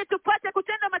 Ili tupate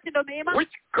kutenda matendo mema.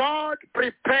 Which God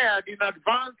prepared in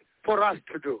advance for us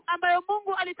to do. Ambayo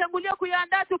Mungu alitangulia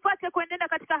kuyaandaa tupate kuenenda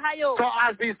katika hayo. So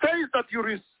as he says that you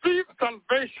receive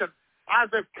salvation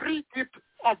as a free gift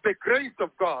of the grace of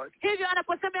God. Hivyo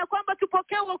anaposema ya kwamba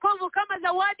tupokee wokovu kama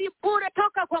zawadi bure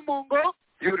toka kwa Mungu.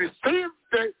 You receive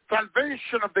the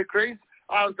salvation of the grace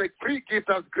as a free gift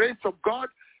as grace of God.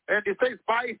 And he says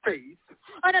by faith.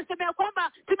 Anasema ya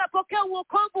kwamba tunapokea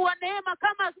wokovu wa neema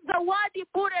kama zawadi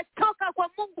bure toka kwa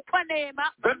Mungu kwa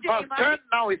neema. Then verse 10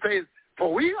 now he says,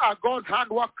 for we are God's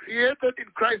handwork created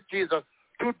in Christ Jesus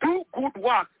to do good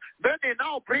works. Then he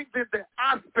now brings in the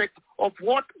aspect of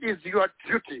what is your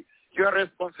duty, your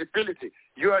responsibility.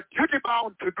 You are duty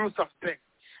bound to do something.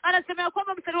 Anasema ya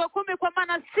kwamba mstari wa 10, kwa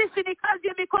maana sisi ni kazi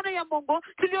ya mikono ya Mungu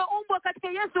tulioumbwa katika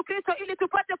Yesu Kristo ili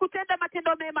tupate kutenda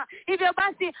matendo mema. Hivyo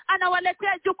basi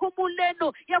anawaletea jukumu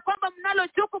lenu ya kwamba mnalo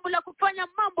jukumu la kufanya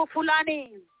mambo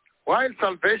fulani. While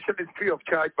salvation is free of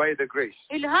charge by the grace.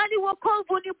 Ilhali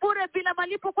wokovu ni bure bila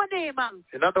malipo kwa neema.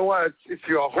 In other words, if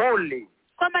you are holy.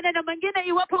 Kwa maneno mengine,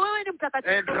 iwapo wewe ni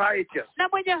mtakatifu and righteous, na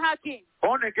mwenye haki,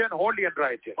 born again, holy and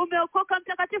righteous, umeokoka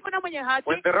mtakatifu na mwenye haki,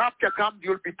 when the rapture comes,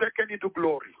 you'll be taken into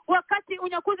glory. Wakati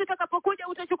unyakuzi utakapokuja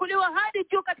utachukuliwa hadi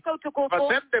juu katika utukufu. But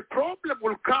then the problem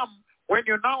will come when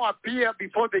you now appear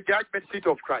before the judgment seat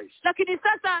of Christ. Lakini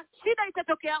sasa shida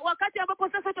itatokea wakati ambapo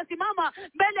sasa utasimama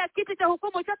mbele ya kiti cha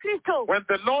hukumu cha Kristo. When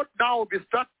the Lord now will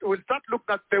start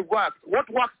looking at the works. What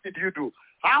works did you do?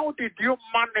 How did you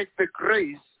manage the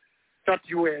grace that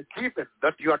you were given,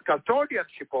 that you had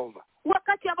custodianship over?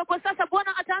 Wakati ambapo sasa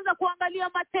Bwana ataanza kuangalia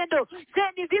matendo. Je,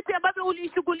 ni vipi ambavyo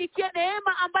ulishughulikia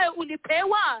neema ambayo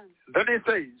ulipewa? Then he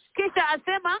says, kisha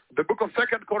asema, the book of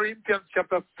 2 Corinthians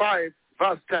chapter 5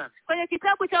 verse 10. Kwenye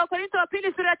kitabu cha Wakorintho wa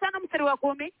pili sura ya 5 mstari wa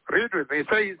 10. Read with me. He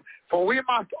says, for we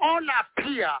must all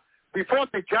appear before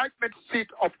the judgment seat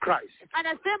of Christ.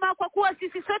 Anasema kwa kuwa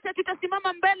sisi sote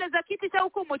tutasimama mbele za kiti cha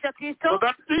hukumu cha Kristo. So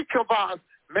that each of us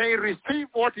may receive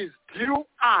what is due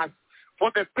us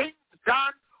for the things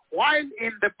done while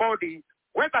in the body,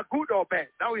 whether good or bad.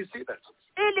 Now you see that.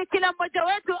 Ili kila mmoja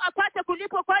wetu apate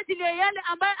kulipwa kwa ajili ya yale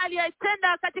ambayo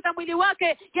aliyatenda katika mwili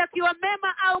wake, yakiwa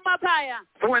mema au mabaya.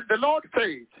 So when the Lord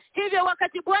said, hivyo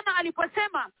wakati Bwana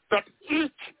aliposema that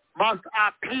each must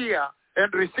appear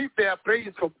and receive their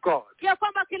praise from God, ya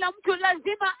kwamba kila mtu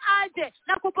lazima aje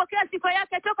na kupokea sifa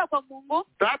yake toka kwa Mungu,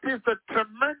 that is a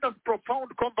tremendous,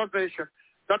 profound conversation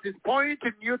that is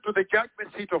pointing you to the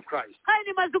judgment seat of Christ. Haya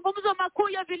ni mazungumzo makuu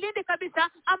ya vilindi kabisa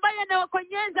ambayo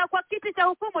yanawakonyeza kwa kiti cha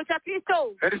hukumu cha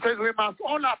Kristo. And it says we must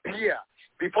all appear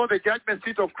before the judgment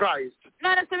seat of Christ.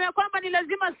 Na anasema kwamba ni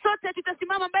lazima sote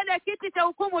tutasimama mbele ya kiti cha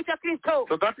hukumu cha Kristo.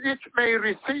 So that each may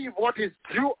receive what is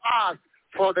due us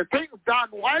for the things done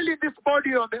while in this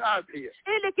body on the earth here.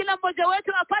 Ili kila mmoja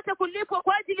wetu apate kulipwa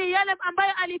kwa ajili yale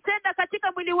ambayo alitenda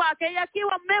katika mwili wake,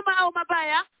 yakiwa mema au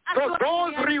mabaya. So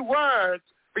those rewards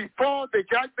before the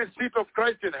judgment seat of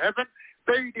Christ in heaven,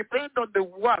 they depend on the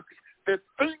works, the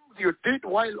things you did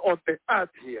while on the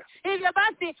earth here. Hivyo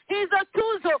basi hizo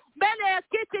tuzo mbele ya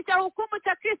kiti cha hukumu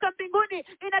cha Kristo mbinguni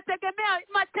inategemea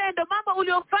matendo, mambo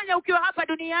uliyofanya ukiwa hapa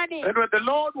duniani. And when the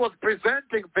Lord was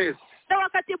presenting this, na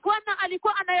wakati Bwana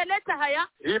alikuwa anayaleta haya,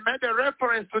 he made a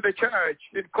reference to the church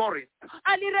in Corinth.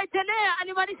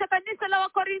 Alimaanisha kanisa la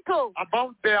Wakorintho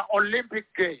about their Olympic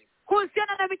Games,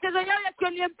 kuhusiana na michezo yao ya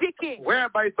Olimpiki,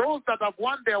 whereby those that have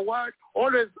won their award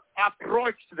always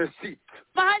approached the seat.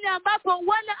 Mahali ambapo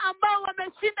wale ambao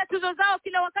wameshinda tuzo zao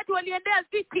kila wakati waliendea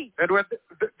viti. And when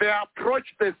they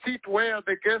approached the seat where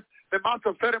the master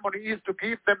of ceremony is to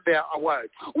give them their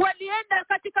awards, walienda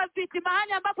katika viti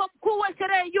mahali ambapo mkuu wa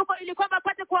sherehe yuko ili kwamba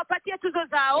apate kuwapatia tuzo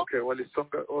zao. Okay, well, it's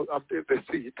the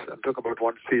seat. I'm talking about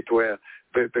one seat where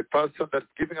the person that's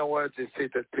giving awards is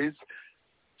seated, please.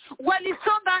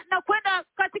 Walisonga na kwenda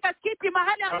katika kiti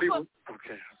mahali ambapo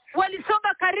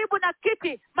walisonga karibu na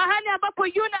kiti mahali ambapo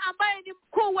yule ambaye ni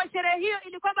mkuu wa sherehe hiyo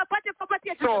ili kwamba apate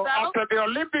kupatia tuzo zao. So after the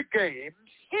Olympic Games,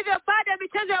 hivyo baada ya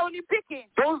michezo ya Olimpiki,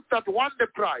 those that won the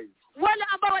prize, wale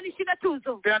ambao walishinda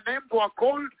tuzo, their names were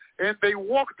called and they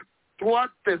walked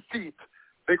towards the seat.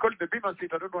 They call it the Bema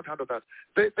seat. I don't know how to handle that.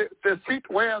 The seat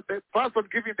where the person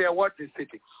giving the award is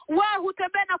sitting. Wao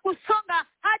hutembea na kusonga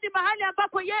hadi mahali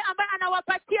ambapo yeye ambaye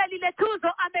anawapatia lile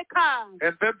tuzo amekaa.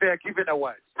 And then they are given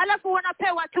awards. Alafu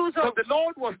wanapewa tuzo. So the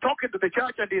Lord was talking to the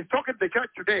church and He is talking to the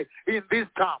church today in this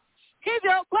term.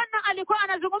 Hivyo Bwana alikuwa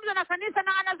anazungumza na kanisa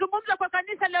na anazungumza kwa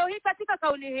kanisa leo hii katika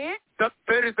kauli hii. That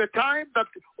there is a time that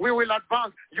we will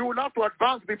advance. You will have to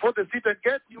advance before the seat and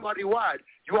get your reward,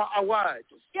 your award.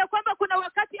 Ya kwamba kuna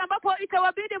wakati ambapo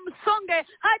itawabidi msonge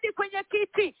hadi kwenye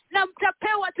kiti na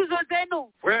mtapewa tuzo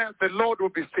zenu. Where the Lord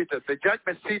will be seated, the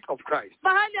judgment seat of Christ.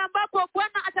 Mahali ambapo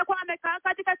Bwana atakuwa amekaa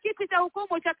katika kiti cha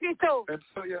hukumu cha Kristo. And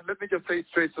so let me just say it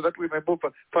straight so that we may move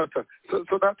faster.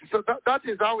 So that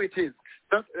is how it is.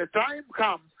 That a time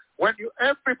comes when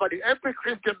every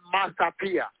Christian must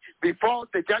appear before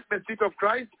the judgment seat of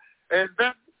Christ and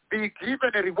then be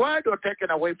given a reward or taken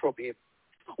away from him.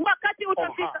 Wakati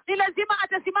utafika ni lazima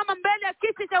atasimama mbele ya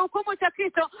kiti cha hukumu cha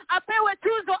Kristo, apewe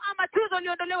tuzo ama tuzo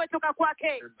liondolewe toka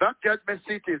kwake. That judgment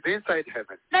seat is inside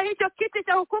heaven. Na hicho kiti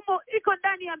cha hukumu iko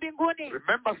ndani ya mbinguni.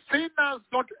 Remember, sinners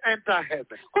don't enter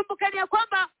heaven. Kumbukeni ya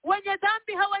kwamba wenye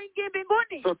dhambi hawaingii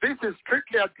mbinguni. So this is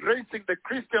strictly addressing the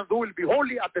Christians who will be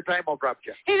holy at the time of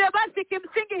rapture. Hivyo basi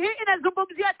kimsingi hii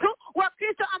inazungumzia tu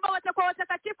Wakristo ambao watakuwa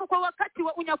watakatifu kwa wakati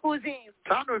wa unyakuzi.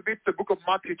 Turn with me to the book of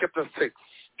Matthew chapter 6.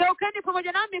 Geukeni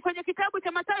pamoja nami kwenye kitabu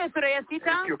cha Mathayo sura ya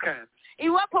 6. If you can.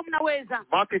 Iwapo mnaweza.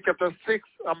 Matthew chapter 6,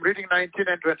 I'm reading 19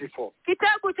 and 24.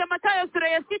 Kitabu cha Mathayo sura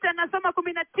ya 6 nasoma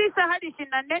 19 hadi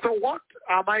 24. So what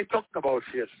am I talking about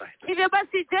here tonight? Hivyo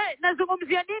basi je,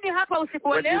 nazungumzia nini hapa usiku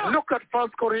wa leo? When you look at 1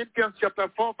 Corinthians chapter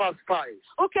 4 verse 5.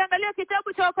 Ukiangalia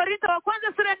kitabu cha Wakorintho wa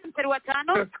kwanza sura ya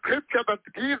 5. The scripture that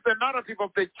gives the narrative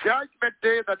of the judgment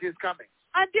day that is coming.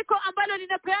 Andiko ambalo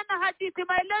linapeana hadithi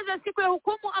maelezo siku ya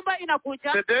hukumu ambayo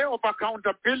inakuja. The day of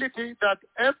accountability that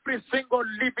every single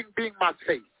living being must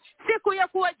face. Siku ya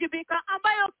kuwajibika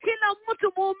ambayo kila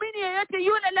mtu muumini yeyote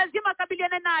yule lazima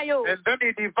kabiliane nayo. And then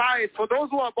he divides. For those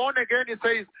who are born again, he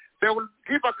says, they will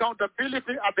give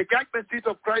accountability at the judgment seat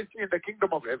of Christ in the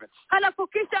kingdom of heaven. Halafu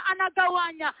kisha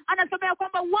anagawanya, anasema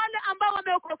kwamba wale ambao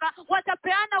wameokoka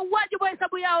watapeana wajibu wa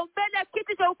hesabu yao mbele ya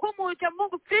kiti cha hukumu cha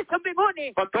Mungu Kristo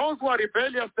mbinguni. But those who are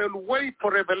rebellious, they will wait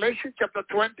for Revelation chapter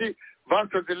 20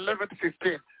 verses 11 to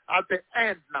 15 at the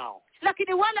end now. Lakini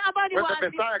lakini wale ambao ni when the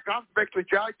waasi, Messiah comes back to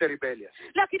judge the rebellion.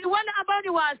 lakini wale ambao ni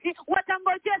waasi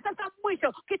watangojea sasa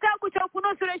mwisho. Kitabu cha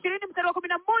Ufunuo sura 20 mstari wa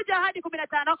 11 hadi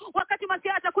 15, wakati Masihi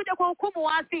atakuja kwa hukumu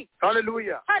waasi.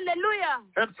 Hallelujah. Hallelujah.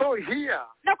 And so here,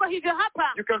 Na kwa hivyo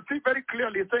hapa you can see very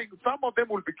clearly saying some of them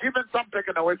will be given, some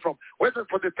taken away from, whether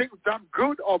for the things done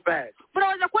good or bad.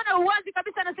 Unaweza kuona uwazi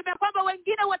kabisa, anasema kwamba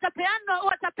wengine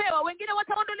watapewa, wengine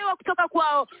wataondolewa kutoka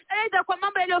kwao, aidha kwa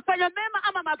mambo yaliyofanywa mema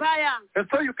ama mabaya. And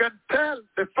so you can tell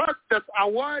the fact that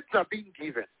awards are being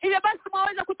given. Hivyo basi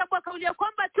mwaweza kutambua kauli ya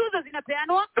kwamba tuzo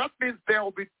zinapeanwa. That means there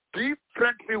will be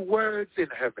different rewards in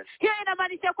heaven. Hiyo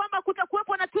inamaanisha kwamba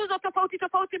kutakuwepo na tuzo tofauti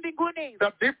tofauti mbinguni.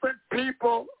 That different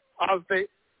people as they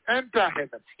enter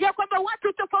heaven. Ya kwamba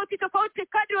watu tofauti tofauti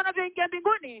kadri wanavyoingia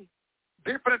mbinguni.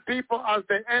 Different people as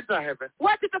they enter heaven.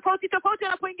 Watu tofauti tofauti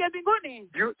wanapoingia mbinguni.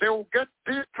 They will get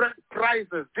different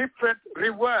prizes, different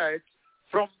rewards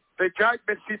from the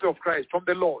judgment seat of Christ, from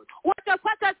the Lord.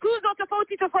 Watapata tuzo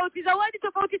tofauti tofauti, zawadi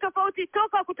tofauti tofauti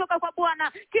kutoka kwa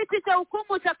Bwana, kiti cha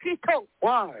hukumu cha Kristo.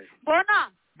 Why?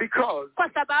 Mbona? Because kwa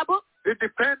sababu it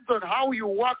depends on how you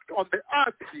worked on the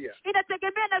earth here.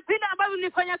 Inategemea na vile ambavyo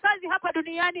ulifanya kazi hapa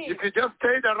duniani. If you just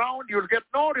stayed around, you'll get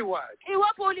no reward.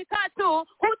 Iwapo ulikaa tu,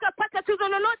 hutapata tuzo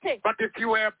lolote. But if you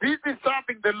were busy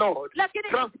serving the Lord,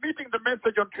 transmitting the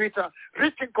message on Twitter,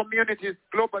 reaching communities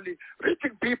globally,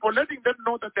 reaching people, letting them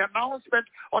know that the announcement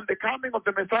on the coming of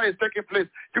the Messiah is taking place,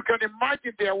 you can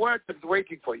imagine the award that is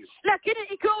waiting for you. Lakini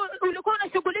ikiwa ulikuwa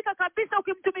unashughulika kabisa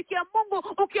ukimtumikia Mungu,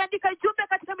 ukiandika jumbe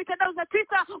katika mitandao za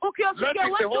Twitter,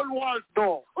 letting the whole world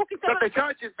know that the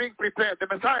church is being prepared, the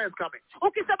Messiah is coming.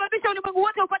 Ukisababisha ulimwengu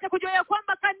wote upate kujua ya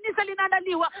kwamba kanisa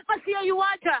linaandaliwa, Masihi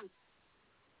yuaja.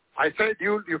 I said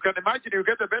you can imagine you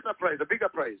get a better prize, a bigger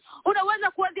prize.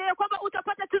 Unaweza kuwazia ya kwamba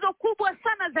utapata tuzo kubwa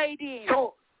sana zaidi.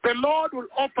 So the Lord will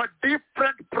offer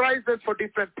different prizes for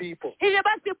different people. Hivyo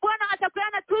basi Bwana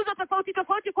atapeana tuzo tofauti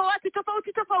tofauti kwa watu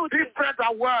tofauti tofauti. Different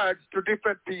awards to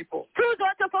different people. Tuzo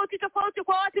tofauti tofauti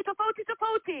kwa watu tofauti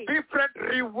tofauti. Different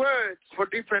rewards for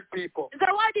different people.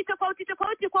 Zawadi tofauti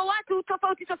tofauti kwa watu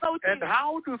tofauti tofauti. And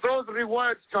how do those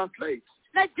rewards translate?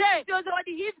 Na je,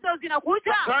 zawadi hizo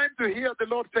zinakuja? Time to hear the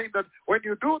Lord saying that when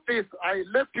you do this, I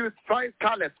left you with 5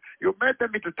 talents. You made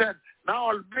them into 10.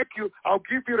 Now I'll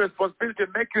give you responsibility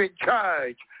and make you in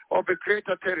charge of a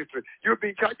greater territory. You'll be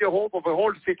in charge of a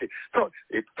whole city. So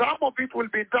some of it will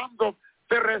be in terms of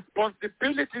the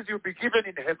responsibilities you'll be given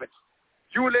in heaven.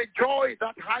 You will enjoy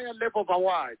that higher level of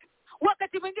award.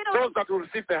 Wakati mwingine those that will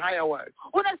receive the higher word.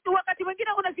 Wakati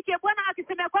mwingine unasikia Bwana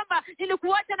akisema kwamba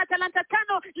nilikuacha na talanta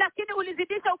 5 lakini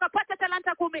ulizidisha ukapata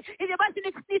talanta 10. Hivyo basi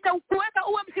nitakuweka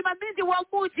uwe msimamizi wa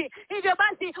mji. Hivyo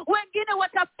basi wengine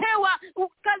watapewa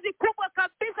kazi kubwa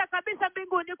kabisa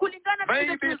mbinguni kulingana na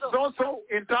maybe it's also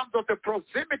in terms of the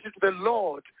proximity to the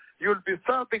Lord. You'll be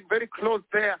serving very close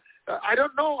there. I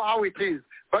don't know how it is,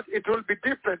 but it will be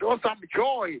different. Or some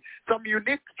joy, some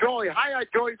unique joy, higher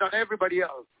joy than everybody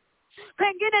else.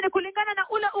 Pengine ni kulingana na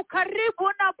ule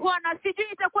ukaribu na Bwana, sijui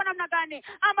itakuwa namna gani,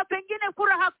 ama pengine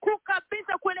furaha kuu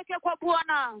kabisa kuelekea kwa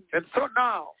Bwana. And so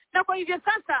now, na kwa hivyo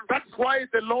sasa, that's why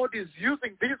the Lord is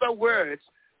using these words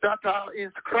that are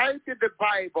inscribed in the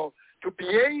Bible to be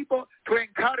able to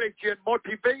encourage you and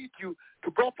motivate you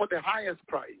to go for the highest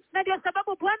prize. Na ndio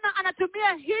sababu Bwana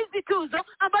anatumia hizi tuzo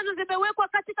ambazo zimewekwa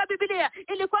katika Biblia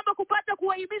ili kwamba kupata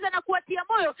kuwahimiza na kuwatia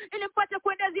moyo ili mpate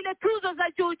kuendea zile tuzo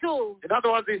za juu. In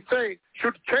other words, he's saying,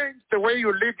 should change the way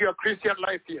you live your Christian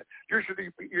life here. You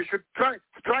should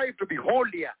strive to be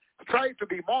holier, strive to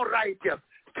be more righteous,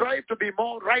 strive to be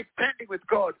more right standing with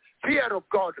God, fear of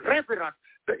God, reverence.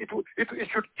 It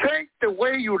should change the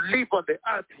way you live on the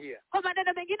earth here. Kwa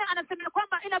maneno mengine anasema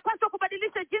kwamba inapaswa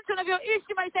kubadilisha jinsi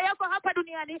unavyoishi maisha yako hapa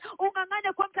duniani,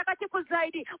 ungangane kuwa mtakatifu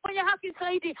zaidi, mwenye haki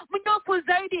zaidi, mnyofu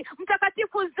zaidi,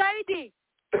 mtakatifu zaidi.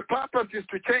 The purpose is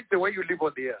to change the way you live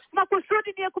on the earth.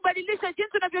 Makusudi ni kubadilisha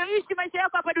jinsi unavyoishi maisha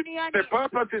yako hapa duniani. The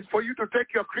purpose is for you to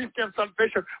take your Christian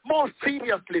salvation more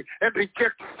seriously and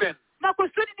reject sin.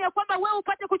 Makusudi ni kwamba wewe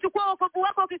upate kuchukua wokovu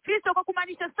wako wa Kristo kwa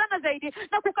kumaanisha sana zaidi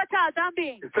na kukataa dhambi.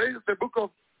 It says the book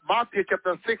of Matthew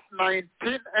chapter 6,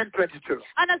 19 and 22.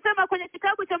 Anasema kwenye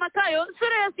kitabu cha Mathayo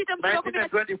sura ya 6 mstari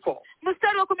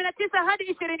wa 19 hadi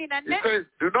 24. It says,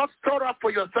 do not store up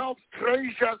for yourselves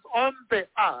treasures on the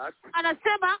earth.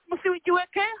 Anasema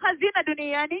msijiweke hazina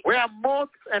duniani. Where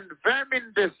moths and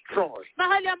vermin destroy.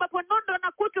 Mahali ambapo nondo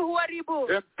na kutu huharibu.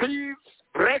 And thieves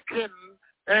break in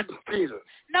and steal.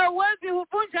 Na wavi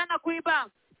huvunja na kuiba.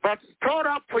 But store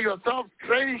up for yourselves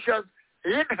treasures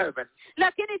in heaven.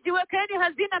 Lakini jiwekeni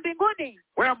hazina mbinguni.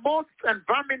 Where moths and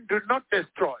vermin do not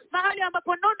destroy. Mahali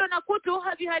ambapo nondo na kutu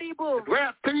haviharibu,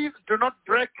 where thieves do not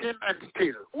break in and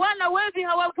steal. wala wevi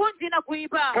hawavunji na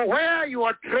kuiba. For where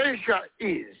your treasure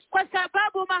is, Kwa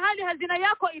sababu mahali hazina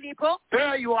yako ilipo,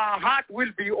 there your heart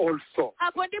will be also.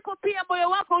 hapo ndipo pia moyo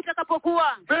wako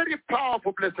utakapokuwa. Very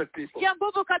powerful, blessed people. Ya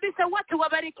nguvu kabisa, watu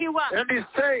wabarikiwa. And he's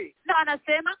saying Na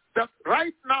anasema that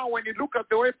right now when you look at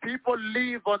the way people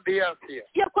live on the earth here,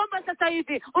 ya kwamba sasa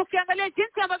hivi ukiangalia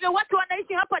jinsi ambavyo watu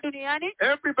wanaishi hapa duniani,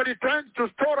 everybody tends to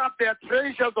store up their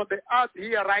treasures on the earth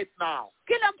here right now.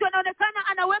 kila mtu anaonekana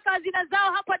anaweka hazina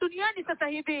zao hapa duniani sasa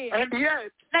hivi. And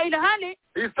yet, Na ile hali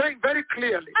he's saying very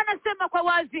clearly anasema kwa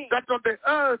wazi that on the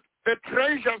earth, the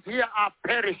treasures here are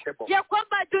perishable. ya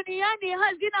kwamba duniani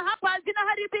hazina hapa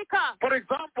zinaharibika. For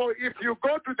example, if you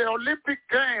go to the Olympic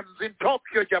Games in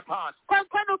Tokyo, Japan, Kwa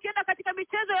mfano ukienda katika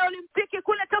michezo ya Olimpiki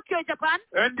kule Tokyo, Japan,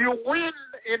 and you win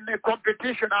in a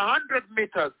competition 100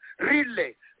 meters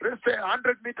relay, let's say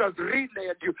 100 meters relay,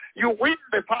 and you win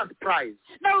the first prize.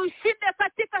 na ushinde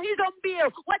katika hizo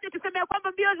mbio, wacha tuseme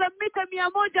kwamba mbio za mita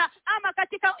 100 ama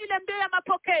katika ile mbio ya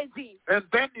mapokezi, And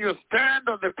then you stand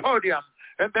on the podium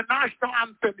and the national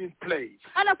anthem is played.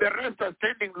 The rest are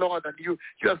standing lower than you.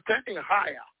 You are standing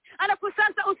higher. alafu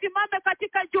sasa usimame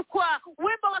katika jukwaa,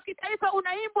 wimbo wa kitaifa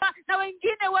unaimbwa na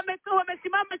wengine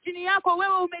wamesimama chini yako,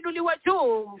 wewe umeinuliwa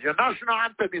juu. Your national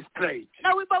anthem is played.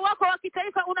 Na wimbo wako wa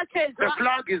kitaifa The unachezwa,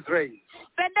 flag is raised.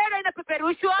 bendera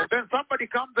inapeperushwa, And then somebody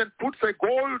comes and puts a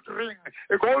gold ring,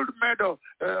 a gold medal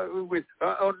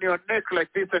on your neck like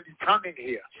this, and it's hanging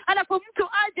here alafu mtu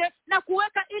aje na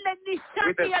kuweka ile with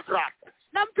nishani a ya strap.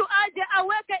 na mtu aje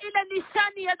aweke ile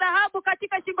nishani ya dhahabu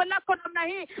katika shingo lako namna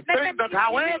hii. Na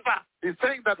He's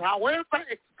saying that however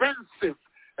expensive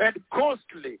and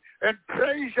costly and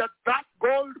treasured that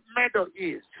gold medal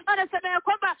is, anasema ya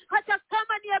kwamba hata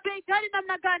kama ni ya bei gani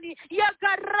namna gani, ya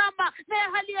gharama na ya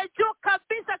hali ya juu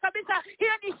kabisa kabisa,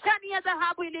 hiyo nishani ya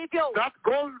dhahabu ilivyo, that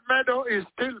gold medal is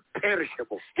still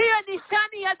perishable. hiyo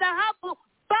nishani ya dhahabu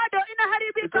bado It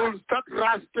inaharibika. will start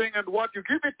rusting, and what you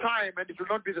give it time and it will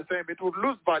not be the same. It will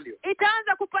lose value.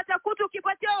 Itaanza kupata kutu,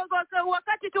 ukipatia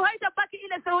wakati tu haitabaki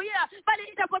ile sawia, bali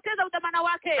itapoteza udhamana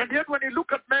wake. And yet when you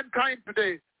look at mankind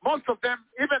today, most of them,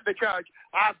 even the church,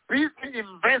 are busy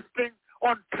investing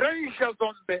on treasures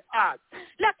on the earth.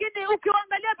 Lakini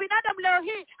ukiangalia binadamu leo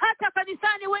hii, hata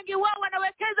kanisani, wengi wao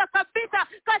wanawekeza kabisa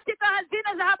katika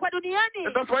hazina za hapa duniani.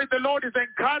 And that's why the Lord is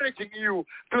encouraging you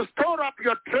to store up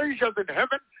your treasures in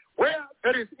heaven, where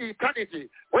there is eternity,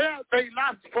 where they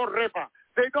last forever.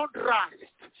 They don't rust.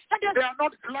 They are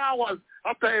not flowers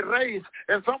after a race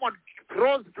and someone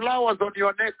throws flowers on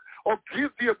your neck or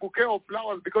gives you a bouquet of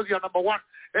flowers because you are number one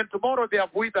and tomorrow they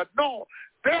have withered. No,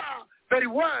 the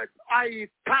rewards are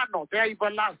eternal. They are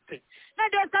everlasting. Na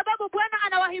ndio sababu Bwana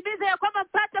anawahimiza ya kwamba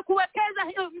mpate kuwekeza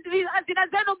hazina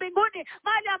zenu mbinguni,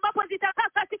 mahali ambapo zitakaa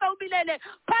katika umilele.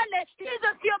 Pale hizo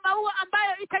sio maua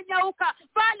ambayo itanyauka,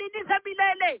 bali ni za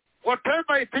milele.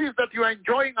 Whatever it is that you are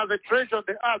enjoying as a treasure on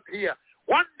the earth here,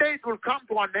 one day it will come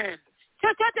to an end.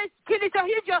 Chochote kilicho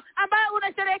hivyo ambayo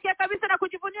unasherehekea kabisa na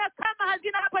kujivunia kama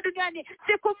hazina hapa duniani,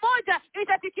 siku moja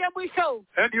itafikia mwisho.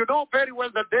 And you know very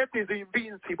well that death is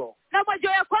invincible. Na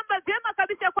mwajua ya kwamba vyema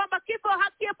kabisa ya kwamba kifo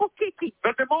hakiepukiki.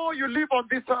 That the more you live on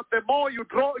this earth, the more you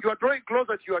are drawing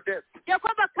closer to your death. Ya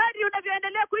kwamba kadri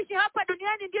unavyoendelea kuishi hapa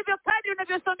duniani, ndivyo kadri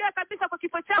unavyosongea kabisa kwa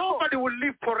kifo chako. Nobody will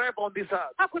live forever on this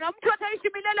earth. Hakuna mtu ataishi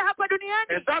milele hapa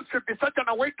duniani. And that should be such an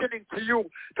awakening to you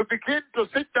to begin to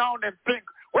sit down and think,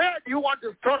 where do you want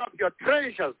to store up your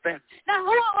treasures then? Na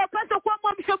huo wapaswa kuwa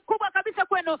mwamsho mkubwa kabisa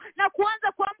kwenu, na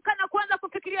kuanza kuamka na kuanza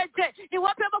kufikiria, je, ni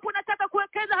wapi ambapo unataka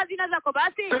kuwekeza hazina zako?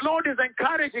 Basi the Lord is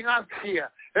encouraging us here,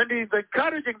 and He is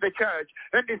encouraging the church,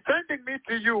 and He's sending me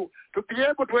to you to be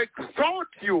able to exhort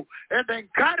you and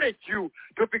encourage you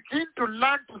to begin to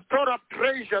learn to store up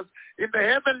treasures in the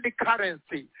heavenly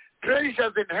currency,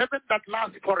 treasures in heaven that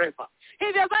last forever.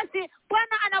 Hivyo basi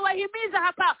Bwana anawahimiza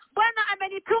hapa. Bwana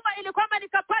amenituma ili kwamba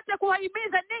nikapate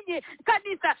kuwahimiza ninyi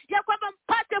kanisa, ya kwamba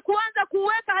mpate kuanza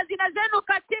kuweka hazina zenu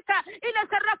katika ile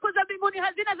sarafu za mbinguni,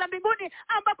 hazina za mbinguni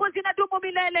ambapo zinadumu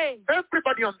milele.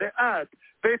 Everybody on the earth,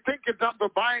 they think in terms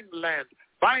of buying land,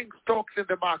 buying stocks in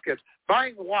the market,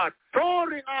 buying what?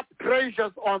 Storing up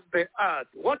treasures on the earth.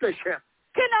 What a shame.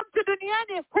 Kila mtu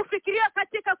duniani hufikiria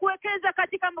katika kuwekeza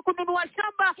katika kununua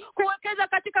shamba, kuwekeza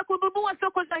katika kununua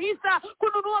soko za hisa,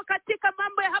 kununua katika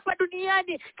mambo ya hapa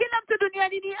duniani. Kila mtu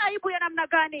duniani, ni aibu ya namna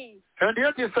gani? And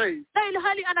yet he says, na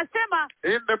ilhali anasema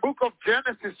in the book of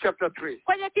Genesis chapter 3,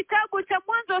 kwenye kitabu cha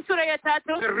Mwanzo sura ya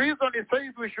 3, the reason he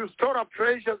says we should store up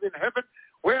treasures in heaven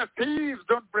where thieves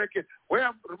don't break in,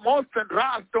 where moth and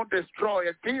rust don't destroy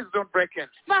and thieves don't break in.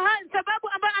 Sababu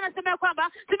ambayo anasema kwamba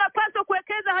tunapaswa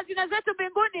kuwekeza hazina zetu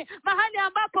mbinguni, mahali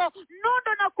ambapo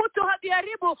nondo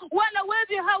Mungu, wala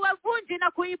wevi hawavunji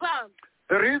na kuiba.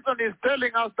 The reason he's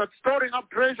telling us that storing up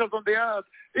treasures on the earth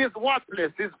is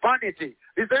worthless, is vanity,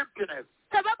 is emptiness.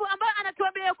 Sababu ambayo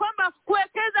anatuambia kwamba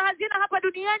kuwekeza hazina hapa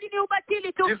duniani ni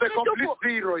ubatili tu. It's a complete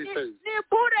zero, he says. Ni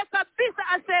bure kabisa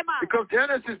asema. Because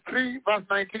Genesis 3 verse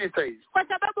 19 says, kwa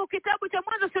sababu kitabu cha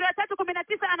Mwanzo sura ya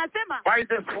 3:19 anasema, by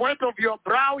the sweat of your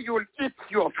brow you will eat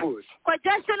your food. Kwa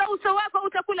jasho la uso wako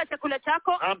utakula chakula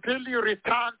chako. Until you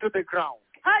return to the ground.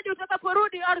 Hadi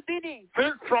utakaporudi ardhini.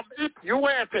 Since from it you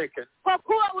were taken. Kwa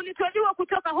kuwa ulitwaliwa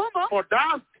kutoka humo. For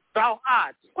dust thou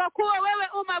art. Kwa kuwa wewe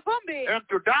umavumbi. And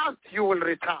to dust you will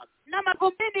return. Na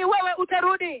mavumbini wewe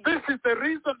utarudi. This is the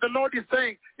reason the Lord is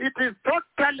saying it is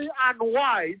totally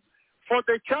unwise for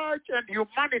the church and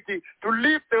humanity to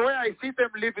live the way I see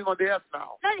them living on the earth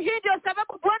now. Na hii ndio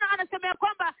sababu Bwana anasema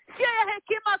kwamba sio ya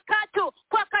hekima katu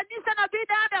kwa kanisa na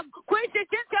binadamu kuishi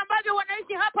jinsi ambavyo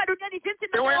wanaishi hapa duniani, jinsi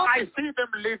the way I see them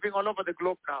living all over the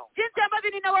globe now. Jinsi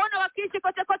ambavyo ninawaona wakiishi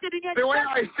kote kote duniani. The way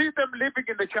I see them living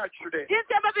in the church today.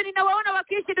 Jinsi ambavyo ninawaona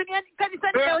wakiishi duniani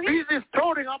kanisani leo hii. They are busy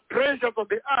storing up treasures on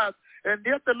the earth, and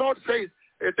yet the Lord says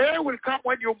a day will come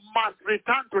when you must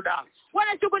return to dust.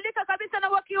 Wanashughulika kabisa na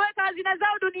wakiweka hazina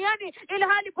zao duniani, ili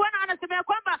hali Bwana anasema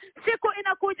kwamba siku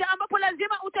inakuja ambapo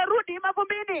lazima utarudi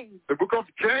mavumbini. The book of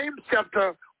James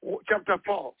chapter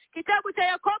 4. Kitabu cha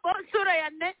Yakobo sura ya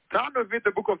 4. Turn with me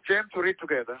the book of James to read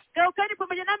together. Geukeni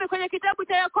pamoja nami kwenye kitabu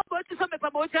cha Yakobo tusome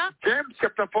pamoja. James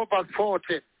chapter 4 verse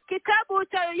 14. Kitabu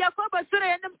cha Yakobo sura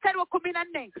ya 4 mstari wa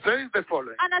 14. It says the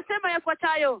following. Anasema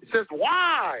yafuatayo. It says,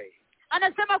 why?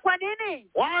 Anasema kwa nini?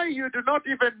 Why you do not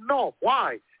even know.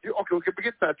 Why? Okay, we can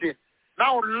begin 13.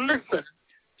 Now listen,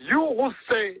 you who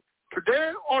say,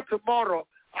 today or tomorrow,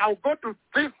 I'll go to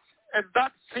this and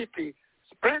that city,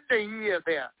 spend a year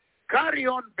there, carry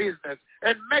on business,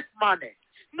 and make money.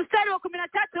 Mstari wa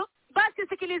 13, basi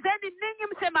sikilizeni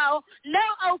ninyi msemao,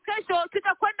 leo au kesho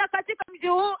tutakwenda katika mji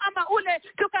huu ama ule,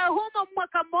 tukae humo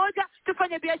mwaka mmoja,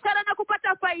 tufanye biashara na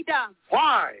kupata faida.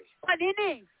 Why? Kwa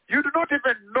nini? You do not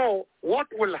even know what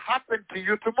will happen to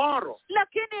you tomorrow.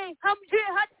 Lakini hamjui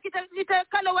hata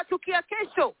kitakalo watukia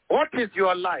kesho. What is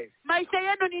your life? Maisha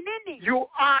yenu ni nini? You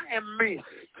are a mist.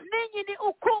 Ninyi ni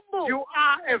ukungu. You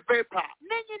are a vapor.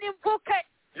 Ninyi ni mvuke.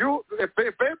 You a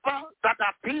vapor that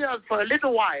appears for a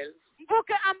little while.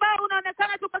 Mvuke ambao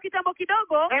unaonekana tu kwa kitambo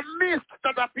kidogo. A mist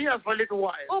that appears for a little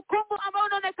while. Ukungu ambao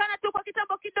unaonekana tu kwa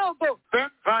kitambo kidogo. Then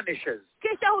vanishes.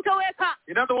 Kisha hutoweka.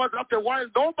 In other words, after a while,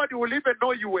 nobody will even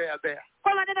know you were there.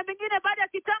 Kwa maneno mengine, baada ya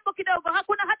kitambo kidogo,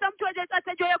 hakuna hata mtu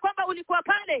atajua kwamba ulikuwa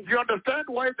pale. You understand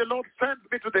why the Lord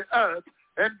sends me to the earth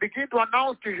and begin to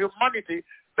announce to humanity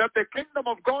that the kingdom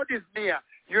of God is near.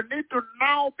 You need to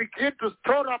now begin to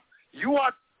store up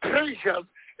your treasures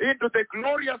into the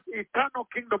glorious eternal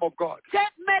kingdom of God.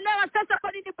 Mmeelewa sasa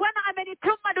kwa nini Bwana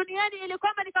amenituma duniani, ili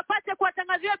kwamba nikapate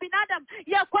kuwatangazia binadamu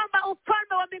ya kwamba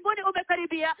ufalme wa mbinguni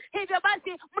umekaribia. Hivyo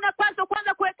basi mnapaswa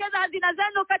kwanza kuwekeza hazina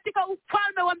zenu katika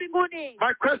ufalme wa mbinguni.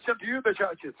 My question to you, the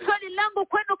church, is swali langu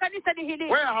kwenu kanisa ni hili.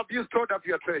 Where have you stored up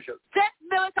your treasures?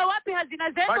 Mmeweka wapi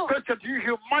hazina zenu? My question to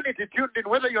you, humanity tuned in,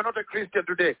 whether you're not a Christian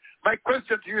today, my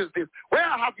question to you is this: where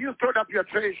have you stored up your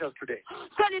treasures today?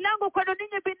 Swali langu kwenu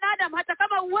ninyi binadamu, hata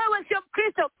kama wewe sio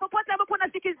Mkristo, popote ambapo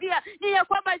unasikizia, ni ya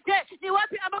kwamba ni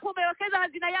wapi ambapo umewekeza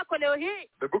hazina yako leo hii?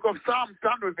 The book of Psalms,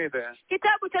 turn with me there.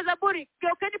 Kitabu cha Zaburi,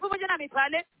 geukeni pamoja nami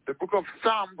pale. The book of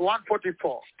Psalms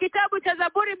 144. Kitabu cha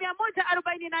Zaburi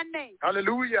 144.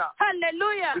 Hallelujah.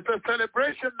 Hallelujah. It's a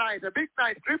celebration night, a big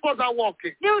night. Cripples are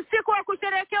walking. Ni usiku wa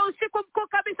kusherehekea, usiku mkuu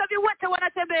kabisa, viwete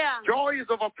wanatembea. Joy is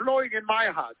overflowing in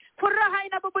my heart. Furaha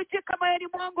inabubujika moyoni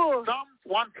mwangu. Psalms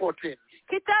 114.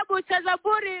 Kitabu cha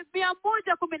Zaburi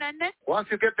 114.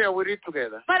 Once you get there, we read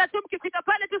together. Mara tu mkifika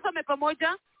pale tusome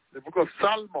pamoja. The book of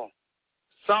Salmo.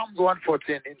 Psalms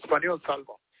 114. In Spanish,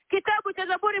 Salmo. Kitabu cha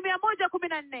Zaburi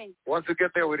 114. Once you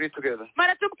get there, we read together.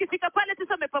 Mara tu mkifika pale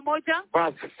tusome pamoja.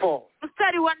 Verse 4.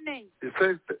 Mstari wa 4. It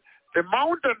says, the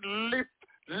mountain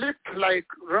leaped like...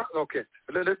 Okay,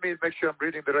 let me make sure I'm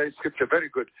reading the right scripture. Very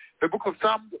good. The book of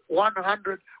Psalm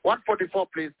 144,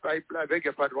 please. I beg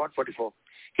your pardon, 144.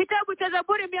 Kitabu cha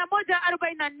Zaburi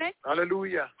 144.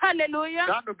 Hallelujah. Hallelujah.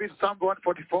 Turn to be Psalm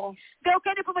 144.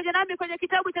 Geukeni pamoja nami kwenye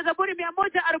kitabu cha Zaburi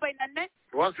 144.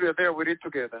 Once we are there, we read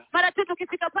together. Mara tu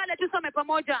tukifika pale tusome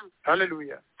pamoja.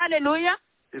 Hallelujah. Hallelujah.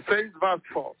 It says verse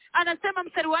 4. Anasema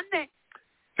mstari wa 4.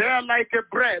 They are like a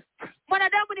breath.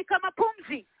 Mwanadamu ni kama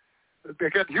pumzi.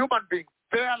 Again, human beings,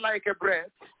 they are like a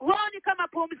breath. Wao ni kama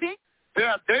pumzi.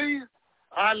 Their days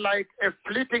are like a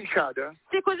fleeting shadow.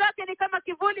 Siku zake ni kama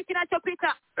kivuli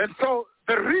kinachopita. And so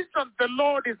the reason the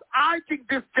Lord is urging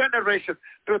this generation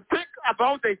to think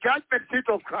about the judgment seat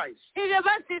of Christ. Hivyo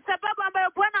basi sababu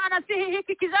ambayo Bwana anasihi hii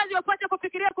hiki kizazi wapate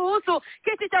kufikiria kuhusu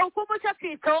kiti cha hukumu cha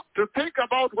Kristo. To think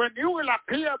about when you will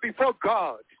appear before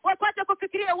God. Wapate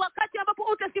kufikiria wakati ambapo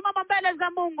utasimama mbele za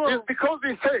Mungu. It's because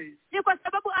he says, ni kwa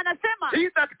sababu anasema, he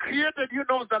that created you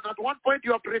knows that at one point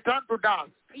you have returned to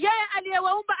dust. Yeye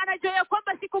aliyewaumba anajua ya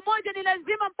kwamba siku moja ni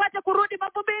lazima mpate kurudi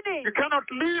mavumbini. You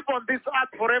cannot live on this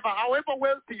earth forever, however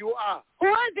wealthy you are.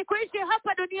 Huwezi kuishi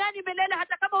hapa duniani milele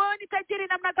hata kama wewe ni tajiri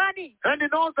namna gani. And he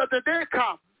knows that the day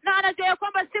comes, na anajua ya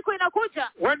kwamba siku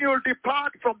inakuja, when you will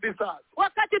depart from this earth.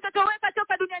 wakati utatoweka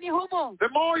toka duniani humo. The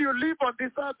more you live on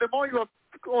this earth, the more you are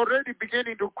already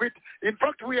beginning to quit. In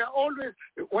fact, we are always,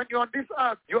 when you're on this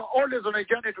earth, you are always on a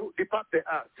journey to depart the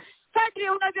earth. Kadri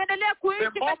unavyoendelea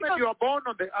kuishi, the moment you are born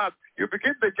on the earth, you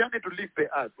begin the journey to leave the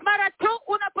earth. Mara tu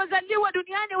unapozaliwa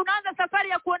duniani unaanza safari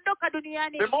ya kuondoka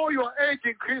duniani. The more your age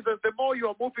increases, the more you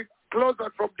are moving closer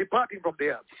from departing from the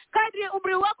earth. Kadri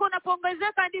umri wako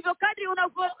unapoongezeka ndivyo kadri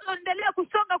unavyoendelea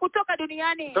kusonga kutoka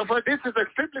duniani. So this is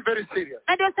extremely very serious.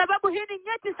 Na ndio sababu hii ni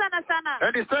nyeti sana sana.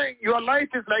 And he's saying your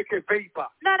life is like a vapor.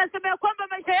 Na anasema kwamba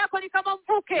maisha yako ni kama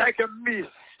mvuke. Like a mist.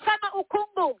 Kama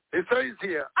ukungu. He says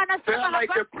here, they are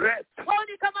like a breath. Wao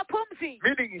ni kama pumzi.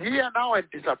 Meaning here now and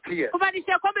disappear.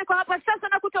 Kumaanisha kwamba iko hapa sasa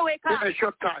na kutoweka. In a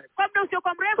short time. Kwa muda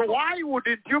usiokuwa mrefu. So why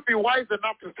wouldn't you be wise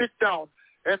enough to sit down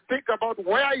and think about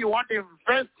where you want to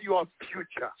invest your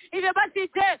future? Hivyo basi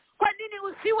je, kwa nini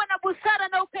usiwe na busara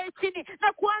na ukae chini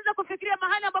na kuanza kufikiria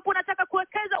mahali ambapo unataka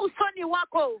kuwekeza usoni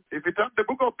wako? If you turn the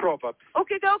book of Proverbs.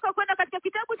 Ukigeuka kwenda katika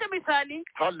kitabu cha Mithali.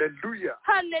 Hallelujah.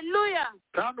 Hallelujah.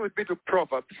 Turn with me to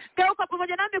Proverbs. Geuka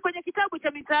pamoja nami kwenye kitabu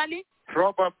cha Mithali.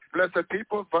 Proverbs, blessed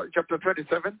people, chapter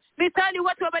 27. Mithali,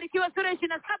 watu wabarikiwa, sura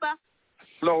 27.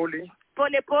 Slowly.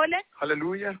 Pole pole.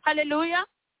 Hallelujah. Hallelujah.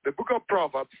 The book of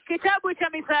Proverbs. Kitabu cha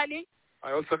Mithali.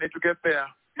 I also need to get there.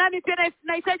 Nami pia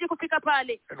nahitaji kufika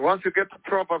pale. And once you get to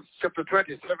Proverbs chapter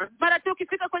 27. Mara tu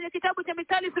ukifika kwenye kitabu cha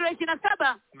Mithali sura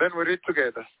 27. Then we read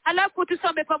together. Halafu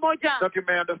tusome pamoja. That you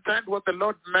may understand what the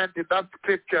Lord meant in that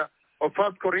scripture of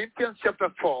 1 Corinthians chapter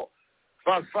 4,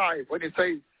 verse 5, when he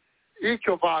says, each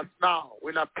of us now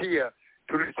will appear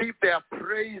to receive their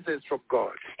praises from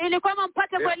God. Ili kwamba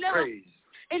mpate kuelewa. Praise.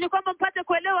 Ili kwamba mpate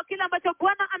kuelewa kile ambacho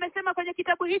Bwana amesema kwenye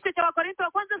kitabu hicho cha Wakorintho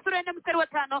wa kwanza sura 4 mstari wa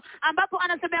 5, ambapo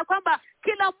anasema kwamba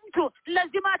kila mtu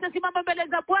lazima atasimama mbele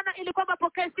za Bwana ili kwamba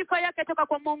apokee sifa yake toka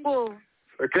kwa Mungu.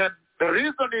 Again, the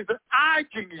reason is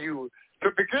urging you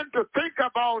to begin to think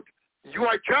about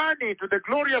your journey to the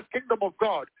glorious kingdom of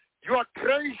God, your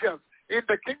treasures in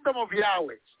the kingdom of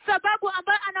Yahweh. Sababu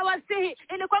ambayo anawasihi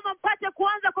ili kwamba mpate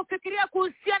kuanza kufikiria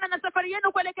kuhusiana na safari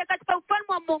yenu kuelekea katika ufalme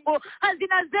wa Mungu,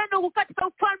 hazina zenu katika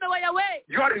ufalme wa Yahweh.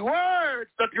 Your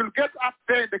rewards that you'll get up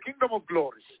there in the kingdom of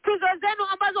glory. Tuzo zenu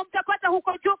ambazo mtapata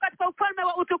huko juu katika ufalme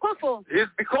wa utukufu. Is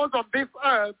because on this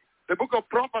earth, the book of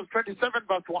Proverbs 27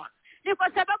 verse 1. Ni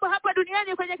kwa sababu hapa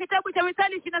duniani kwenye kitabu cha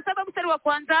Mithali 27 mstari wa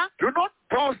 1. Do not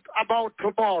boast about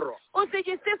tomorrow.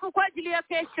 Usijisifu kwa ajili ya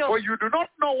kesho. For you do not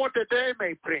know what a day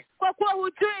may bring. Kwa kuwa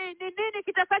hujui ni nini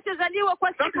kitakachozaliwa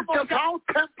kwa siku moja. That is just how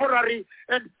temporary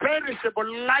and perishable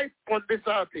life on this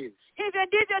earth is. Hivyo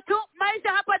ndivyo tu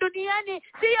maisha hapa duniani,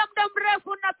 si ya muda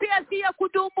mrefu na pia si ya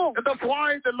kudumu. And that's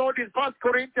why the Lord in 1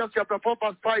 Corinthians chapter 4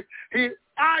 verse 5, he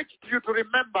urged you to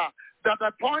remember that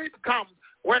a point comes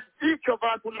when each of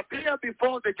us will appear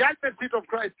before the judgment seat of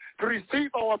Christ to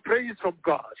receive our praise from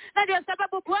God. Na ndio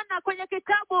sababu Bwana kwenye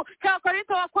kitabu cha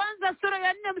Wakorintho wa kwanza sura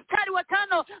 4 mstari wa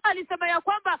 5 alisema ya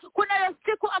kwamba kuna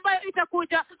siku ambayo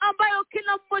itakuja ambayo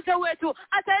kila mmoja wetu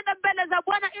ataenda mbele za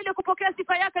Bwana ili kupokea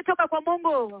sifa yake toka kwa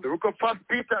Mungu. The book of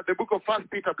 1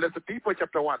 Peter, blessed people,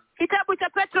 chapter 1. Kitabu cha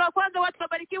Petro wa kwanza, watu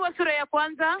wabarikiwa, sura ya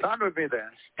 1. Turn with me there.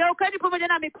 Geukeni pamoja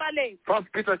nami pale. 1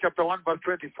 Peter chapter 1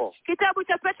 verse 24. Kitabu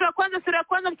cha Petro wa kwanza sura ya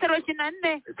 1 mstari wa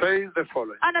 24. It says the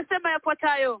following. Anasema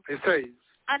yafuatayo. It says,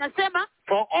 anasema,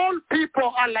 for all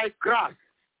people are like grass.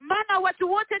 Maana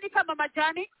watu wote ni kama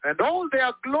majani. And all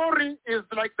their glory is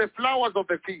like the flowers of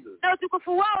the field. Na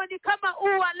utukufu wao ni kama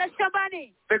ua la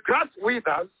shambani. The grass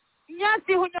withers.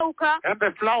 Nyasi hunyauka. And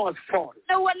the flowers fall.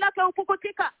 Na ua lake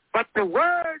hupukutika. But the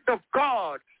word of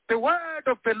God, the word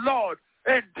of the Lord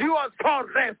endures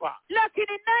forever.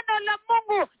 Lakini neno la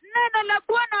Mungu, neno la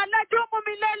Bwana ladumu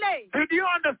milele. Did you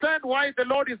understand why the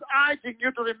Lord is urging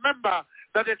you to remember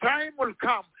that a time will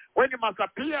come when you must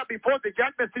appear before the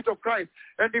judgment seat of Christ?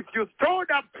 And if you stored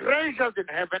up treasures in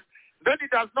heaven, then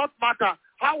it does not matter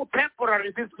how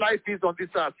temporary this life is on this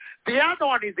earth. The other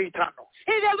one is eternal.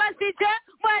 Hivyo basi je,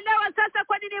 mwelewa sasa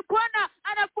kwa nini Bwana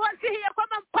anakuasihi ya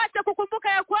kwamba mpate kukumbuka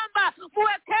ya kwamba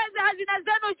muwekeze hazina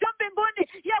zenu juu mbinguni,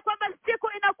 ya kwamba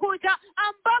siku inakuja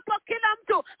ambapo kila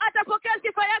mtu atapokea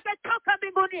sifa yake toka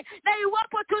mbinguni. Na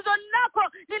iwapo tuzo lako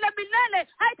ni la milele,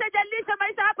 haitajalisha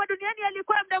maisha hapa duniani yalikuwa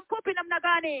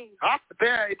Up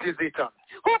there it is eternal.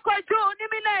 huko juu ni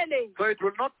milele. So it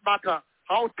will not matter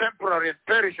how temporary and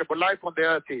perishable life on the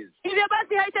earth is. Hivyo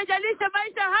basi haitajalisha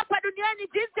maisha hapa duniani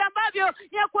jinsi ambavyo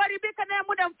ya kuharibika na ya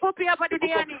muda mfupi hapa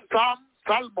duniani. Psalm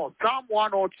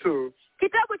 102.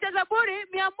 Kitabu cha Zaburi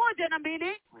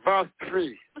 102 verse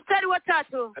 3. mstari wa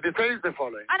 3. And it says the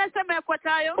following. Anasema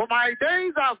yafuatayo. For my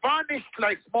days are vanished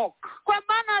like smoke. Kwa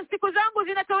maana siku zangu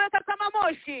zinatoweka kama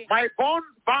moshi. My bones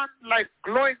burn like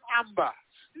glowing amber.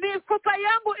 Mifupa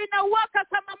yangu inawaka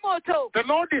kama moto. The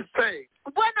Lord is saying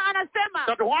Bwana anasema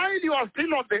that while you are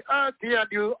still on the earth here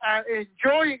and you are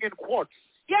enjoying in quotes,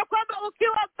 ya kwamba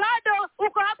ukiwa bado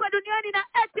uko hapa duniani na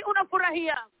eti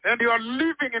unafurahia, and you are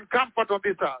living in comfort on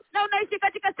this earth, na unaishi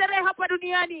katika starehe hapa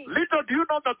duniani, little do you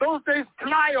know that those days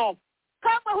fly off.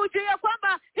 kama hujui ya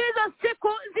kwamba hizo siku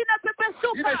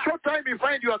zinapepesuka. In a short time you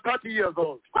find you are 30 years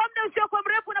old. Kwa muda usiokuwa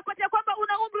mrefu unapatia kwamba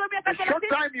una umri wa miaka 30. Short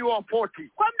time you are 40.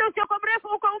 Kwa muda usiokuwa mrefu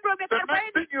uko umri wa miaka 40. The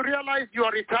next thing you realize you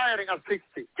are retiring at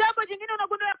 60. Jambo jingine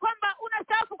unagundua ya kwamba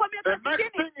unastaafu kwa miaka 60. The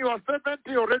next thing you are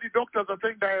 70, already doctors are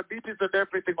saying diabetes and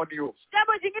everything on you.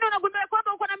 Jambo jingine unagundua ya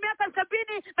kwamba uko na miaka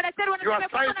 70, madaktari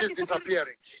wanasema your sight is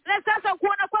disappearing. Na sasa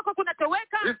kuona kwako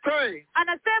kunatoweka. He's saying,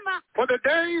 anasema, for the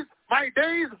days, my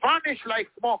days vanish like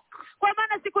smoke. Kwa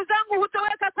maana siku zangu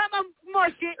hutoweka kama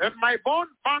moshi. And my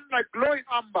bones burn like glowing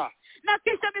amber. Na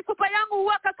kisha mifupa yangu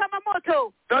huwaka kama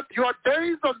moto. That your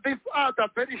days on this earth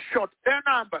are very short, they're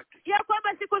numbered. Ya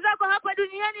kwamba siku zako hapa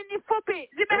duniani ni fupi,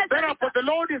 zimehesabika. Therefore the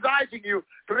Lord is urging you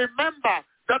to remember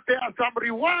that there are some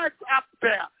rewards up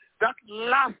there that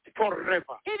last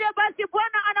forever. Hivyo basi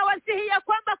Bwana anawasihi ya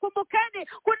kwamba kumbukeni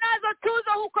kunazo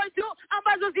tuzo huko juu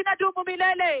ambazo zinadumu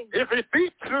milele. If it be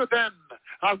true then,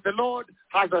 as the Lord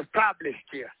has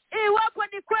established here, iwapo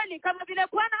ni kweli kama vile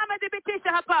Bwana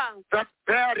amethibitisha hapa, that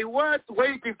there are rewards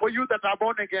waiting for you that are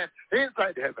born again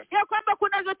inside heaven, ya kwamba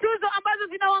kunazo tuzo ambazo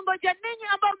zinawangoja ninyi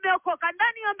ambao mmeokoka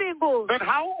ndani ya mbingu, then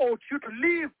how ought you to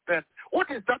live then? What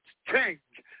is that change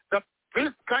that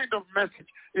this kind of message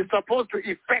is supposed to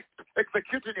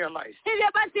execute in your life? Hivyo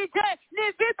basi je,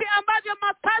 ni vipi ambavyo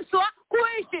mapaswa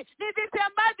kuishi? Ni vipi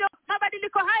ambavyo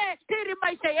mabadiliko haya tiri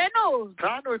maisha yenu?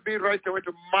 Turn with me right away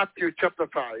to Matthew chapter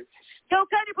 5.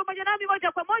 Geukeni pamoja nami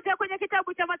moja kwa moja kwenye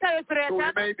kitabu cha Mathayo sura ya 5. So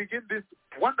we may begin this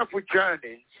wonderful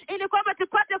journey ili kwamba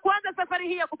tupate kuanza safari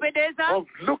hii ya kupendeza of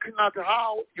looking at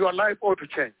how your life ought to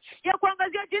change. Ya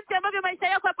kuangazia jinsi ambavyo maisha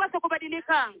yako yapaswa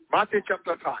kubadilika. Matthew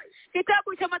chapter 5.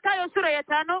 Kitabu cha Mathayo sura ya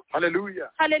 5. Hallelujah.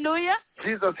 Hallelujah.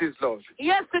 Jesus is Lord.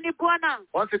 Yesu ni Bwana.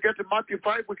 Once you get to Matthew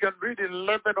 5, we can read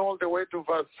 11 all the way to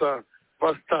verse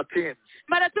 13.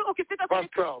 Mara tu ukifika verse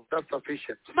 12, that's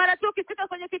sufficient. Mara tu ukifika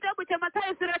kwenye kitabu cha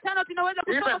Mathayo sura ya 5 tunaweza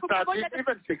kusoma even 13,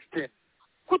 even 16.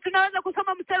 Tunaweza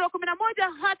kusoma mstari wa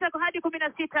 11 hata hadi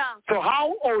 16. So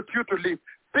how ought you to live?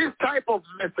 This type of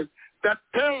message that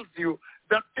tells you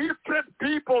that different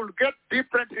people get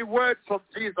different rewards from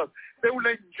Jesus. They will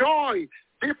enjoy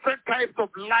different types of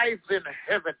lives in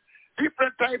heaven,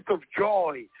 different types of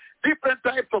joy, different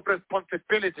types of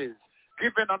responsibilities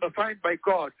given and assigned by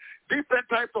God, different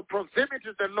types of proximity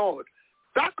to the Lord.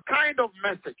 That kind of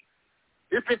message,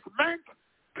 if it's meant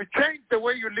to change the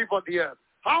way you live on the earth,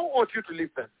 how ought you to live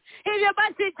then? Hivyo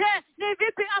basi je, ni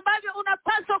vipi ambavyo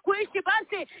unapaswa kuishi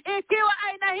basi? Ikiwa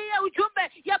aina hii ya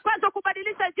ujumbe yapaswa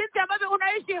kubadilisha jinsi ambavyo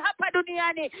unaishi hapa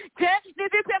duniani, je, ni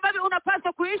vipi ambavyo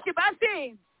unapaswa kuishi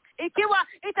basi? Ikiwa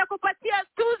itakupatia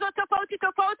tuzo tofauti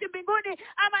tofauti mbinguni,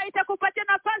 ama itakupatia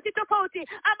nafasi tofauti,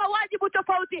 ama wajibu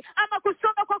tofauti, ama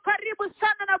kusonga kwa karibu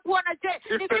sana na Bwana, je,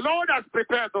 if the Lord has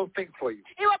prepared those things for you,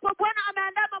 iwapo Bwana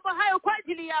ameandaa mambo hayo kwa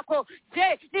ajili yako,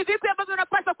 je, ni vipi ambavyo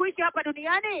unapaswa kuishi hapa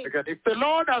duniani? Again, if the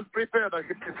Lord has prepared, I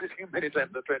keep sitting many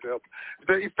times to try to help.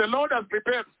 If the Lord has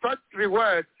prepared such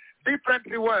rewards, different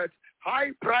rewards,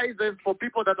 high prizes for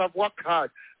people that have worked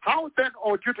hard, how then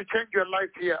ought you to change your life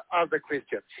here as a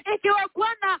Christian? Ikiwa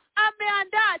Bwana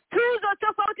ameandaa tuzo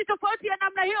tofauti tofauti ya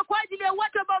namna hiyo kwa ajili ya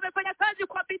watu ambao wamefanya kazi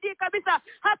kwa bidii kabisa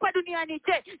hapa duniani,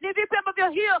 je, ni vipi ambavyo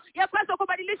hiyo yapaswa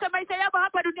kubadilisha maisha yako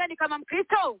hapa duniani kama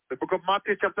Mkristo? The book of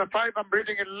Matthew chapter 5, I'm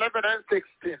reading 11 and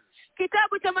 16.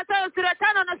 Kitabu cha Mathayo sura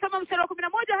 5 nasoma mstari wa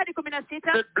 11 hadi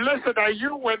 16. Blessed are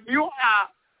you when you are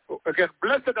Again,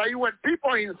 blessed are you when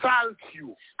people insult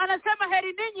you. Anasema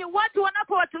heri ninyi watu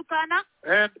wanapowatukana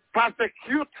and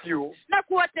persecute you na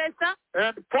kuwatesa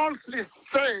and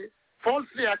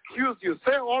falsely accuse you,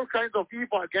 say all kinds of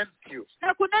evil against you.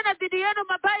 Na kunena dhidi yenu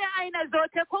mabaya aina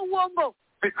zote kwa uongo.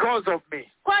 Because of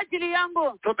me. Kwa ajili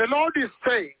yangu. So the Lord is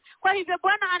saying, kwa hivyo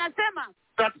Bwana anasema,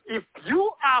 that if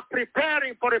you are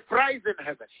preparing for a prize in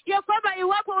heaven, ya kwamba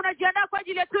iwapo unajiandaa kwa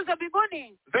ajili ya tuzo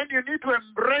mbinguni, then you need to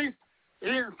embrace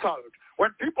insult,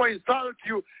 when people insult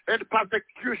you and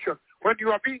persecution, when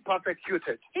you are being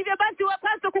persecuted. Hivyo basi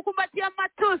wapaswa kukumbatia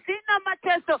matusi na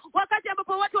mateso wakati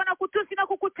ambapo watu wanakutusi na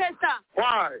kukutesa.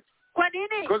 Why? Kwa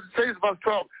nini? Because it says verse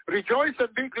 12, rejoice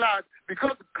and be glad,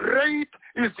 because great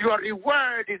is your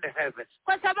reward in heaven.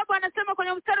 Kwa sababu anasema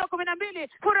kwenye mstari wa 12,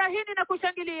 furahini na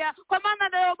kushangilia, kwa maana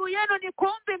thawabu yenu ni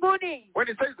kuu mbinguni. When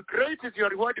it says great is your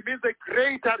reward, it means a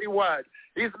greater reward.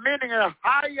 It's meaning a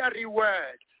higher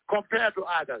reward compared to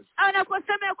others.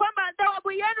 Anaposema kwamba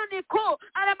thawabu yenu ni kuu,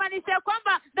 anamaanisha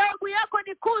kwamba thawabu yako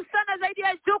ni kuu sana zaidi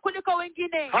ya juu kuliko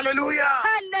wengine. Hallelujah.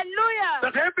 Hallelujah.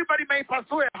 That everybody may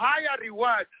pursue a higher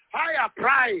reward, higher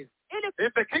prize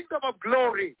in the kingdom of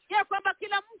glory. Ya kwamba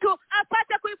kila mtu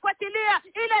apate kuifuatilia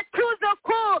ile tuzo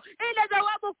kuu, ile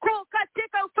thawabu kuu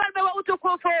katika ufalme wa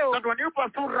utukufu. That when you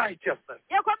pursue righteousness,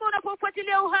 ya kwamba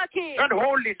unapofuatilia uhaki and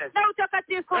holiness, na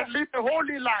utakatifu, and live a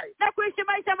holy life, na kuishi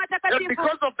maisha matakatifu, and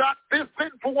because of that, this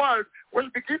sinful world will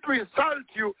begin to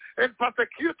insult you and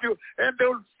persecute you, and they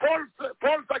will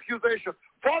false accusation,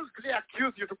 falsely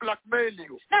accuse you, to blackmail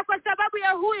you. Na kwa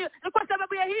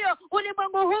sababu ya hiyo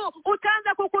ulimwengu huu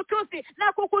utaanza kukutusi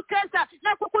na kukutesa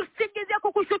na kukusingizia,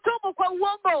 kukushutumu kwa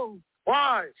uongo.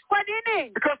 Why? Kwa nini?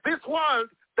 Because this world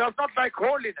does not like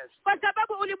holiness. Kwa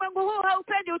sababu ulimwengu huu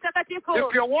haupendi utakatifu.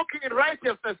 If you're walking in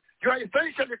righteousness, you are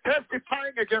essentially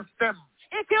testifying against them.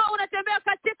 Ikiwa unatembea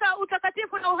katika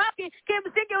utakatifu na uhaki,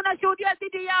 kimsingi unashuhudia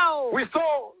dhidi yao. We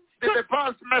saw in the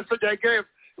first message I gave,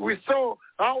 we saw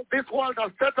how this world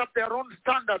has set up their own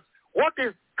standards. What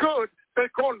is good, they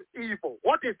call evil.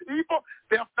 What is evil,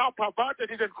 they have now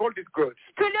perverted it and called it good.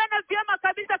 Tuliona vyema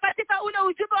kabisa katika ule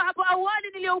ujumbe wa hapo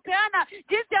awali niliopeana,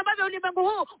 jinsi ambavyo ulimwengu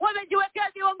huu wamejiwekea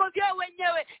viwango vyao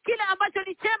wenyewe. Kila ambacho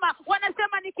ni chema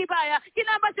wanasema ni kibaya,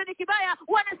 kila ambacho ni kibaya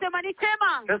wanasema ni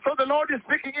chema. And so the Lord is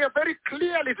speaking here very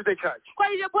clearly to the church. Kwa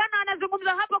hivyo Bwana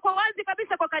anazungumza hapa kwa wazi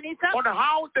kabisa kwa kanisa, on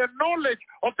how the knowledge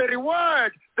of the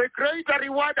reward, the greater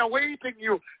reward awaiting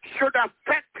you, should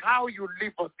affect how you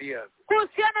live on the earth.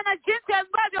 Kuhusiana na jinsi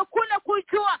ambavyo kule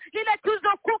kujua lile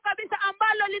tuzo kuu kabisa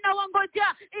ambalo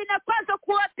linawangojea inapaswa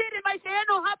kuathiri maisha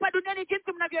yenu hapa duniani,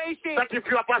 jinsi mnavyoishi. That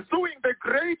if you are pursuing the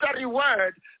greater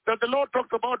reward that the Lord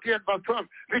talks about here in verse 12,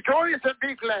 rejoice and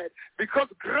be glad, because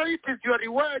great is your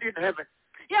reward in heaven.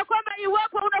 Ya kwamba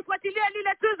iwapo unafuatilia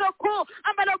lile tuzo kuu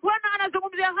ambalo Bwana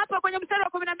anazungumzia hapa kwenye mstari wa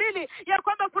 12, ya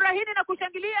kwamba furahini na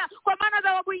kushangilia, kwa maana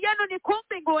thawabu yenu ni kuu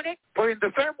mbinguni. For in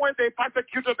the same way they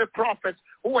persecuted the prophets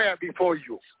who were before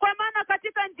you. Kwa maana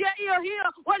katika njia hiyo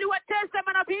waliwatesa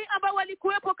manabii ambao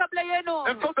walikuwepo kabla yenu.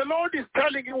 And so the Lord is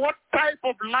telling you what type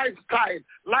of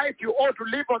life you ought to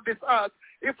live on this earth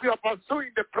if you are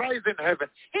pursuing the prize in heaven.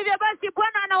 Hivyo basi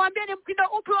Bwana anawaambia ni mtindo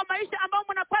upi wa maisha ambao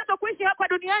mnapaswa kuishi hapa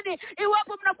duniani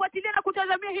iwapo mnafuatilia na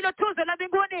kutazamia hilo tuzo la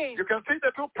mbinguni. You can see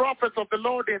the two prophets of the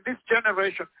Lord in this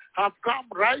generation have come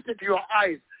right into your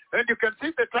eyes, and you can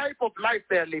see the type of life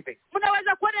they are living.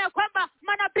 Mnaweza kuona ya kwamba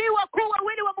manabii wakuu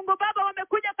wawili wa Mungu Baba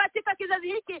wamekuja katika kizazi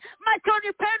hiki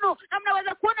machoni penu, na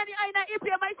mnaweza kuona ni aina ipi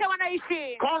ya maisha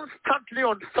wanaishi. Constantly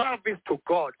on service to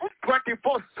God,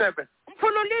 24/7.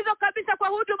 Mfululizo kabisa kwa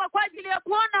huduma kwa ajili ya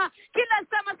Bwana, kila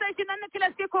saa, masaa 24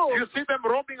 kila siku. You see them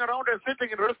roaming around and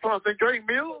sitting in restaurants enjoying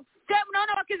meals.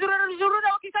 Mnaona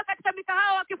wakizurura wakikaa katika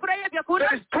mikahawa wakifurahia vyakula.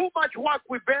 There is too much work,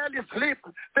 we barely sleep.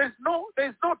 There's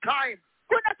no time.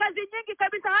 Kuna kazi nyingi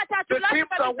kabisa hata hatulali kabisa.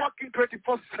 The teams are working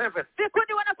 24/7.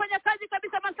 Vikundi wanafanya kazi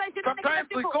kabisa masaa 24 kila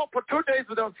siku. Sometimes we go for 2 days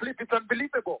without sleep. It's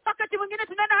unbelievable. Wakati mwingine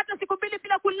tunaenda hata siku 2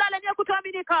 bila kulala, ni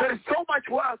kutoaminika. There is so much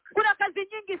work. Kuna kazi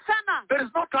nyingi sana. There is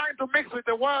no time to mix with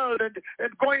the world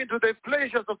and go into the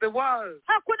pleasures of the world.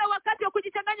 Hakuna wakati wa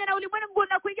kujichanganya na ulimwengu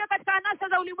na kuingia katika anasa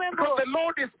za ulimwengu. Because the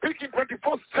Lord is speaking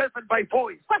 24/7 by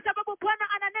voice. Kwa sababu Bwana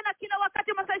ananena kila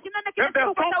wakati masaa 24 kila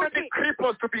siku kwa sauti. And there are so many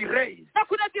cripples to be raised. Na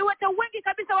kuna viwete wengi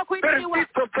kabisa wa kuinuliwa. There is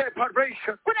need for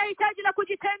separation. Kuna hitaji la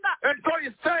kujitenga. And so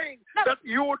he's saying that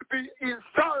you would be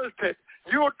insulted,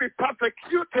 you would be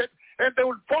persecuted, and they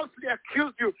will falsely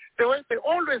accuse you the way they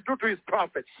always do to his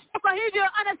prophets. Kwa hivyo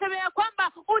anasema ya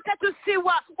kwamba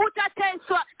utatusiwa,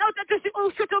 utateswa na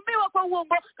utashutumiwa kwa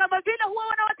uongo kama vile huwa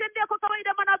wanawatendea kwa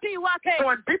kawaida manabii wake. So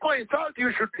when people insult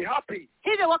you, should be happy.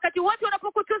 Hivyo wakati watu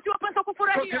wanapokutusi wapaswa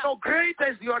kufurahia. Because you know great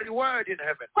is your reward in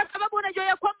heaven. Kwa sababu unajua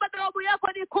ya kwamba thawabu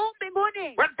yako ni kuu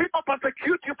mbinguni. When people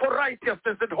persecute you for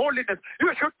righteousness and holiness,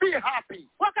 you should be happy.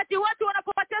 Wakati watu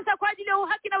wanapowatesa kwa ajili ya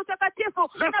uhaki na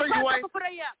utakatifu, unapaswa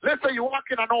kufurahia. Let's say you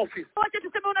work in an office. Wacha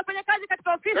tuseme unafanya kazi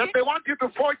katika ofisi. And they want you to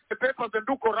forge the papers and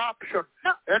do corruption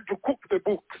and to cook the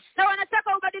books. Na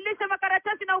wanataka ubadilishe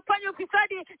makaratasi na ufanye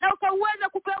ufisadi na ukaweza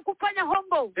kufanya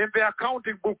hongo. In the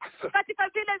accounting books. Katika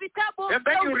vile vitabu. And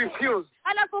then you refuse.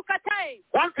 Alafu ukatae.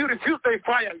 Once you refuse, they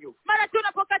fire you. Mara tu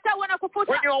unapokataa wanakufuta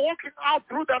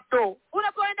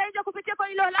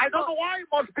I don't know why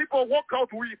most people walk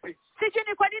out weeping. Sijui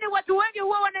ni kwa nini watu wengi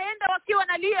huwa wanaenda wakiwa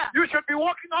wanalia. You should be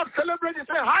walking out celebrating,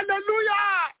 say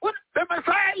hallelujah. The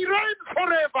Messiah reigns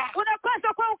forever.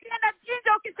 Unapaswa kuwa ukienda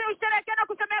nje ukisherehekea na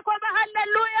kusema kwamba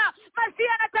hallelujah, Masihi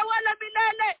anatawala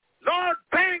milele. Lord,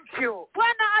 thank you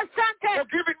Bwana, asante for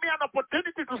giving me an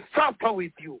opportunity to suffer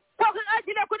with you. kwa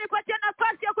ajili ya kunipatia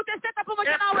nafasi ya kuteseka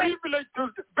pamoja nawe. A privilege to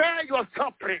bear your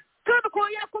suffering. Tunuku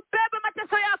ya kubeba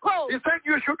mateso yako. He said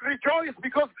you should rejoice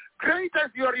because great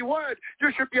is your reward.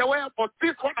 You should be aware, for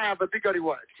this one I have a bigger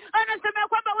reward. Anasema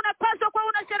kwamba unapaswa kuwa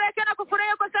unasherehekea na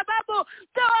kufurahia kwa sababu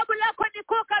thawabu lako ni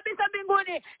kuu kabisa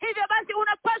mbinguni. Hivyo basi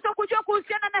unapaswa kujua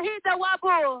kuhusiana na hii thawabu.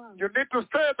 You need to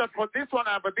say that for this one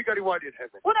I have a bigger reward in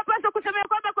heaven. Unapaswa kusema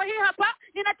kwamba kwa hii hapa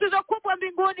nina tuzo kubwa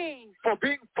mbinguni. For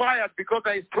being fired because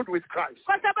I stood with Christ.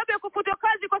 Kwa sababu ya kufutwa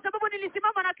kazi kwa sababu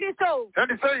nilisimama na Kristo.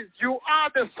 And he says you are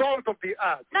the salt of the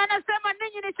earth. Na anasema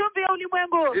ninyi ni chumvi ya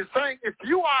ulimwengu. He's saying if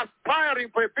you are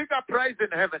aspiring for a bigger prize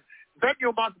in heaven, then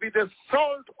you must be the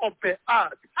salt of the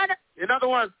earth. In other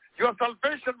words, your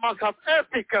salvation must have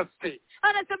efficacy.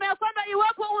 Anasema kwamba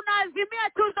iwapo unaazimia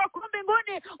tuzo kuu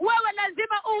mbinguni, wewe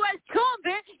lazima uwe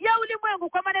chumvi ya ulimwengu.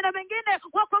 Kwa maneno mengine,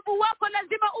 wokovu wako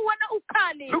lazima uwe na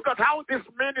ukali. Look at how this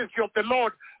ministry of the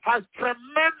Lord has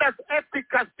tremendous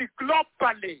efficacy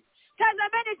globally.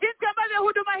 Tazameni jinsi ambavyo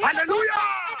huduma hii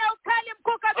ina ukali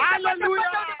mkuu kabisa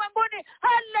ulimwenguni.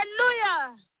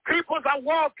 Hallelujah. Cripples are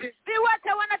walking.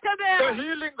 Viwete wanatembea. The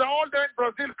healings are all there in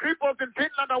Brazil. Cripples in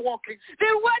Finland are walking.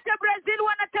 Viwete Brazil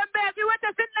wanatembea.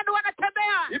 Viwete Finland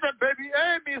wanatembea. Even baby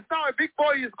Amy is now a big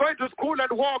boy. He's going to school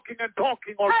and walking and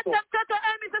talking also. Hata mtoto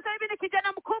Amy sasa hivi ni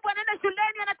kijana mkubwa, anaenda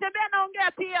shuleni, anatembea,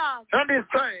 anaongea pia. And he's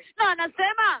saying na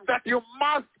anasema that you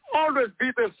must always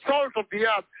be the salt of the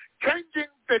earth, changing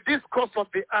the discourse of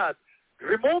the earth,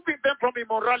 removing them from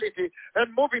immorality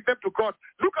and moving them to God.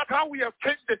 Look at how we have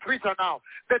changed the Twitter now.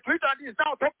 The Twitter is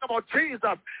now talking about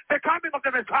Jesus, the coming of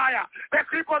the Messiah. The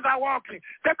cripples are walking,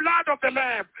 the blood of the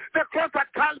Lamb, the cross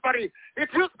at Calvary. It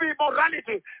used to be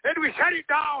immorality, and we shut it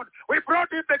down. We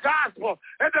brought in the gospel,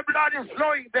 and the blood is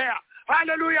flowing there.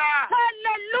 Hallelujah.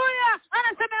 Hallelujah.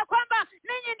 Anasema kwamba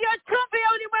ninyi ndio chumvi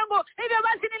ya ulimwengu. Hivyo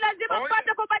basi ni lazima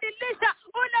mpate kubadilisha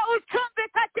ule uchumvi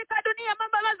katika dunia,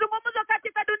 mambo mazungumzo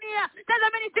katika dunia.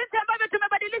 Tazameni jinsi ambavyo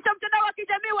tumebadilisha mtandao wa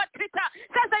kijamii wa Twitter.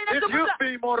 Sasa inazungumza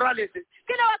immorality.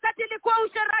 Kila wakati ilikuwa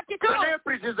usherati tu.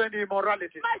 Celebrities and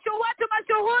immorality. Watu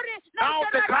mashuhuri na now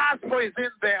the gospel is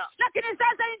in there. Lakini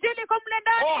sasa injili iko mle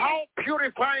ndani. Oh, how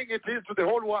purifying it is to the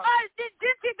whole world.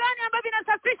 Jinsi gani ambavyo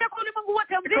inasafisha kwa ulimwengu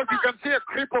wote mzima. Because you can see a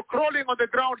cripple crawling on the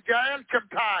ground, Jael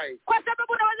Chemtai. Kwa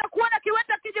sababu unaweza kuona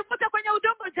kiwete kijivuta kwenye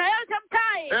udongo, Jael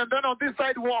Chemtai. And then on this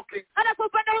side walking. Alafu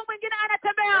upande huu mwingine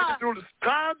anatembea. And it will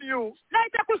stun you. Na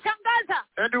itakushangaza.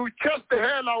 And it will chase the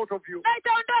hell out of you. Na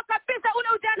itaondoa kabisa ule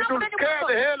ujanamu ndani mwako. It will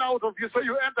scare the hell out of you so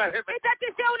you enter heaven.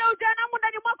 Itatishia ule ujanamu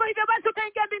ndani mwako, hivyo basi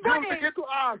utaingia mbinguni. You begin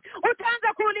to ask.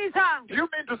 Utaanza kuuliza. You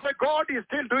mean to say God is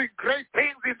still doing great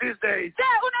things in these days? Je,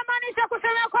 unamaanisha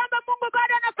kusema kwamba Mungu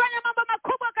bado anafanya mambo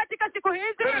makubwa katika siku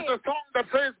hizi? There is a song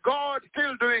that says God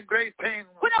still doing great things.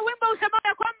 Kuna wimbo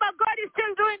usemao kwamba God is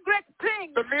still doing great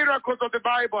things. The miracles of the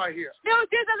Bible are here.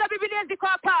 Miujiza za Biblia ziko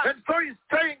hapa. And so he's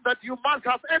saying that you must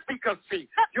have efficacy.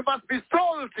 You must be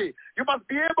salty. You must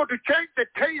be able to change the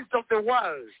taste of the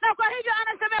world. Na kwa hivyo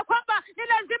anasema kwamba ni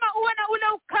lazima uwe na ule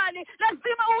ukali,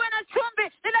 lazima uwe na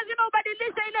chumvi, ni lazima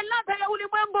ubadilishe ile ladha ya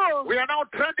ulimwengu. We are now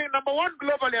trending number 1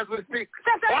 globally as we speak.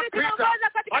 Sasa hivi tunaongoza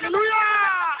katika Hallelujah!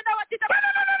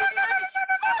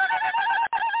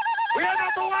 We are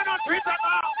number 1 on Twitter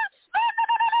now.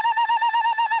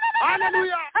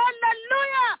 Hallelujah!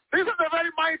 Hallelujah! This is a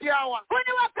very mighty hour. Huu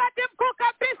ni wakati mkuu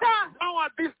kabisa. Now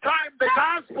at this time the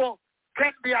gospel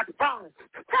can be advanced.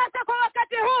 Sasa kwa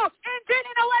wakati huu injili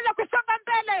inaweza kusonga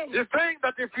mbele. He's saying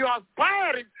that if you are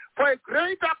aspiring for a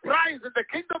greater prize in the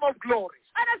kingdom of glory,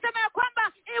 anasema ya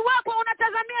kwamba iwapo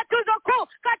unatazamia tuzo kuu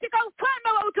katika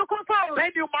ufalme wa utukufu,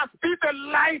 then you must be the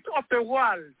light of the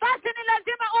world. Basi ni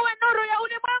lazima uwe nuru ya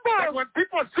ulimwengu. And when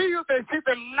people see you, they see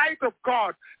the light of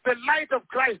God, the light of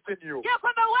Christ in you. Ya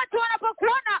kwamba watu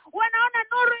wanapokuona wanaona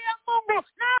nuru ya Mungu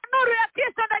na nuru ya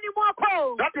Kristo ndani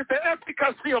mwako. That is the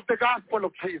efficacy of the gospel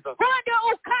of Jesus. Huo ndio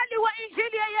ukali wa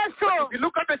injili ya Yesu. If you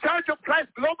look at the church of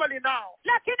Christ globally now,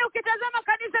 lakini ukitazama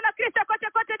kanisa la Kristo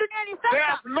kote duniani sasa, they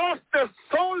have lost the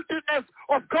saltiness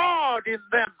of God in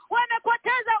them.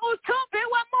 Wamepoteza uchumvi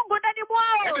wa Mungu ndani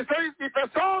mwao. And it says if a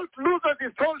salt loses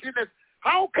its saltiness,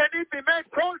 how can it be made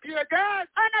salty again?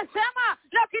 Anasema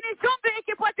lakini chumvi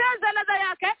ikipoteza ladha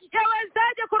yake,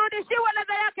 yawezaje kurudishiwa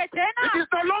ladha yake tena? It is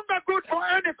no longer good for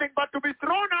anything but to be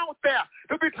thrown out there,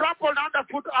 to be trampled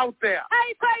underfoot out there.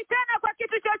 Haifai tena kwa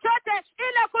kitu chochote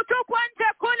ila kutupwa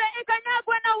nje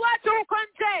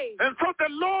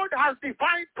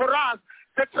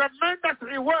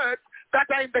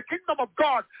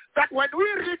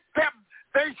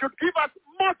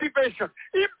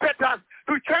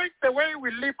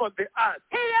live on the earth.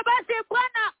 Hivyo basi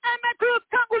Bwana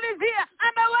ametutangulizia,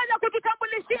 ameweza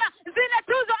kututambulishia zile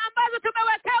tuzo ambazo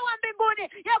tumewekewa mbinguni,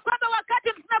 ya kwamba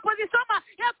wakati tunapozisoma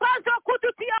yapaswa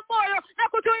kututia moyo na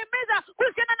kutuhimiza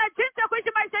kuhusiana na jinsi ya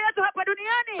kuishi maisha yetu hapa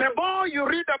duniani. The more you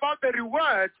read about the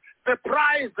rewards, the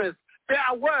prizes, the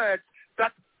awards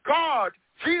that God,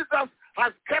 Jesus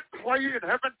has kept for you in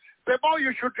heaven, the more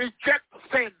you should reject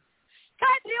sin.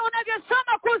 Kadri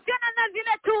unavyosoma kuhusiana na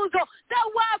zile tuzo,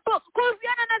 thawabu,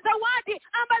 kuhusiana na zawadi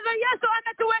ambazo Yesu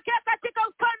ametuwekea katika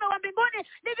ufalme wa mbinguni,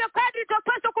 ndivyo kadri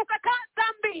tupaswa kukataa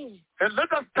dhambi. And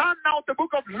let us turn now to the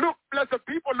book of Luke, blessed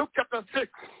people, Luke chapter 6.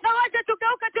 Na wacha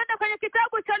tugeuka tuende kwenye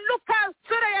kitabu cha Luka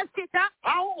sura ya 6.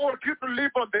 How ought you to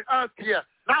live on the earth here,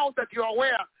 now that you are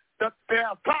aware that there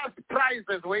are first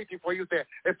prizes waiting for you there,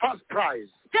 a first prize?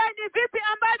 Je, ni vipi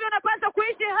ambavyo unapaswa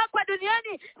kuishi hapa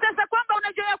duniani sasa kwamba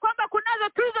unajua ya kwamba kunazo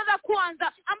tuzo za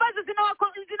kwanza ambazo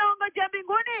zinaongojea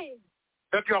mbinguni?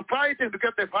 That you are fighting to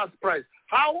get the first prize.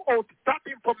 How ought that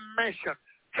information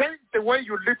change the way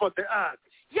you live on the earth?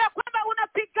 Ya kwamba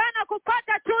unapigana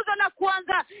kupata tuzo la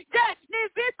kwanza. Je, ni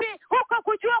vipi huko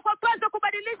kujua kwa paswa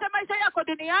kubadilisha maisha yako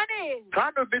duniani?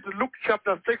 Turn with me to Luke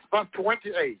chapter 6 verse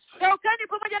 28. Geukeni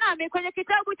pamoja nami kwenye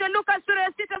kitabu cha Luka sura ya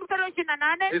 6 mstari wa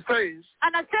 28. It says,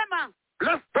 anasema,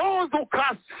 bless those who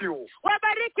curse you.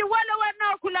 Wabariki wale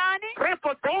wanaokulaani. Pray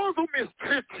for those who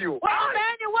mistreat you.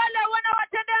 Waombeeni wale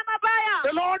wanaowatendea mabaya.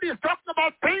 The Lord is talking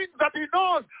about things that He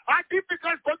knows are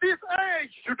difficult for this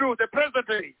age to do, the present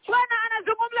age. Bwana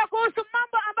anazungumza kuhusu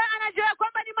mambo ambayo anajua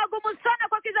kwamba ni magumu sana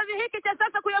kwa kizazi hiki cha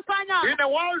sasa kuyafanya. In a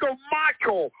world of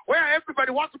macho, where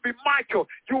everybody wants to be macho,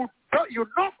 you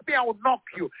knock me, I will knock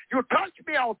you. You touch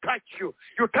me, I will touch you.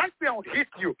 You touch me, I will hit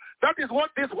you. That is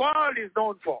what this world is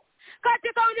known for.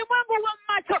 Katika ulimwengu wa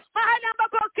macho, mahali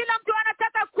ambapo kila mtu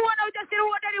anataka kuwa na ujasiri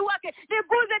uhodari wake,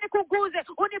 niguze nikuguze,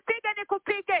 unipige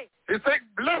nikupige. He's saying,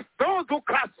 bless those who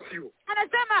curse you.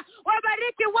 Anasema,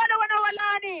 wabariki wale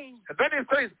wanaowalaani. And then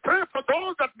he says, pray for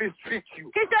those that mistreat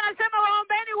you. Kisha anasema,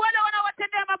 waombeeni wale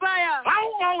wanaowatendea mabaya.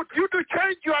 How ought you to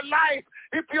change your life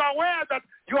if you are aware that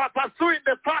you are pursuing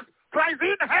the first prize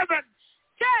in heaven?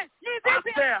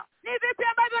 Ni vipi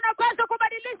ambavyo unapaswa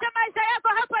kubadilisha maisha yako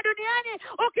hapa duniani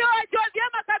ukiwa wajua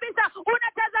vyema kabisa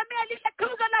unatazamia lile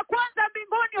tuzo la kwanza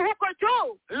mbinguni huko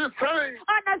juu?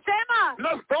 Anasema,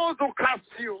 bless those who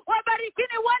curse you.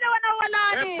 Wabarikini wale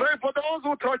wanaowalaani. And pray for those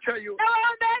who torture you. Na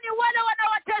waombeeni wale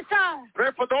wanaowatesa.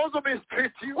 Pray for those who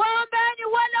mistreat you. Waombeeni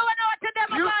wale wanaowatendea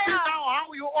mabaya. You see now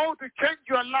how you ought to change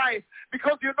your life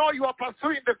because you know you are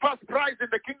pursuing the first prize in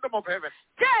the kingdom of heaven.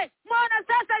 Je, mwana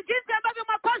sasa jinsi ambavyo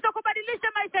mnapaswa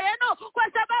kubadilisha maisha yenu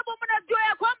kwa sababu mnajua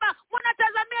ya kwamba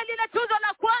mnatazamia lile tuzo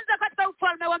la kwanza katika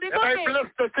ufalme wa mbinguni. And I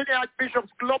bless the senior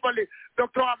archbishops globally,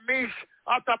 Dr. Amish,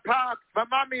 Arthur Park,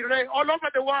 Mamami Ray, all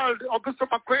over the world, Augusto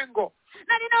Makwengo.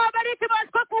 Na ninawabariki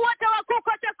maaskofu wote wakuu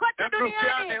kote kote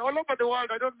duniani. All over the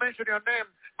world, I don't mention your name,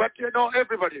 but you know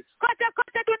everybody. Kote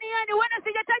kote duniani, wana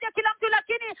sijataja kila mtu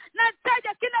lakini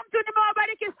nataja kila mtu,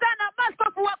 nimewabariki sana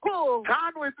maaskofu wakuu.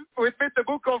 Turn with me the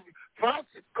book of 1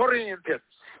 Corinthians.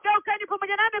 Geukeni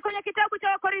pamoja nami kwenye kitabu cha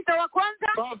Wakorintho wa kwanza.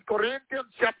 1 Corinthians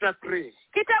chapter 3.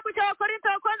 Kitabu cha Wakorintho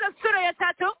wa kwanza sura ya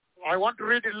 3. I want to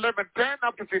read 11:10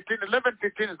 up to 15.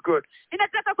 11:15 is good.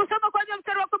 Ninataka kusoma kuanzia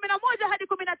mstari wa 11 hadi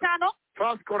 15.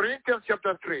 1 Corinthians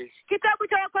chapter 3. Kitabu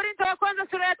cha Wakorintho wa kwanza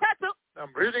sura ya 3.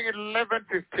 I'm reading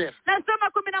 11:15. Nasoma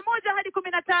 11 hadi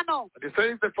 15. And it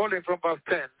says the following from verse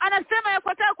 10. Anasema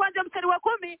yafuatayo kuanzia mstari wa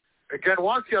 10. Again,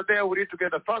 once you're there, we read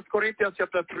together 1 Corinthians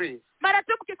chapter 3. Mara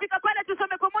tu mkifika pale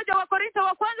tusome pamoja Wakorintho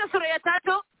wa kwanza sura ya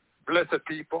 3. Blessed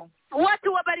people.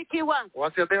 Watu wabarikiwa.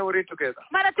 Once you're there, we read together.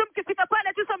 Mara tu mkifika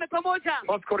pale tusome pamoja.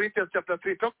 1 Corinthians chapter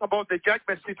 3 talks about the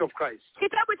judgment seat of Christ.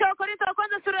 Kitabu cha Wakorintho wa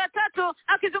kwanza sura ya 3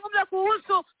 akizungumza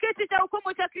kuhusu kiti cha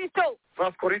hukumu cha Kristo.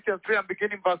 1 Corinthians 3, I'm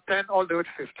beginning verse 10 all the way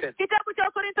to 15. Kitabu cha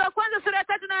Wakorintho wa kwanza sura ya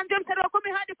 3 naanzia mstari wa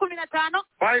 10 hadi 15.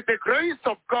 By the grace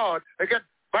of God, again,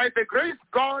 by the grace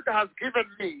God has given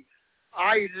me,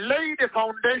 I laid a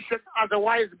foundation as a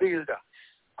wise builder.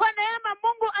 Kwa neema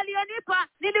Mungu aliyonipa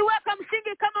niliweka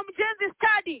msingi kama mjenzi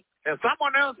stadi. And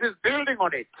someone else is building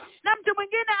on it. Na mtu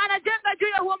mwingine anajenga juu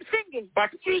ya huo msingi.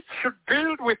 But each should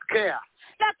build with care.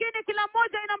 Lakini kila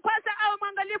mmoja inampasa awe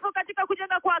mwangalifu katika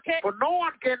kujenga kwake. For no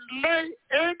one can lay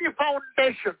any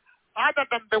foundation other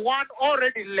than the one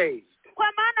already laid.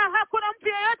 Kwa maana hakuna mtu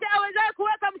yeyote awezaye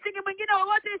kuweka msingi mwingine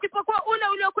wowote isipokuwa ule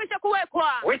uliokwisha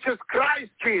kuwekwa. Which is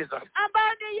Christ Jesus.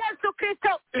 Ambao ni Yesu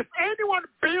Kristo. If anyone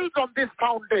builds on this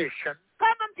foundation,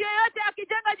 kama mtu yeyote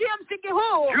akijenga juu ya msingi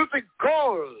huu, using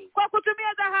gold, kwa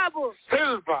kutumia dhahabu,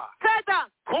 silver, fedha,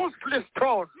 costly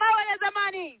stone, mawe ya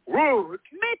zamani, wood,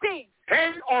 miti,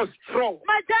 hay or straw,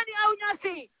 majani au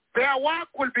nyasi, their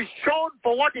work will be shown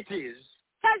for what it is.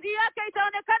 kazi yake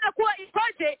itaonekana kuwa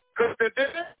ikoje. Because the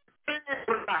day thing is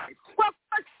right. Kwa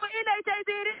siku ile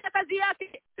itaidhihirisha kazi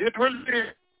yake. It will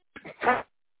be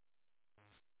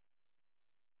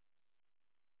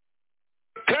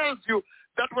tells you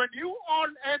that when you all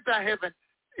enter heaven,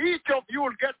 each of you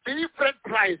will get different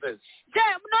prizes. Je,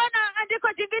 mnaona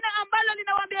andiko jingine ambalo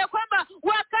linawaambia kwamba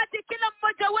wakati kila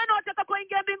mmoja wenu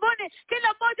atakapoingia mbinguni,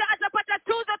 kila mmoja atapata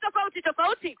tuzo tofauti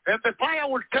tofauti. And the fire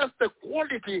will test the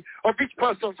quality of each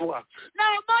person's work. Na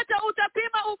moto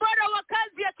utapima ubora wa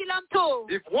kazi ya kila mtu.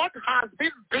 If what has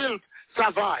been built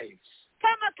survives,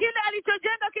 kama kile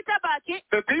alichojenga kitabaki,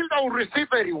 the builder will receive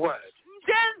a reward.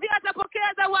 Mjenzi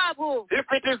atapokea zawabu. If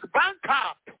it is burnt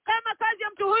up, kama kazi ya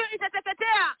mtu huyu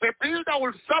itateketea, the builder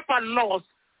will suffer loss,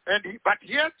 but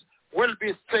yet will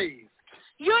be saved.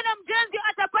 Yule mjenzi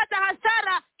atapata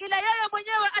hasara, ila yeye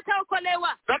mwenyewe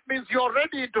ataokolewa. That means you're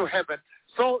already into heaven.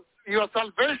 So your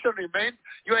salvation remains,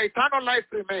 your eternal life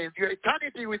remains, your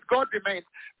eternity with God remains,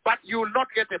 but you will not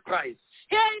get a prize.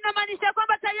 Hiyo inamaanisha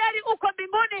kwamba tayari uko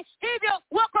mbinguni, hivyo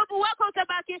wokovu wako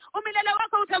utabaki, umilele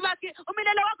wako utabaki,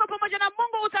 umilele wako pamoja na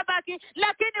Mungu utabaki,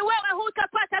 lakini wewe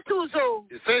hutapata tuzo.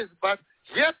 He says, but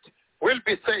yet will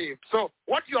be saved. So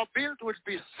what you have built will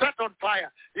be set on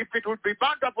fire. If it would be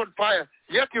burned up on fire,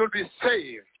 yet you will be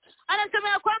saved.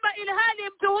 Anasema kwamba ilhali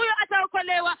mtu huyo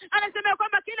ataokolewa. Anasema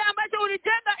kwamba kile ambacho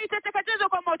ulijenga itateketezwa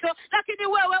kwa moto, lakini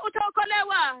wewe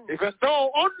utaokolewa. Even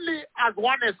though only as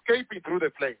one escaping through the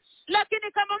flames.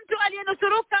 Lakini kama mtu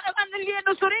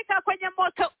aliyenusurika kwenye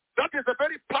moto. That is a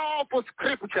very powerful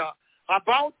scripture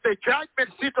about the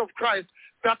judgment seat of Christ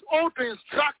that ought to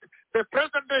instruct the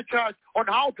present-day church on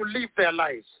how to live their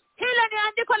lives. Hilo ni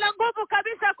andiko la nguvu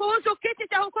kabisa kuhusu kiti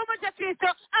cha hukumu cha Kristo,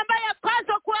 ambaye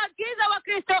yapaswa kuagiza wa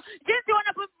Kristo jinsi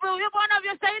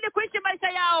wanavyostahili kuishi maisha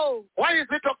yao. Why is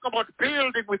he talking about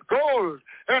building with gold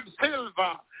and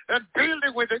silver and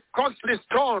building with costly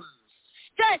stones?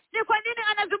 Je, ni kwa nini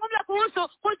anazungumza kuhusu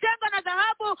kujenga na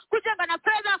dhahabu, kujenga na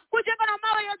fedha, kujenga na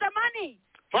mawe ya zamani?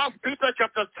 1 Peter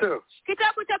chapter 2.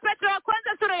 Kitabu cha Petro wa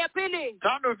kwanza sura ya pili.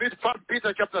 Turn with me to 1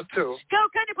 Peter chapter 2.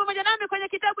 Geukeni pamoja nami kwenye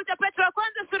kitabu cha Petro wa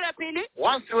kwanza sura ya pili.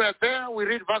 Once you are there, we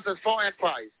read verses 4 and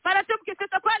 5. Mara tu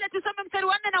mkifika pale tusome mstari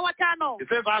wa 4 na wa 5. It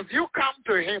says, as you come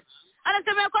to him,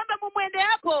 anasema kwamba mumwende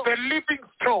hapo, the living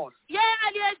stone, yeye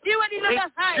aliyejiwa lililo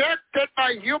hai, rejected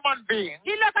by human beings,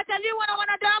 lililokataliwa na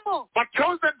wanadamu, but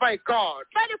chosen by God,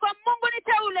 bali kwa Mungu ni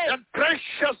teule, and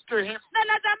precious to him. na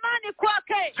la thamani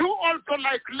kwake. You also,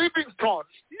 like living stones,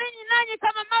 ninyi nanyi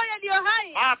kama mawe yaliyo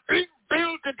hai, are being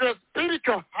built into a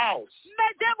spiritual house,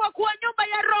 mmejengwa kuwa nyumba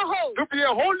ya roho, to be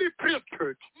a holy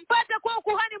priesthood, mpate kuwa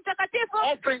ukuhani mtakatifu,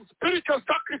 offering spiritual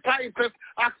sacrifices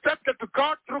accepted to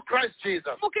God through Christ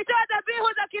Jesus. mkitoa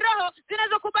dhabihu za kiroho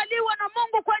zinazokubaliwa na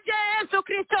Mungu kwa njia ya Yesu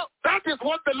Kristo. That is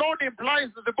what the Lord implies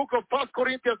in the book of 1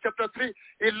 Corinthians chapter 3,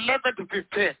 11 to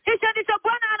 15. Hicho ndicho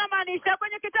Bwana anamaanisha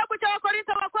kwenye kitabu cha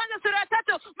Wakorintho wa kwanza sura ya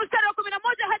 3 mstari wa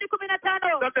 11 hadi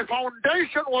 15. That the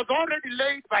foundation was already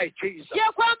laid by Jesus.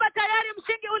 Ya kwamba tayari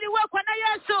msingi uliwekwa na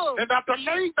Yesu. And after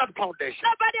laying that foundation,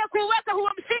 na baada ya kuweka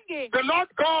huo msingi, the Lord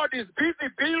God is busy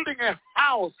building a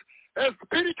house, a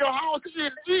spiritual house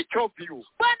in each of you.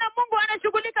 Bwana Mungu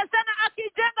anashughulika sana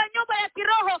akijenga nyumba ya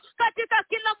kiroho katika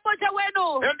kila mmoja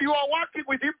wenu. And you are working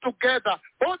with him together.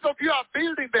 Both of you are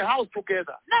building the house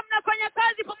together. Na mnafanya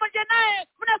kazi pamoja naye,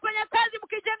 mnafanya kazi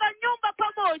mkijenga nyumba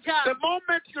pamoja. The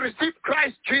moment you receive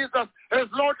Christ Jesus as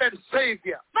Lord and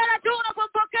Savior, mara tu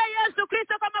unapompokea Yesu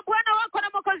Kristo kama Bwana wako na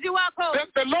Mwokozi wako, then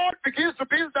the Lord begins to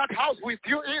build that house with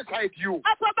you, inside you.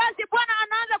 hapo basi Bwana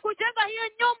anaanza kujenga hiyo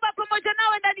nyumba pamoja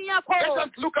nawe ndani yako. Let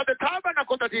us look at the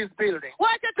tabernacle that he is building.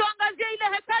 Wacha tuangazie ile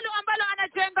hekalu ambalo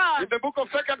anajenga. In the book of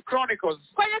 2 Chronicles,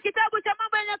 kwenye kitabu cha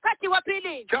Mambo ya Nyakati wa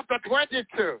pili, chapter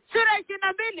 22. sura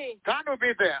 22. Turn with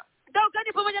me there.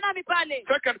 Gaukeni pamoja nami pale.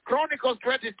 2 Chronicles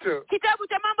 22. Kitabu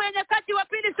cha Mambo ya Nyakati wa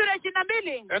pili sura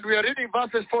 22. And we are reading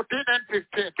verses 14 and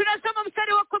 15. Tunasoma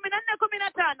mstari wa 14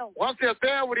 15. Once you are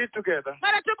there, we read together.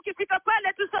 Mara tu mkifika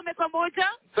pale tusome pamoja.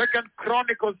 2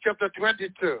 Chronicles chapter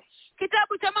 22.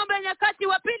 Kitabu cha Mambo ya Nyakati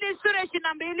wa pili sura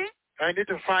 22. I need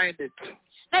to find it.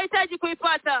 Nahitaji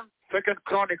kuipata. 2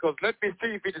 Chronicles. Let me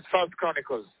see if it is 1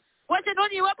 Chronicles. Wacha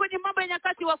nione iwapo ni Mambo ya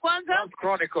Nyakati wa kwanza. 1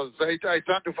 Chronicles. I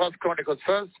turn to 1 Chronicles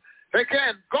first.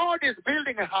 Again, God is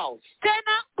building a house.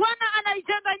 Tena Bwana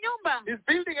anaijenga nyumba. He's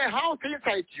building a house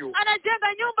inside you.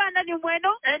 Anajenga nyumba ndani mwenu.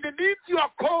 And it needs your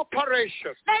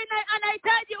cooperation. Na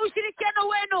anahitaji ushirikiano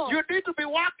wenu. You need to be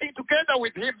working together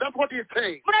with him. That's what he's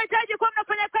saying. Mnahitaji kuwa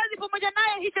mnafanya kazi pamoja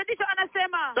naye, hicho ndicho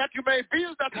anasema. That you may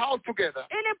build that house together.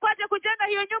 Ili mpate kujenga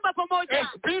hiyo nyumba pamoja.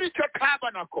 A spiritual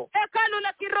tabernacle. Hekalu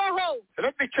la kiroho.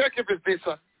 Let me check if it's this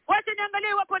one. Wacha niangalie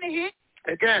iwapo ni hii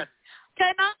Again,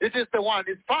 tena. it is the one.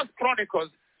 It's 1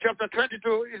 Chronicles chapter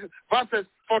 22, verses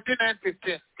 14 and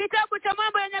 15. Kitabu cha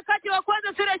Mambo ya Nyakati wa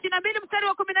Kwanza sura ya 22 mstari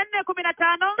wa 14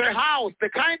 15. The house, the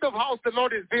kind of house the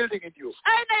Lord is building in you.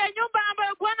 Aina ya nyumba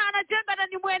ambayo Bwana anajenga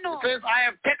ndani mwenu. It says, I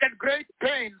have taken great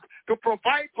pains to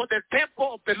provide for the temple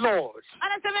of the Lord.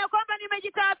 Anasema ya kwamba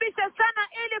nimejitaabisha sana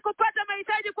ili kupata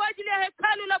mahitaji kwa ajili ya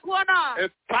hekalu la Bwana.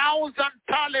 1,000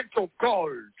 talents of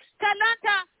gold.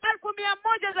 Talanta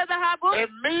 1,100 za dhahabu.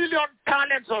 1,000,000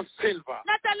 talents of silver.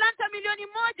 Na talanta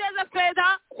 1,000,000 za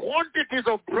fedha. Quantities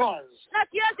of bronze. Na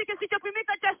kiasi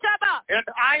kisichopimika cha shaba. And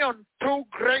iron too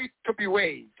great to be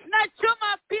weighed. Na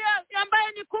chuma pia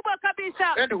ambayo ni kubwa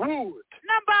kabisa. And wood.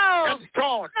 Na mbao. And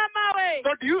stone. Na mawe.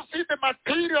 So do you see the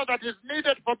material that is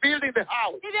needed for building the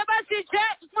house? Hivyo basi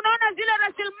je, mnaona zile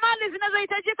rasilimali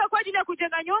zinazohitajika kwa ajili ya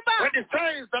kujenga nyumba? When it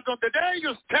says that on the day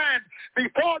you stand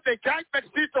before the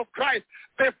judgment seat of Christ,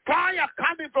 the fire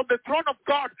coming from the throne of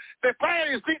God, the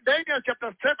fire is in Daniel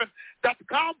chapter 7 that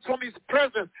comes from his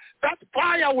presence. That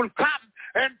fire will come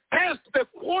and test the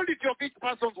quality of each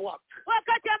person's work.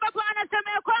 Wakati ambapo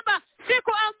anasema ya kwamba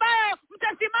siku ambayo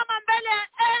mtasimama mbele ya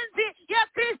enzi ya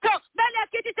Kristo, mbele ya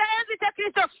kiti cha enzi cha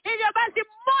Kristo, hivyo basi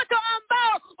moto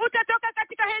ambao utatoka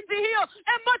katika enzi hiyo,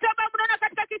 moto ambao mnaona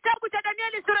katika kitabu cha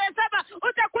Danieli sura ya 7,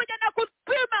 utakuja na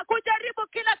kupima, kujaribu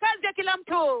kila kazi ya kila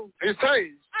mtu. He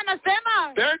says,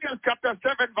 anasema Daniel chapter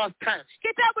 7 verse 10.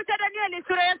 Kitabu cha Danieli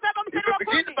sura ya 7 mstari wa 10.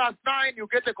 Begin verse 9, you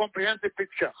get a comprehensive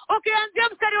picture. Ukianzia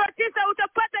mstari wa 9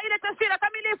 utapata ile taswira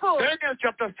kamilifu. Daniel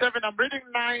chapter 7, I'm reading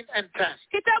 9 and 10.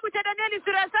 Kitabu cha Danieli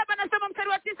sura ya 7 nasoma mstari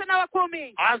wa 9 na wa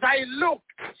 10. As I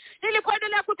looked,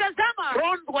 nilipoendelea kutazama,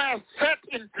 thrones were set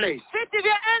in place. Viti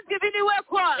vya enzi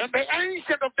viliwekwa. And the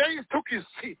Ancient of Days took his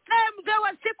seat. Naye mzee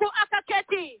wa siku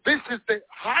akaketi. This is the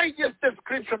highest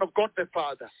description of God the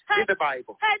Father in the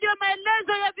Bible. Ndio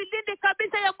maelezo ya vilindi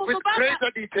kabisa ya Mungu With Baba.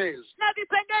 greater details. Na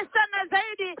vipengee sana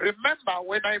zaidi. Remember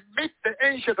when I meet the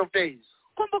Ancient of Days.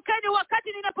 Kumbukeni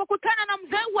wakati ninapokutana na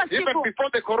mzee wa siku. Even before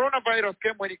the coronavirus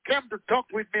came, when he came to talk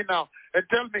with me now and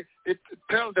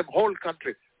tell them whole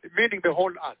country, meaning the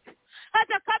whole earth.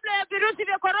 Hata kabla ya virusi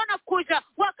vya corona kuja,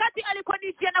 wakati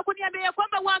aliponijia na kuniambia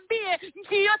kwamba waambie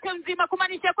nchi yote nzima,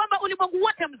 kumaanisha kwamba ulimwengu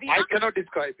wote mzima. I cannot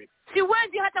describe it.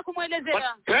 Siwezi hata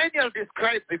kumuelezea. But Daniel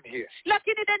describes him here.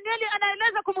 Lakini Danieli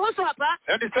anaeleza kumhusu hapa.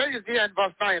 And he says here in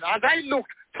verse 9, as I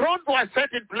looked, thrones were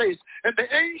set in place, and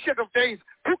the Ancient of Days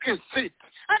took his seat.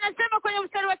 Anasema kwenye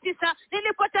mstari wa 9,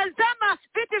 nilipotazama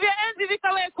viti vya enzi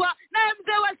vikawekwa, naye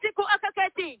mzee wa siku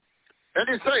akaketi. And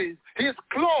he says,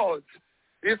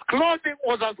 his clothing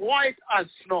was as white as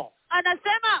snow.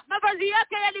 Anasema mavazi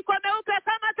yake yalikuwa meupe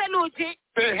kama theluji.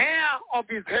 The hair of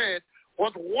his head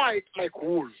was white like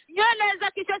wool. Nywele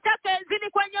za kichwa chake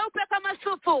zilikuwa nyeupe kama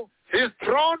sufu. His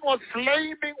throne was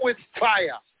flaming with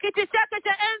fire. Kiti chake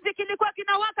cha enzi kilikuwa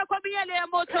kinawaka kwa miale ya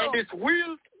moto. And his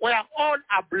wheels were all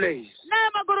ablaze. Naye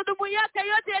magurudumu yake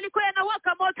yote yalikuwa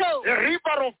yanawaka moto. A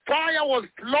river of fire was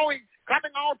flowing,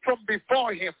 coming out from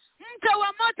before him. Mto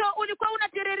wa moto ulikuwa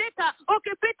unatiririka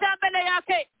ukipita mbele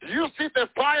yake. You see the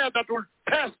fire that will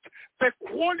test the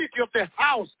quality of the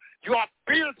house you have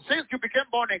built since you became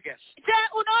born again. Je,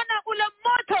 unaona ule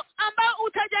moto ambao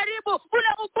utajaribu ule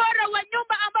ubora wa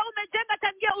nyumba ambao umejenga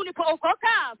tangia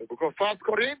ulipookoka? The book of 1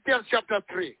 Corinthians chapter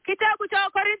 3. Kitabu cha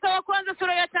Wakorintho wa kwanza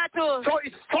sura ya 3. So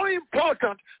it's so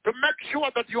important to make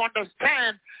sure that you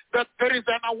understand that there is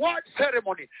an award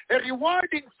ceremony, a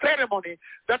rewarding ceremony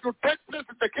that will take place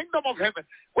in the kingdom of heaven,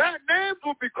 where names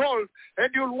will be called and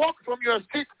you'll walk from your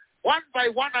seat one by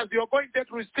one as you're going there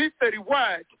to receive the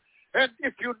reward. And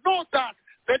if you know that,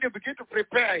 then you begin to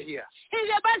prepare here.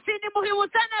 Hivyo basi ni muhimu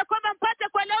sana ya kwamba mpate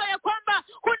kuelewa ya kwamba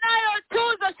kunayo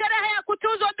tuzo, sherehe ya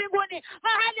kutuzwa mbinguni,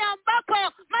 mahali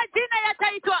ambapo majina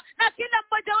yataitwa na kila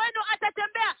mmoja wenu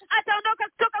atatembea, ataondoka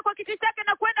kutoka kwa kiti chake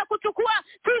na kwenda kuchukua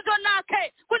tuzo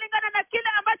lake kulingana na kile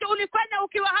ambacho ulifanya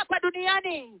ukiwa hapa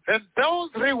duniani. And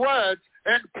those rewards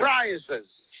and prizes,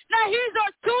 na hizo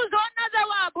tuzo na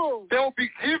zawabu, they will be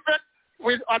given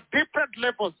with at different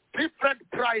levels, different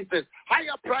prizes,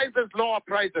 higher prizes, lower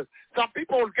prizes. Some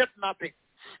people will get nothing.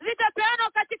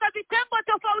 Zitapeanwa katika vitengo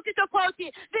tofauti tofauti,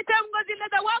 vitengo zile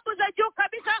zawabu za juu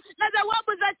kabisa na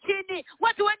zawabu za chini.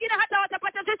 Watu wengine hata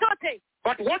watapata chochote.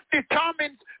 But what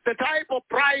determines the type of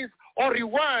prize or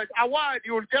award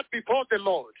you will get before the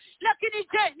Lord? Lakini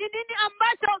je, ni nini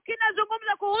ambacho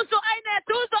kinazungumza kuhusu aina ya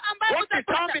tuzo ambayo what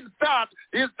determines that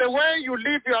is the way you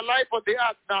live your life on the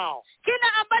earth now.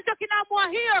 Kila ambacho kinaamua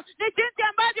hiyo ni jinsi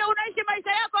ambavyo unaishi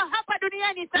maisha yako hapa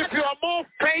duniani sasa. If you are more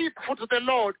faithful to the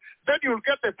Lord, then you'll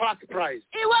get the first prize.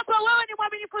 Iwapo wewe ni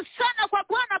mwaminifu sana kwa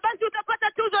Bwana, basi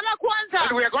utapata tuzo la kwanza.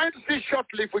 And we are going to see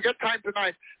shortly, if we get time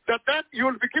tonight, that then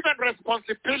you'll be given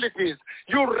responsibilities.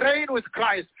 You'll reign with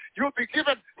Christ. You'll be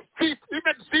given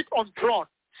even sit on throne.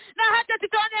 Na hata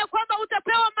tutaona ya kwamba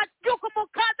utapewa majukumu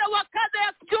kadha wa kadha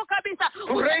ya juu kabisa.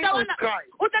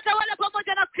 Utatawala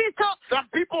pamoja na Kristo. Some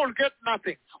people will get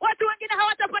nothing. Watu wengine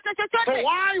hawatapata chochote. So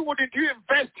why wouldn't you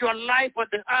invest your life on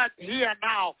the earth here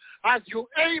now as you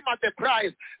aim at the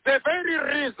prize? The very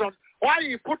reason why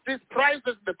he put these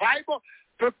prizes in the Bible,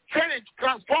 to change,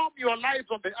 transform your lives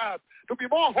on the earth, to be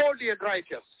more holy and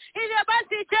righteous. Hivyo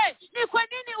basi, je, ni kwa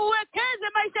nini uwekeze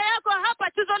maisha yako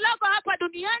hapa, tuzo lako hapa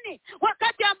duniani,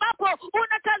 wakati ambapo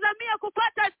unatazamia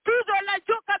kupata tuzo la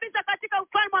juu kabisa katika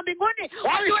ufalme wa mbinguni?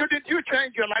 Why shouldn't you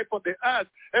change your life on the earth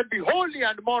and be holy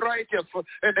and more righteous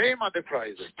and aim at the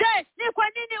prizes? Je, ni kwa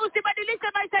nini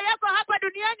usibadilishe maisha yako hapa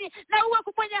duniani na uwe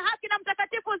mwenye haki na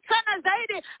mtakatifu sana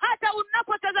zaidi hata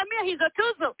unapotazamia hizo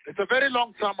tuzo? It's a very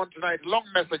long sermon tonight, long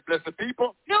message, blessed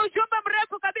people. Ni ujumbe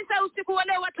mrefu kabisa usiku wa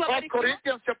leo, watu wa First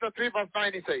Corinthians chapter 3 verse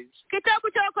 9 it says,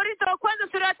 Kitabu cha Wakorintho wa kwanza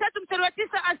sura ya 3 mstari wa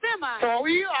 9 asema, so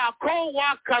we are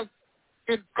co-workers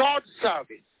in God's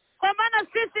service. Kwa maana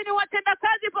sisi ni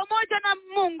watendakazi pamoja na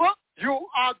Mungu. You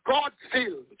are God's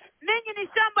field. Ninyi ni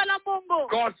shamba la Mungu.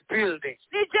 God's building.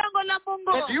 Ni jengo la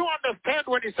Mungu. So do you understand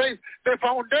when he says the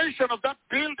foundation of that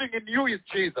building in you is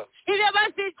Jesus? Hivyo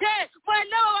basi, je,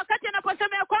 mwelewa wakati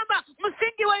anaposema ya kwamba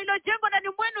msingi wa hilo jengo ndani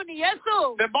mwenu ni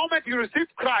Yesu? The moment you receive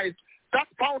Christ, that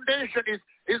foundation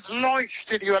is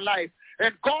launched in your life.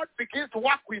 And God begins to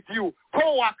work with you,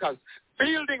 co-workers,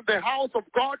 building the house of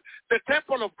God, the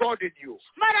temple of God in you.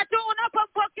 Mara tu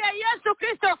unapompokea Yesu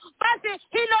Kristo, basi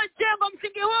hilo jengo,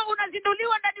 msingi huo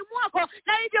unazinduliwa ndani mwako,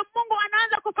 na hivyo Mungu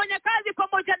anaanza kufanya kazi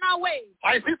pamoja nawe.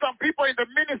 I see some people in the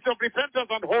ministry of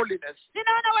repentance and holiness.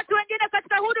 Ninaona watu wengine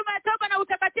katika huduma ya toba na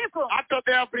utakatifu. After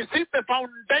they have received the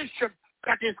foundation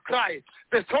that is Christ,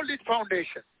 the solid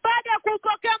foundation. Baada ya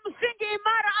kupokea msingi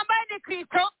imara ambaye ni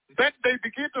Kristo, then they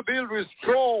begin to build with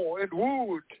straw and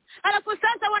wood. Alafu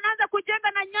sasa wanaanza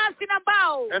kujenga na nyasi na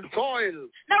mbao. And soil.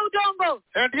 Na udongo.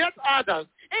 And yet others,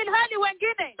 ilhali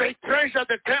wengine, they treasure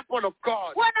the temple of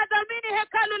God. Wanadhamini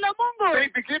hekalu la Mungu. They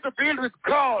begin to build with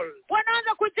gold.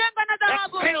 Wanaanza kujenga na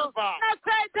dhahabu. And silver. Na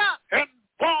fedha. And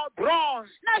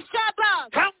bronze. Na shaba.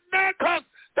 Some metals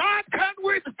that can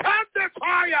withstand the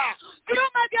fire.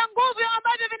 Vyuma vya nguvu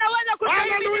ambavyo vinaweza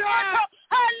kustahimili moto.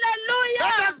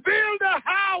 Hallelujah. Let us build a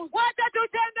house. Wacha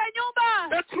tujenge nyumba.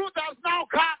 The truth has now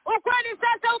come. Ukweli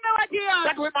sasa umewadia.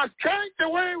 That we must change the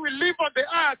way we live on the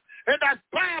earth and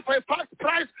aspire for a first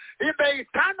prize in the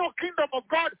eternal kingdom of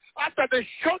God after the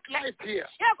short life here.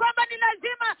 Ya kwamba ni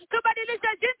lazima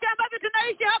tubadilishe jinsi ambavyo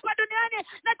tunaishi hapa duniani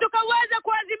na tukaweza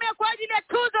kuazimia kwa ajili ya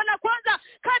tuzo la kwanza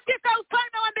katika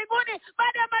ufalme wa mbinguni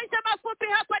baada ya maisha mafupi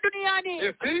hapa duniani.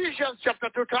 Ephesians chapter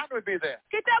 2, turn with me there.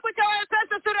 Kitabu cha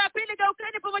Waefeso sura ya 2,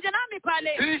 geukeni pamoja nami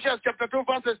pale. Ephesians chapter 2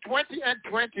 verses 20 and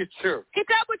 22.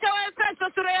 Kitabu cha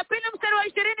Waefeso sura ya 2 mstari wa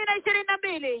 20 na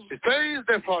 22. It says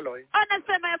the following.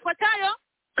 Anasema yafuatayo: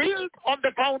 built on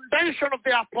the foundation of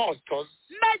the apostles.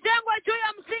 Mmejengwa juu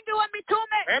ya msingi wa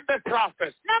mitume. And the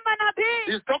prophets. Na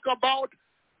manabii. He's talking about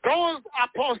those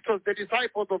apostles, the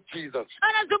disciples of Jesus.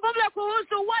 Anazungumza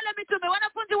kuhusu wale mitume,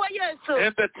 wanafunzi wa Yesu.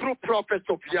 And the true prophets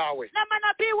of Yahweh. Na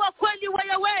manabii wa kweli wa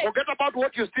Yahweh. Forget about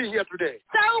what you see here today.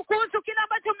 Sahau kuhusu kile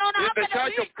ambacho mnaona hapa leo hii. In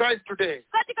the church of Christ today.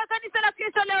 Katika kanisa la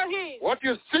Kristo leo hii. What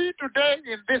you see today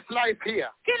in this life here.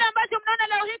 Kile ambacho mnaona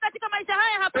leo hii katika maisha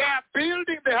haya hapa. They are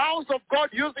building the house of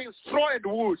God using straw and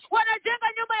wood. Wanajenga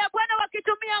nyumba ya Bwana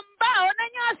wakitumia mbao na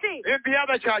nyasi. In the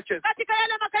other churches. Katika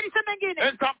yale makanisa mengine.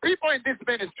 And some people in this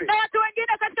ministry. Na watu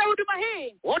wengine katika huduma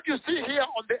hii. What you see here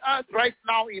on the earth right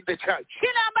now in the church.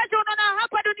 Kile ambacho unaona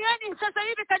hapa duniani sasa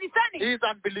hivi kanisani. Is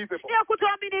unbelievable. Ni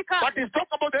kutoaminika. But he's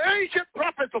talking about the ancient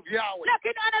prophets of Yahweh.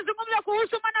 Lakini anazungumza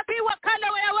kuhusu manabii wa kale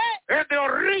wa Yahweh. And the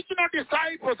original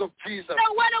disciples of Jesus. Na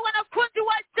wale wanafunzi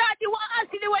wa jadi wa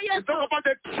asili wa Yesu. He's talking about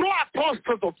the true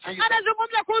apostles of Jesus.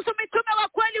 Anazungumza kuhusu mitume wa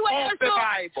kweli wa Yesu. Of the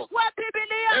Bible. Wa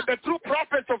Biblia. And the true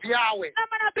prophets of Yahweh. Na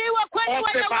manabii wa kweli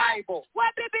wa Yahweh.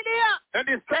 Wa Biblia. And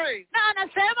he's saying. Na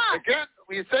anasema. Again,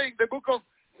 we're saying the book of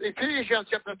Ephesians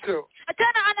chapter 2.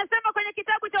 Tena anasema kwenye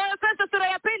kitabu cha Waefeso sura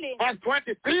ya 2. Verse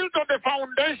 20. Built on the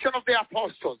foundation of the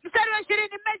apostles. Mstari wa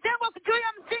 20. Mmejengwa juu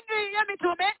ya msingi ya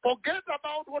mitume. Forget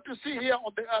about what you see here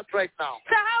on the earth right now.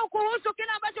 Sahau kuhusu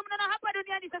kile ambacho mnaona hapa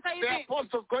duniani duniani sasa The hivi.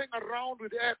 apostles going around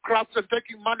with aircrafts and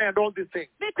taking money and all these things.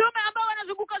 Mitume ambao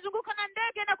wanazunguka na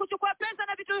ndege na kuchukua pesa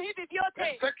na vitu hivi vyote.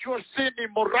 And sexual sin,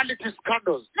 immorality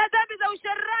scandals. Na dhambi za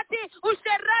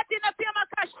usherati na pia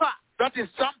makashfa. That is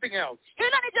something else.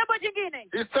 Hilo ni jambo jingine.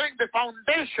 He's saying the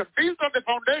foundation, built on the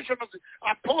foundation of the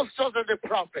apostles and the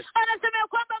prophets. Anasema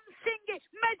kwamba msingi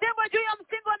mmejengwa juu ya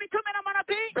msingi wa mitume na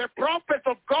manabii. The prophets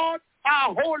of God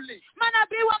are holy.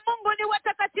 Manabii wa Mungu ni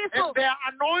watakatifu. And they are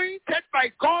anointed by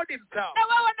God himself. Na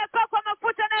wao wamepakwa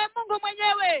mafuta naye Mungu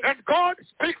mwenyewe. And God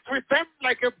speaks with them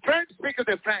like a friend speaks with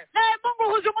a friend. Naye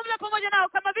Mungu huzungumza pamoja nao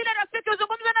kama vile rafiki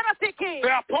huzungumza na rafiki.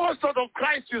 The apostles of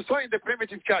Christ you saw in the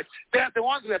primitive church, they are the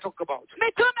ones we are talking about.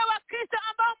 Mitume wa Kristo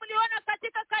ambao mliona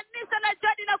katika kanisa la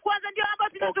jadi la kwanza ndio ambao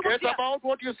tunazungumzia. Forget about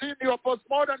what you see in your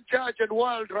postmodern church and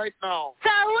world right now.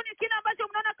 Sahuni kile ambacho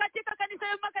mnaona katika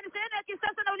makanisa yenu ya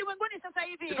kisasa na ulimwenguni sasa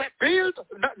hivi. Build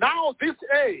now this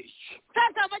age.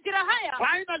 Sasa majira haya.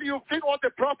 Finally you've seen what the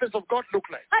prophets of God look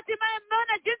like. Hatimaye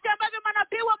mmeona jinsi ambavyo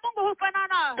manabii wa Mungu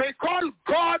hufanana. They call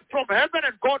God from heaven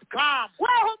and God comes.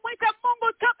 Wao humwita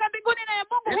Mungu toka mbinguni na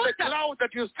Mungu huja. In the cloud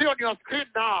that you see on your screen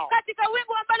now. Katika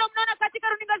wingu ambalo mnaona katika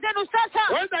runinga zenu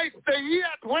sasa. Whether it's the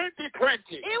year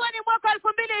 2020. Iwe ni mwaka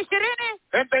 2020.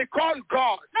 And they call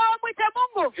God. Na wamwita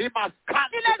Mungu. He must come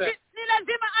to them. Ni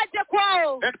lazima aje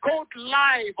kwao. And quote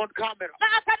live on camera. Na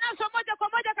akanaswa moja kwa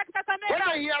moja katika kamera.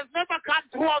 Whether he has never come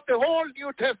throughout the whole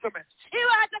New Testament.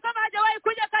 Iwe hata kama hajawahi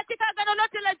kuja katika agano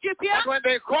lote la Jipya. But when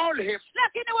they call him.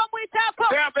 Lakini wamwitapo.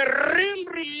 They have a real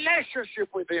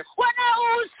relationship with him. Wana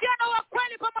uhusiano wa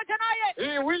kweli pamoja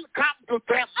naye. He will come to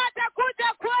them.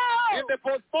 Atakuja kwao. In the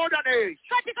postmodern age.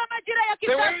 Katika majira ya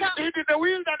the way kisasa. he did in the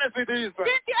wilderness with Israel.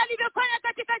 Jinsi alivyofanya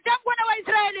katika jangwa na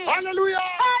Waisraeli. Hallelujah.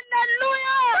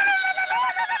 Hallelujah.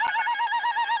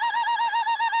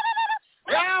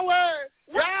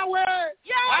 Yahweh,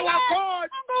 our God,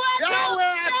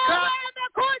 Yahweh has come.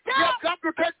 He has come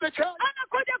to take the church.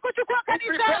 Anakuja kuchukua To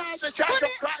prepare the church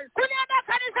of Christ. Kuliandaa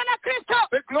kanisa la Kristo.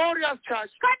 The glorious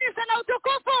church. Kanisa la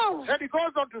utukufu. And he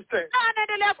goes on to say. Na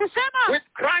anaendelea kusema. With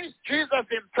Christ Jesus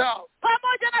himself.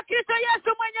 Pamoja na Kristo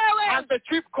Yesu mwenyewe. As the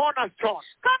chief cornerstone.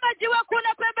 Kama jiwe kule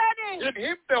pembeni. In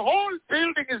him the whole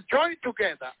building is joined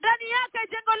together. Ndani yake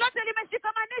jengo lote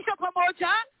limeshikamanishwa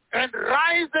pamoja. And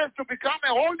rises to become a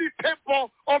holy temple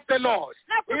of the Lord.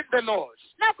 In the Lord.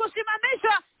 Na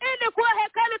kusimamishwa ili kuwa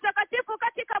hekalu takatifu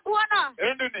katika Bwana.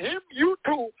 And in him you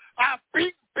too are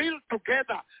being built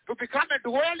together to become a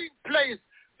dwelling place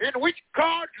in which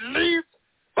God lives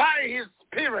by his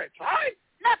Spirit. Right?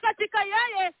 Na katika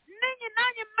yeye ninyi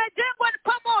nanyi mmejengwa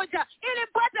pamoja ili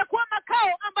mpate kuwa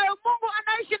makao ambayo Mungu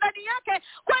anaishi ndani yake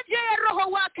kwa njia ya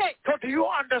Roho wake. So do you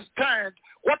understand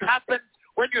what happens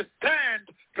when you stand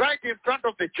right in front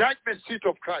of the judgment seat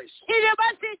of Christ? Hivyo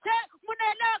basi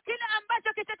mnaelewa kile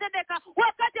ambacho kitatendeka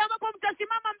wakati ambapo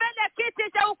mtasimama mbele ya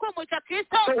kiti cha hukumu cha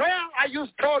Kristo. So where are you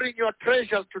storing your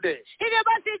treasures today? Hivyo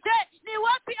basi ni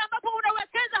wapi ambapo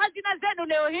unawekeza hazina zenu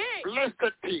leo hii?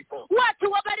 Blessed people.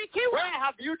 Watu wabarikiwa. Where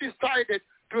have you decided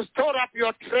to store up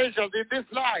your treasures in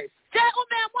this life? Je,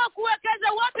 umeamua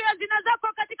kuwekeza wapi hazina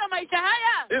zako katika maisha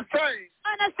haya? He's saying,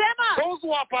 anasema, those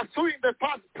who are pursuing the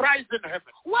first prize in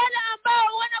heaven, wale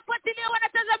ambao wanafuatilia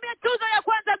wanatazamia tuzo ya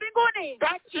kwanza mbinguni,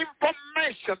 that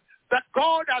information that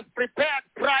God has prepared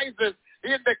prizes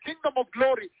in the kingdom of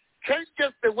glory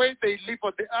changes the way they live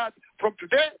on the earth from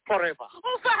today forever.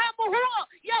 Ufahamu huo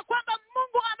ya kwamba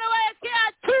Mungu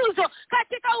amewawekea tuzo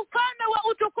katika ufalme wa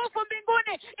utukufu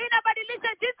mbinguni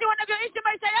inabadilisha jinsi wanavyoishi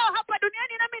maisha yao hapa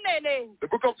duniani na milele. The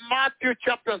book of Matthew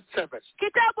chapter 7.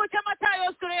 Kitabu cha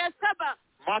Mathayo sura ya 7.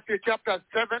 Matthew chapter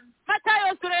 7.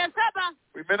 Mathayo sura ya 7.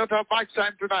 We may not have much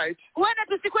time tonight. Huenda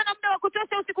tusikuwe na muda wa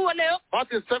kutosha usiku wa leo.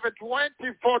 Matthew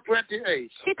 7:24-28.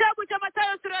 Kitabu cha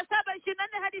Mathayo sura ya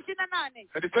 7:24 hadi 28.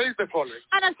 And it says the following.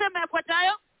 Anasema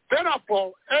yafuatayo.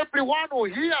 Therefore, everyone who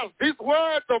hears these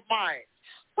words of mine,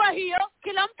 kwa hiyo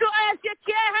kila mtu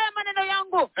ayasikie haya maneno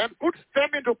yangu, and puts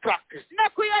them into practice, na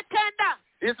kuyatenda,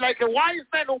 is like a wise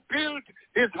man who built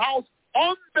his house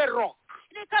on the rock.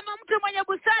 Ni kama mtu mwenye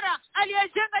busara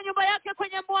aliyejenga nyumba yake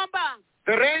kwenye mwamba.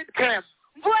 The rain came.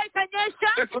 Mvua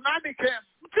ikanyesha. The tsunami came.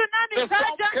 Tsunami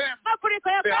ikaja. Mafuriko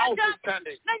yakaja.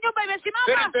 Na nyumba imesimama.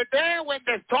 There is a day when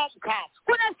the storm comes.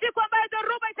 Kuna siku ambayo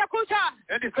dhoruba itakuja.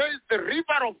 And he says the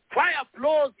river of fire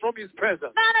flows from his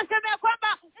presence. Na anasema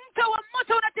kwamba mto wa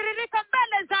moto unatiririka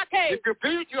mbele zake. If you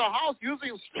build your house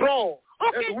using straw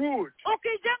and wood,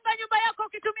 ukijenga nyumba yako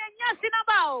ukitumia nyasi na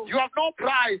mbao, you have no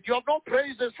prize, you have no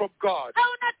praises from God.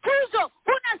 Hauna tuzo,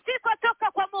 huna sifa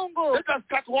toka kwa Mungu. Let us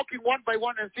start walking one by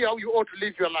one and see how you ought to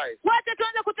live your life. Wacha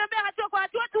tuanze kutembea hatua kwa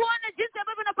hatua tuone jinsi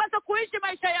ambavyo unapaswa kuishi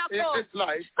maisha yako. In this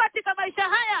life. Katika maisha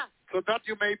haya. So that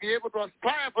you may be able to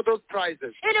aspire for those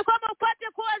prizes. ili kwamba upate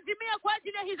kuazimia kwa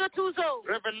ajili ya hizo tuzo.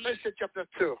 Revelation chapter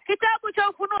 2. Kitabu cha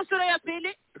Ufunuo sura ya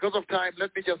 2. Because of time,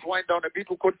 let me just wind down a bit.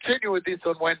 We'll continue with this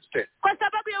on Wednesday. Kwa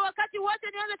sababu ya wakati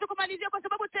wote nianze tu kumalizia kwa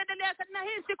sababu tutaendelea na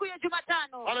hii siku ya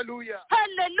Jumatano. Hallelujah.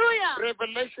 Hallelujah.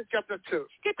 Revelation chapter 2.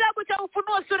 Kitabu cha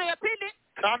Ufunuo sura ya 2.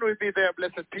 Turn with me there,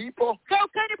 blessed people.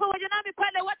 Geukeni pamoja nami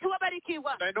pale watu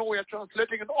wabarikiwa. And I know we are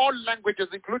translating in all languages,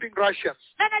 including Russian.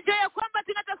 Na najua ya kwamba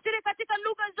tunatafsiri katika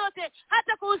lugha zote,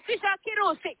 hata kuhusisha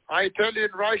Kirusi. I tell you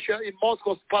in Russia, in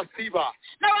Moscow, spasiba.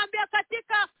 Nawaambia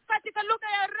katika lugha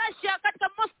ya Russia, katika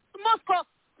Moscow,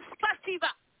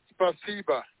 spasiba.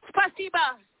 Spasiba.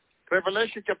 Spasiba.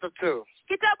 Revelation chapter 2.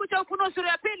 Kitabu cha Ufunuo sura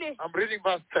ya 2. I'm reading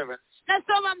verse 7.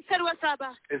 Nasoma mstari wa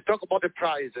 7. It's talking about the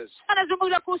prizes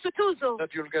Anazungumza kuhusu tuzo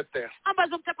that you'll get there.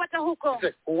 ambazo mtapata huko. It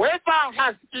says, whoever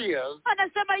has ears,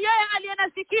 Anasema yeye aliye na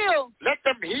sikio, let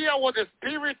them hear what the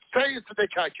Spirit says to the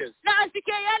churches. na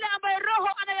asikie yale ambayo Roho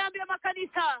anayaambia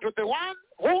makanisa. To the one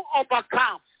who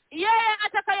overcomes, yeye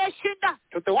atakayeshinda,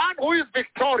 to the one who is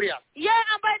victorious, yeye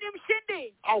ambaye ni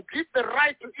mshindi, I'll give the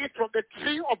right to eat from the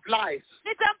tree of life,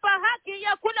 nitampa haki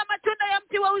ya kula matunda ya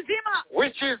mti wa uzima,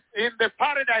 which is in the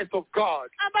paradise of God.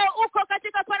 ambao uko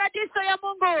katika paradiso ya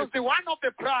Mungu. You see, one of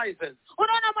the prizes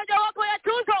Unaona, mojawapo ya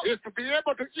tuzo is to be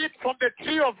able to eat from the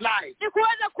tree of life. ni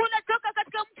kuweza kula toka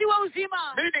katika mti wa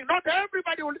uzima. Meaning not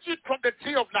everybody will eat from the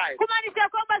tree of life. Kumaanisha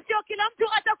kwamba sio kila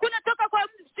mtu atakula toka kwa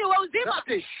mti wa uzima. That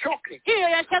is shocking. Hiyo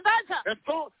yashangaza. And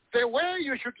so the way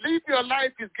you should live your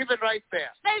life is given right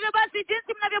there. Na hivyo basi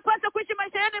jinsi mnavyopaswa kuishi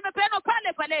maisha yenu imepeanwa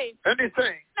pale pale. And he's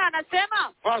saying, Na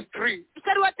anasema verse 3,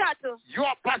 mstari wa 3, you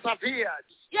are persevered.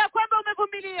 ya kwamba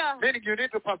umevumilia. Meaning you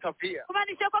need to persevere.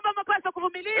 Kumaanisha kwamba umepaswa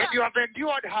kuvumilia. And you have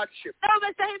endured hardship. Na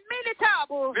umestahimili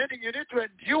taabu. Meaning you need to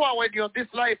endure when you're in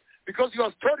this life because you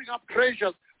are storing up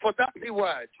treasures for that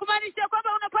reward. Kumaanisha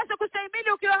kwamba unapaswa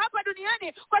kustahimili ukiwa hapa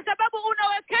duniani kwa sababu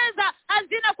unawekeza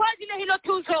hazina kwa ajili ya hilo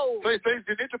tuzo. So he says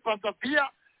you need to persevere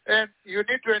and you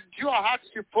need to endure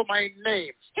hardship for my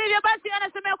name. Hivyo basi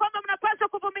anasema kwamba mnapaswa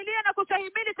kuvumilia na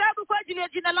kustahimili taabu kwa ajili ya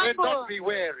jina And langu. don't be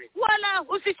weary. Wala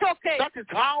usichoke. That is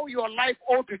how your life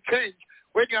ought to change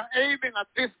when you're aiming at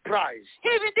this prize.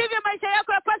 Hivi ndivyo maisha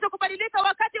yako yapaswa kubadilika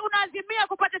wakati unaazimia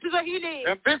kupata tuzo hili.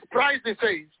 And this prize, he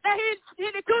says, Na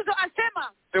hili tuzo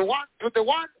asema, to the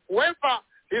one, whoever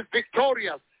is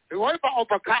victorious, whoever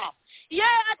overcomes.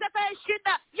 yeye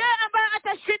atakayeshinda, yeye ambaye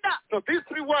atashinda. So this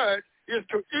reward is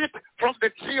to eat from the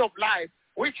tree of life,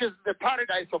 which is the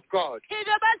paradise of God.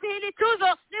 Hivyo basi hili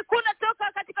tuzo ni kula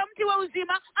toka katika mti wa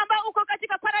uzima ambao uko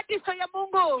katika paradiso ya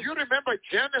Mungu. You remember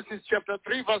Genesis chapter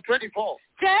 3 verse 24.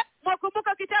 Je,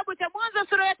 mwakumbuka kitabu cha Mwanzo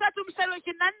sura ya 3 mstari wa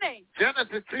 24?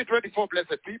 Genesis 3:24,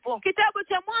 blessed people. Kitabu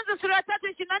cha Mwanzo sura ya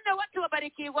 3:24, watu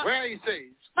wabarikiwa. Where he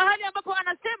says, Mahali ambapo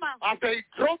anasema, after he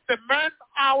drove the man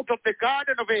out of the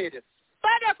Garden of Eden,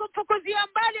 baada ya kumfukuzia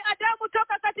mbali Adamu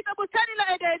toka katika bustani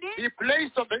la Edeni, he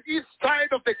placed on the east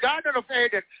side of the Garden of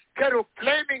Eden cherub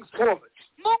flaming swords.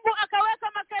 Mungu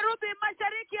akaweka makerubi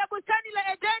mashariki ya bustani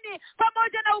la Edeni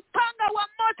pamoja na upanga wa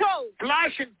moto,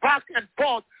 flashing back and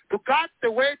forth to guard the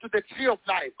way to the tree of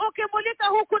life. ukimulika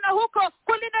huku na huko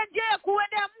kulinda njia ya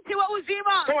kuendea mti wa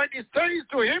uzima. So when he says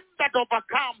to him that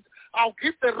overcomes, I'll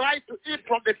give the right to eat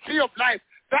from the tree of life,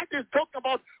 that is talking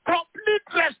about complete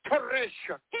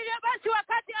restoration. Hivyo basi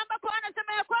wakati ambapo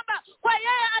anasema ya kwamba kwa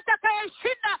yeye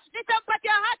atakayeshinda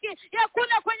nitampatia haki ya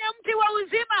kula kwenye mti wa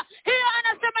uzima, hiyo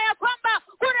anasema ya kwamba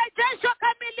kurejeshwa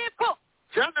kamilifu.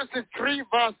 Genesis 3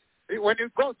 verse, when you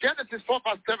go, Genesis 4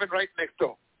 verse 7 right next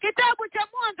door. Kitabu cha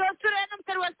Mwanzo sura ya 4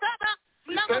 mstari wa 7,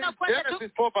 mlango na kwanza tu.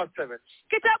 Genesis 4 verse 7.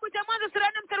 Kitabu cha Mwanzo sura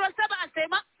ya 4 mstari wa 7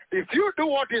 asema, if you do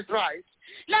what is right,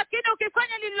 lakini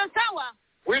ukifanya lililo sawa,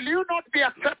 will you not be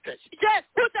accepted? je,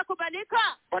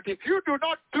 hutakubalika? But if you do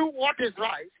not do what is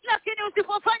right, Lakini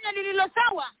usipofanya lililo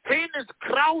sawa, sin is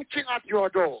crouching at your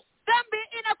door. dhambi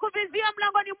inakuvizia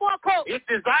mlangoni mwako. It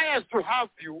desires to have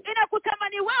you,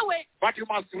 Inakutamani wewe, but you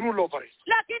must rule over it.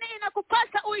 lakini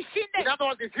inakupasa uishinde. In other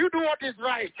words, if you do what is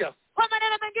righteous, Kwa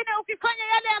maneno mengine, ukifanya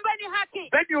yale ambayo ni haki,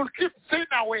 then you'll keep sin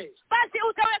away. basi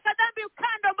utaweka dhambi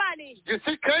kando mbali. You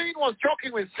see, Cain was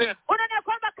joking with sin. Unaona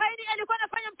kwamba Kaini alikuwa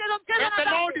anafanya mchezo And na the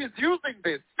Lord dhambi. is using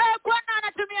this Naye Bwana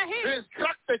anatumia to hii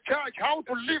instruct the church how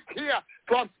to live here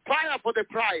to aspire for the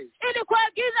prize. ili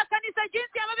kuagiza kanisa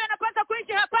jinsi ambavyo anapaswa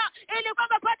kuishi hapa ili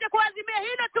kwamba pate kuazimia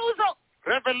hilo tuzo.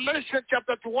 Revelation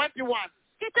chapter 21.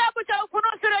 Kitabu cha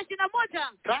Ufunuo sura ya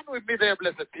 21. Turn with me there,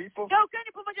 blessed people.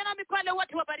 Geukeni pamoja nami pale,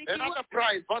 watu wabarikiwa. Another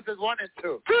prize, verses 1 and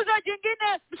 2. Tuzo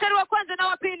jingine, mstari wa 1 na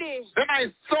wa 2. Then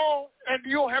I saw a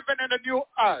new heaven and a new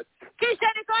earth.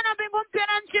 Kisha nikaona mbingu mpya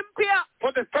na nchi mpya.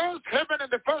 For the first heaven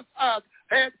and the first earth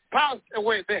had passed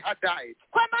away. They had died.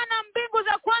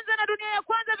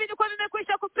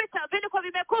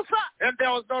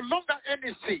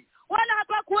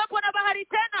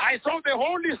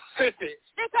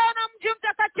 City, nikaona mji the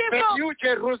mtakatifu New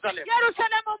Jerusalem,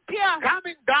 Yerusalemu mpya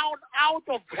coming down out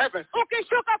of heaven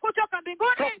ukishuka kutoka from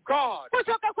mbinguni God,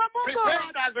 kutoka kwa Mungu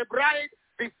prepared as a bride,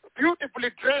 beautifully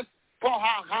dressed for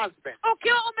her husband.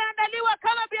 ukiwa umeandaliwa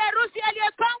kama bi harusi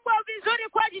aliyepambwa vizuri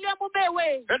kwa ajili ya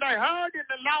mumewe. And I heard in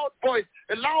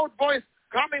a loud voice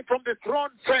coming from the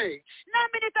throne saying,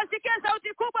 nami nikasikia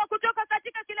sauti kubwa kutoka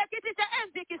katika kile kiti cha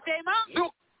enzi ikisema,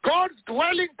 look, God's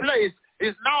dwelling place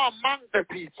is now among the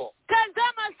people.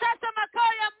 tazama sasa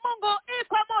makao ya Mungu i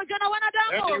pamoja na And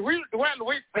wanadamu, he will dwell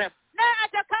with them. naye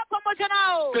atakaa pamoja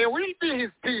nao. They will be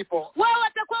his people. Wao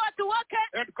watakuwa watu wake,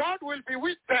 And God will be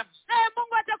with them naye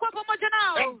Mungu atakuwa pamoja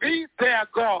nao. and be their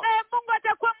God. Naye Mungu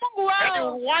atakuwa Mungu And he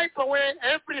wao. will wipe away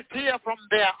every tear from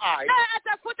their eyes. Naye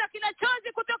atafuta kila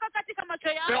chozi kutoka katika macho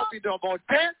There'll yao. be no more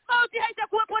death, Mauti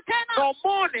haitakuwepo tena, no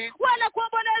mourning, wala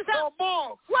kuomboleza, no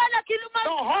more, wala kiluma,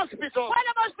 no hospital,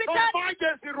 wala no hospitali,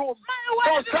 emergency room,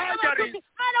 wala no vifaa vya surgery, mahututi,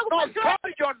 wala no upasuaji,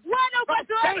 surgeon, wala no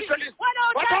upasuaji, specialist,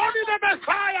 wala but utaalamu, only the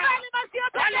Messiah. bali Masihi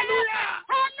pekee. Hallelujah.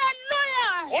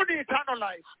 Hallelujah. Only eternal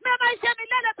life. Na maisha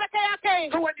milele peke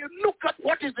yake. So when you look at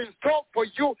what is in store for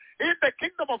you in the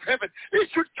kingdom of heaven, it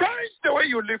should change the way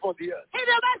you live on the earth.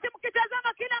 Hivyo basi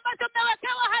mkitazama kile ambacho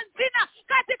mmewekewa hazina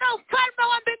katika ufalme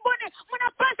wa mbinguni,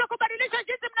 mnapaswa kubadilisha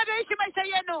jinsi mnavyoishi maisha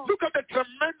yenu. Look at the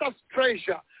tremendous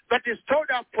treasure that is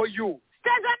stored up for you.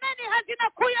 Tazameni hazina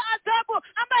kuu ya adhabu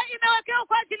ambayo imewekewa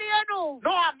kwa ajili yenu.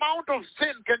 No amount of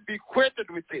sin can be equated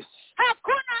with this.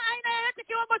 Hakuna aina yoyote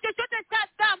kiwango chochote cha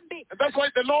dhambi. And that's why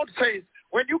the Lord says,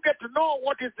 when you get to know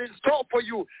what is in store for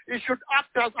you, it should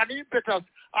act as an impetus,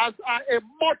 as a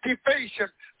motivation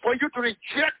for you to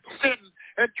reject sin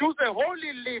and choose a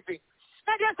holy living.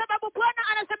 Na ndio sababu Bwana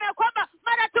anasema kwamba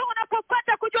mara tu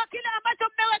unapopata kujua kile ambacho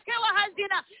mmewekewa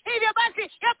hazina, hivyo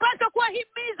basi yapaswa kuwa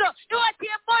himizo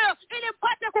iwatie moyo ili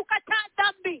mpate kukataa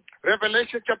dhambi.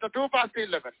 Revelation chapter 2 verse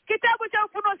 11. Kitabu cha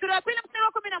Ufunuo sura ya 2 mstari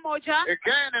wa 11.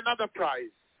 Again another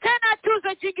prize. Tena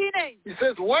tuzo jingine. He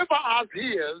says, whoever has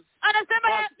ears,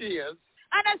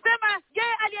 Anasema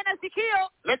yeye aliye na sikio,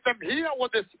 let them hear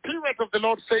what the Spirit of the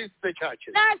Lord says to the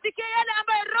churches. na asikie yale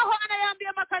ambayo Roho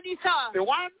anayaambia makanisa. The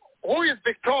one who is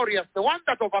victorious, the one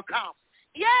that overcomes,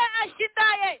 yeye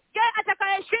ashindaye, yeye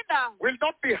atakayeshinda, will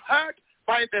not be hurt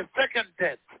by the second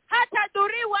death.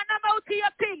 hatadhuriwa na mauti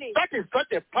ya pili. That is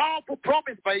such a powerful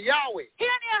promise by Yahweh.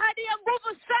 Hiyo ni ahadi ya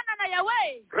nguvu sana na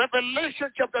Yahweh.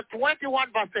 Revelation chapter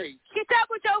 21 verse 8.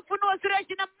 Kitabu cha Ufunuo sura ya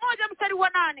 21 mstari wa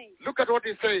 8. Look at what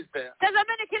he says there.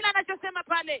 Tazameni kile anachosema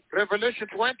pale. Revelation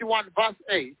 21 verse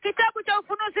 8. Kitabu cha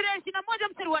Ufunuo sura ya 21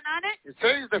 mstari wa 8. It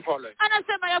says the following.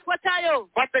 Anasema yafuatayo.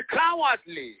 But the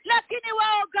cowardly, lakini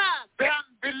waoga, the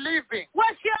unbelieving,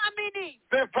 wasioamini,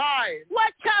 the vile,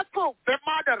 wachafu, the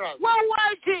murderers,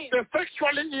 wauaji, the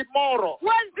sexually immoral,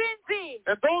 wazinzi,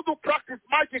 and those who practice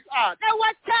magic arts, na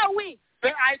wachawi,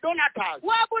 the idolaters,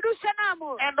 waabudu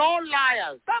sanamu, and all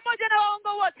liars, pamoja na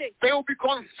waongo wote, they will be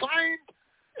consigned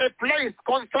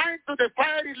to the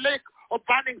fiery lake of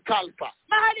burning sulfur.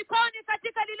 mahali pao ni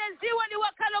katika lile ziwa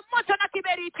liwakalo moto na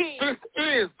kiberiti. This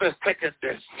is the second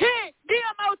death. Hii ndiyo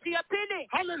mauti ya pili.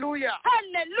 Hallelujah.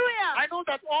 Hallelujah. I know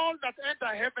that all that enter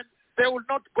heaven, they will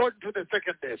not go into the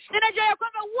second death. Ninajua ya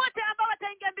kwamba wote ambao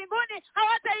wataingia mbinguni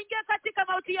hawataingia katika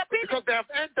mauti ya pili, Because they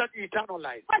have entered eternal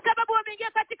life. kwa sababu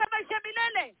wameingia katika maisha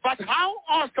milele. But how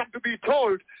awesome to be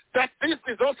told that this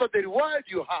is also the reward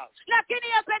you have. Lakini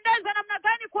yapendeza namna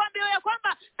gani kuambiwa ya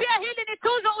kwamba pia hili ni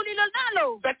tuzo ulilo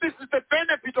nalo. That this is the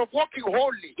benefit of walking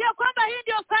holy. Ya kwamba hii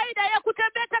ndio faida ya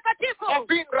kutembea takatifu. Of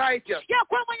being righteous. Ya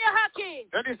kuwa mwenye haki.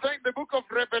 And he's saying the book of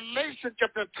Revelation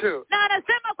chapter 2. Na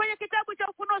anasema kwenye kitabu cha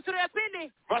Ufunuo sura ya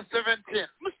 2. Verse 17.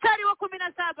 Mstari wa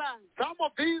 17. Some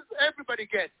of these everybody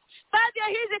gets. Baadhi ya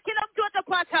hizi kila mtu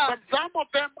atapata. But some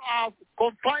of them are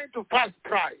confined to first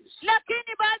prize.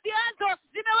 Lakini baadhi yazo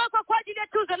zimewekwa kwa ajili ya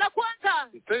tuzo la kwanza.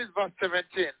 It says verse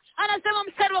 17. Anasema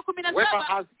mstari wa 17. Whoever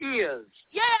has ears,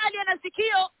 yeye aliye na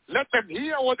sikio, let them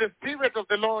hear what the Spirit of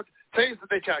the Lord says to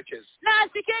the churches. na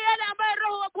asikie yale ambayo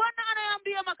Roho wa Bwana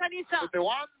anayaambia makanisa. To the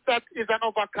one that is an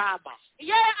overcomer,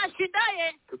 yeye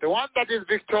ashindaye, to the one that is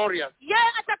victorious,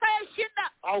 yeye atakayeshinda,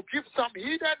 I'll give some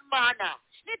hidden manna.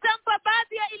 Nitampa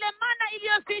baadhi ya ile mana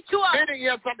iliyofichwa. Meaning he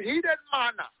has some hidden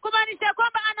manna. Kumaanisha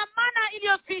kwamba ana mana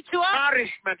iliyofichwa.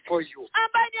 Nourishment for you.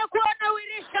 Ambayo ni ya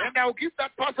kuwanawirisha. And I'll give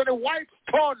that person a white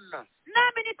stone.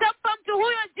 Nami nitampa mtu mtu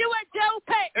huyo jiwe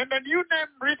jeupe, and a new name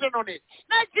written on it,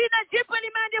 na jina jipya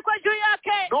limeandikwa juu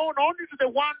yake, known only to the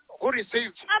one who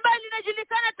receives. ambaye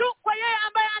linajulikana tu kwa yeye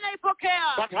ambaye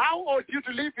anaipokea. But how ought you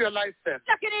to live your life then?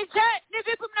 Lakini je, ni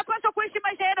vipi mnapaswa kuishi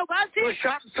maisha yenu To basi?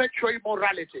 shun sexual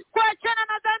immorality, Kuachana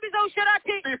na dhambi za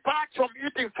usherati, depart from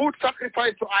eating food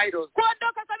sacrificed to idols,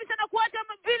 kuondoka kabisa na kuacha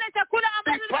vile chakula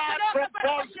ambazo depart from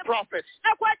false prophets.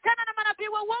 na kuachana na manabii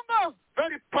wa uongo.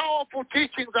 Very powerful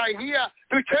teachings are here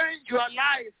to change your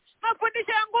life.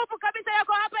 Mafundisho ya nguvu kabisa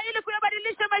yako hapa ili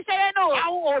kuyabadilisha maisha yenu.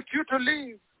 How ought you to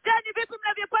live? Je, ni vipi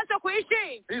mnavyopaswa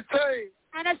kuishi? He says,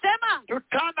 Anasema to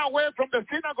turn away from the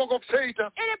synagogue of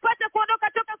Satan, ili mpate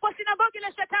kuondoka toka kwa sinagogi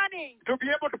la Shetani, to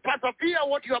be able to persevere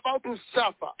what you're about to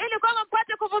suffer ili kwamba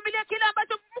mpate kuvumilia kile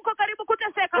ambacho mko karibu for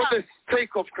kuteseka the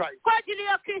sake of Christ. kwa ajili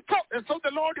ya Kristo. And so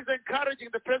the Lord is encouraging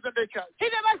the present day church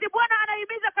Hivyo basi Bwana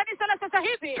anahimiza kanisa la sasa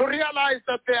hivi to realize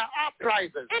that there are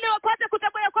prizes ili wapate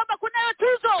kutambua ya kwamba kunayo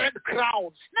tuzo and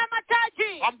crowns. na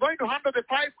mataji. I'm going to handle the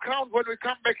 5 crowns when we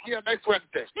come back here next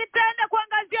Wednesday. Nitaenda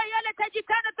kuangazia yale taji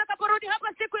tano tutakaporudi hapa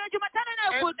siku ya Jumatano And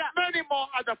inayokuja, many more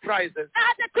other prizes, na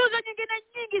hata tuzo nyingine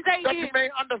nyingi that you zaidi, may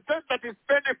understand that it's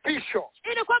beneficial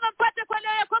ili kwamba mpate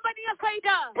kuelewa ya kwamba ni ya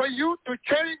faida for you to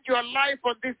change your life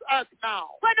on this earth now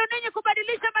kwenu ninyi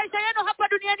kubadilisha maisha yenu hapa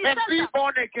duniani and be sasa,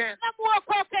 born again na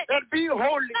muokoke, and be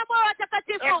holy na muwe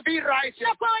watakatifu, and be righteous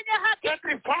na kuwa wenye haki, and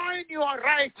refine your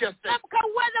righteousness, na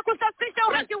mkaweza kusafisha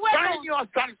uhaki refine wenu, your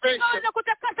salvation, mkaweza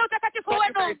kutakasa utakatifu that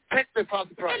you may wenu, take the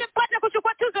first prize. ili mpate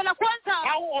kuchukua tuzo la kwanza.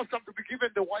 How awesome to be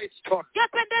given the white stone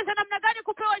Yapendeza namna gani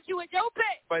kupewa jiwe jeupe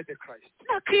by the Christ.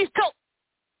 na Kristo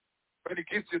When he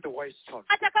gives you the white stone.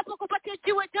 atakapokupatia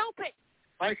jiwe jeupe.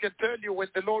 I can tell you when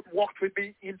the Lord walked with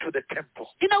me into the temple.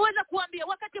 Ninaweza kuambia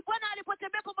wakati Bwana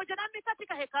alipotembea pamoja nami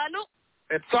katika hekalu,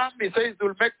 And some, he says,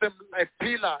 will make them a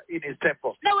pillar in his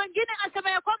temple. na wengine asema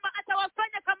ya kwamba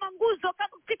atawafanya kama nguzo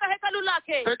katika hekalu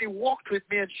lake. Then he walked with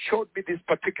me and showed me this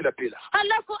particular pillar.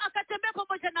 Halafu akatembea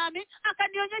pamoja nami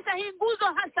akanionyesha hii nguzo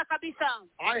hasa kabisa.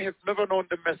 I have never known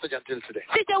the message until today.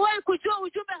 Sijawahi kujua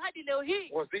ujumbe hadi leo hii.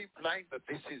 Was he implying that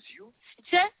this is you?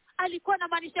 Je, alikuwa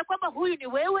anamaanisha kwamba huyu ni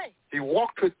wewe? He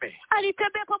walked with me.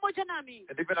 Alitembea pamoja nami.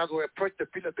 And even as we approached the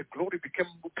pillar, the glory became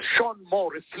shone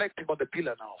more, reflecting on the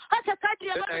pillar now. Hata kadri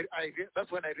Then ambavyo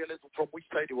that's when I realized from which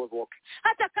side he was walking.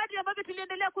 hata kadri ambavyo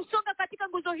tuliendelea kusonga katika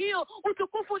nguzo hiyo,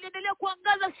 utukufu uliendelea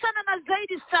kuangaza sana na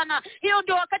zaidi sana. Hiyo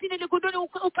ndio wakati niligundua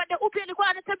upande upi alikuwa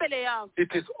anatembelea.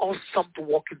 It is awesome to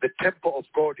walk in the temple of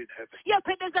God in heaven.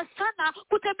 Yapendeza sana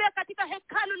kutembea katika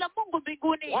hekalu la Mungu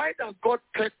mbinguni. Why does God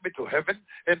take me to heaven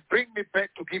and bring me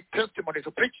back to give testimony,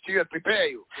 to preach to you and prepare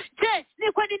you? Je,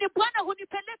 ni kwa nini Bwana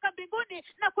hunipeleka mbinguni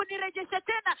na kunirejesha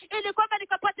tena ili kwamba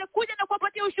nikapate kuja na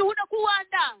kuwapatia ushuhuda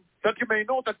kuandaa? That you may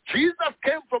know that Jesus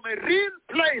came from a real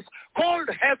place called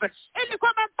heaven. Ili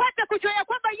kwamba mpate kujua ya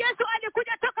kwamba Yesu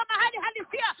alikuja toka mahali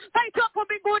halisia paitwapo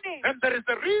mbinguni. And there is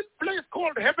a real place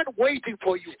called heaven waiting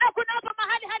for you. Na kuna hapa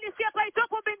mahali halisia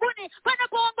paitwapo mbinguni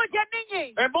panapoongoja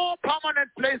ninyi. A more permanent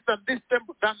place than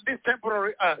this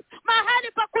temporary earth.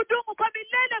 Mahali pa kudumu pa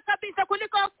milele kabisa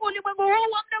kuliko ulimwengu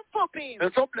huu wa muda mfupi.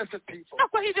 And so blessed people. Na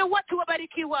kwa hivyo watu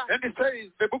wabarikiwa. And he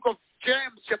says, the book of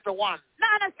James chapter 1.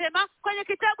 Na anasema kwenye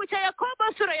kitabu cha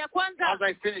Yakobo sura ya kwanza. As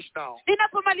I finish now.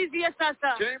 Ninapomalizia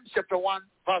sasa. James chapter 1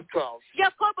 verse 12.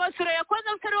 Yakobo sura ya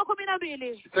kwanza mstari wa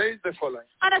 12. He says the following.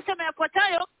 Anasema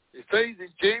yafuatayo. He says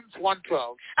in James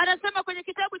 1:12. Anasema kwenye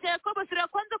kitabu cha Yakobo sura ya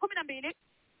kwanza 12.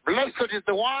 Blessed is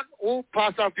the one who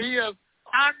perseveres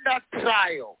under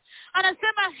trial.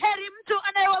 Anasema heri mtu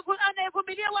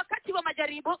anayevumilia wakati wa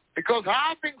majaribu. Because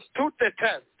having stood the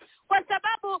test. Kwa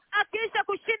sababu akiisha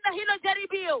kushinda hilo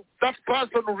jaribio. That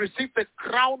person will receive the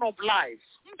crown of life.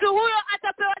 Mtu huyo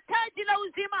atapewa taji la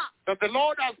uzima. That the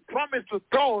Lord has promised to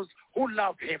those who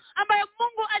love him. Ambayo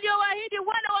Mungu aliyowaahidi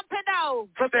wale wampendao.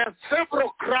 So there are several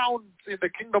crowns in the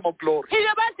kingdom of glory.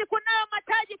 Hivyo basi kunayo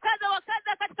mataji kadha wa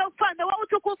kadha katika ufalme wa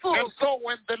utukufu. And so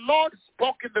when the Lord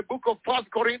spoke in the book of 1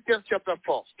 Corinthians chapter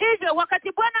 4. Hivyo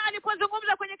wakati Bwana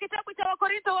alipozungumza kwenye kitabu cha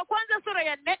Wakorintho wa kwanza sura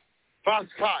ya 4.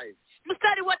 Verse 5.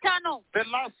 Mstari wa 5. The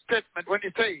last statement when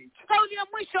he said. Kauli ya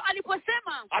mwisho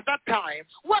aliposema. At that time.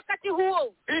 Wakati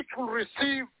huo. Each will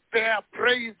receive their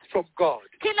praise from God.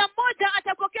 Kila mmoja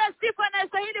atapokea sifa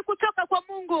inayostahili kutoka kwa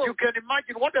Mungu. You can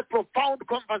imagine what a profound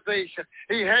conversation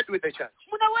he had with the church.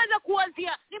 Mnaweza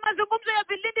kuwazia ni mazungumzo ya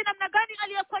vilindi namna gani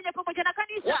aliyofanya pamoja na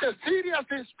kanisa. What a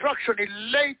serious instruction he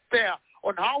laid there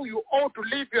on how you ought to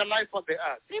live your life on the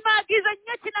earth. Ni maagizo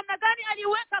nyeti namna gani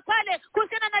aliweka pale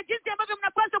kuhusiana na jinsi ambavyo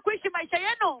mnapaswa kuishi maisha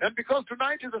yenu. And because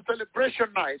tonight is a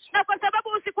celebration night. Na kwa sababu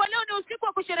usiku wa leo ni usiku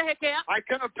wa kusherehekea. I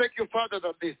cannot take you further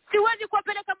than this. Siwezi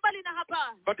kuwapeleka mbali na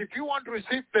hapa. But if you want to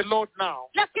receive the Lord now,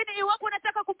 lakini iwapo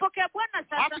unataka kumpokea Bwana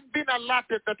sasa, having been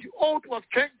alerted that you ought to have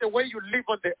changed the way you live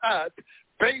on the earth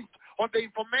based on the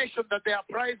information that their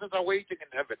prizes are waiting in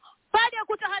heaven. baada ya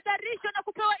kutahadharishwa na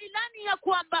kupewa ilani ya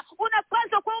kwamba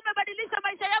unapaswa kuwa umebadilisha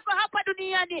maisha yako hapa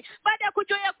duniani, baada ya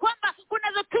kujua ya kwamba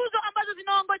kunazo tuzo ambazo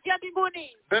zinaongojea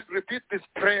mbinguni. Then repeat this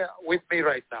prayer with me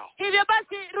right now. Hivyo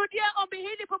basi rudia ombi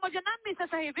hili pamoja nami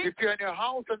sasa hivi. If you're in your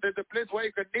house and there's a place where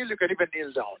you can kneel, you can even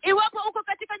kneel down. Iwapo uko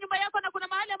katika nyumba yako na kuna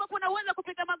mahali ambapo unaweza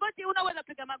kupiga magoti, unaweza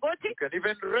piga magoti. You can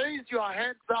even raise your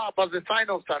hands up as a sign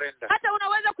of surrender. Hata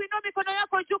unaweza kuinua mikono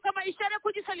yako juu kama ishara ya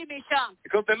kujisalimisha.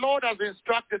 Because the Lord has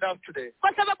instructed us today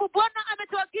Kwa sababu Bwana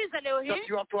ametuagiza leo hii that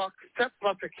you have to accept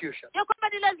persecution. ya kwamba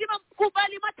ni lazima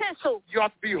mkubali mateso. You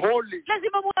have to be holy.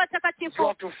 Lazima muwe You watakatifu.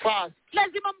 have to fast.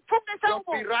 Lazima mfunge You have to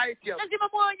saumu. be righteous. Lazima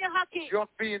muwe wenye haki. You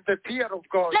have to be in the fear of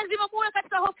God. Lazima muwe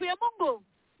katika hofu ya Mungu.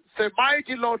 Say,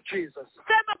 mighty Lord Jesus,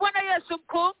 Sema, Bwana Yesu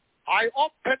mkuu, I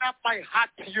open up my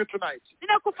heart to you tonight.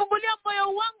 ninakufungulia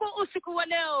moyo wangu usiku wa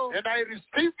leo. And I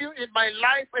receive you in my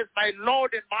life as my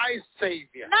Lord and my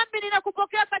Savior. Nami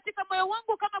ninakupokea katika moyo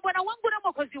wangu kama Bwana wangu na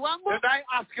Mwokozi wangu. And I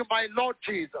ask you, my Lord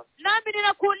Jesus, Nami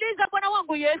ninakuuliza Bwana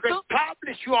wangu to Yesu,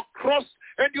 establish your cross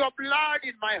and your blood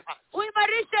in my heart.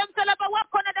 uimarishe msalaba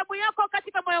wako na damu yako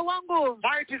katika moyo wangu.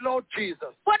 Mighty Lord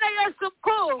Jesus, Bwana Yesu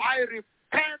mkuu, I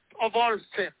repent of all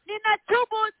sin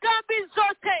ninatubu dhambi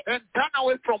zote and turn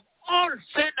away from all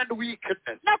sin and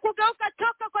wickedness. na kugeuka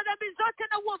toka kwa dhambi zote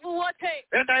na uovu wote.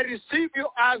 And I receive you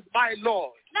as my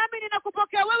Lord Nami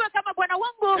ninakupokea wewe kama Bwana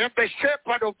wangu and the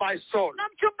shepherd of my soul. na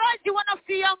mchungaji wa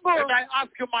nafsi yangu. And I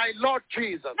ask you, my Lord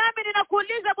Jesus, Nami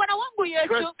ninakuuliza Bwana wangu to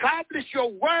Yesu, establish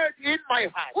your word in my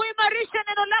heart uimarishe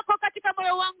neno lako katika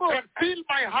moyo wangu and fill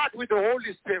my heart with the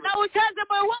Holy Spirit. na ujaze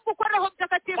moyo wangu kwa Roho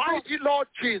Mtakatifu. Mighty Lord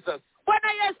Jesus,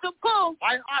 Bwana Yesu mkuu,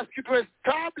 I ask you to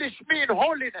establish me in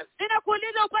holiness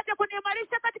ninakuuliza upate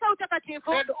kuniimarisha katika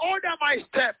utakatifu and order my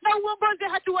steps, na uongoze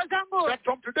hatua zangu, that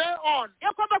from today on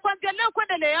ya kwamba kuanzia leo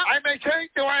kuendelea I may change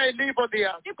the way I live on the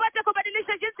earth nipate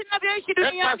kubadilisha jinsi ninavyoishi and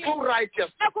duniani pursue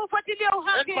righteousness na kufuatilia and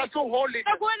uhaki pursue holiness.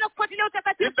 na kuweza kufuatilia In the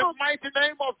utakatifu mighty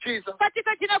name of Jesus,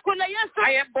 katika jina kuu la Yesu.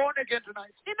 I am born again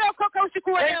tonight. Nimeokoka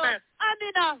usiku wa leo. Amen.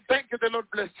 Amina. Thank you, the Lord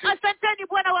bless you. Asanteni,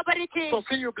 Bwana wabariki. So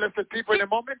see you blessed people in a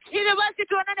moment. Hivyo basi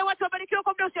tuonane watu wabarikiwa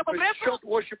kwa muda usio A mrefu short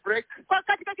worship break, kwa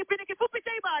katika kipindi kifupi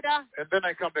cha ibada, and then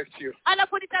I come back to you.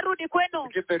 alafu nitarudi kwenu.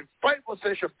 Give the revival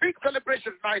session, big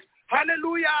celebration tonight.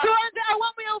 Hallelujah! Tuanze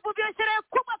awamu ya uvuvio, sherehe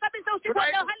kubwa kabisa usiku wa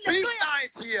Tonight leo. is big Haleluya.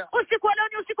 night here. Usiku wa leo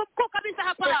ni usiku mkuu kabisa The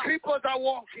hapa. cripples are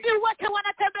walking Si wote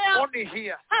wanatembea only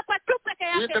here. hapa tu peke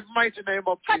In yake the mighty name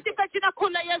of Jesus. katika jina kuu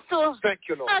la Yesu. Thank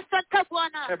you, Lord. Asante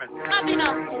Bwana. Amen.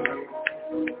 Amina.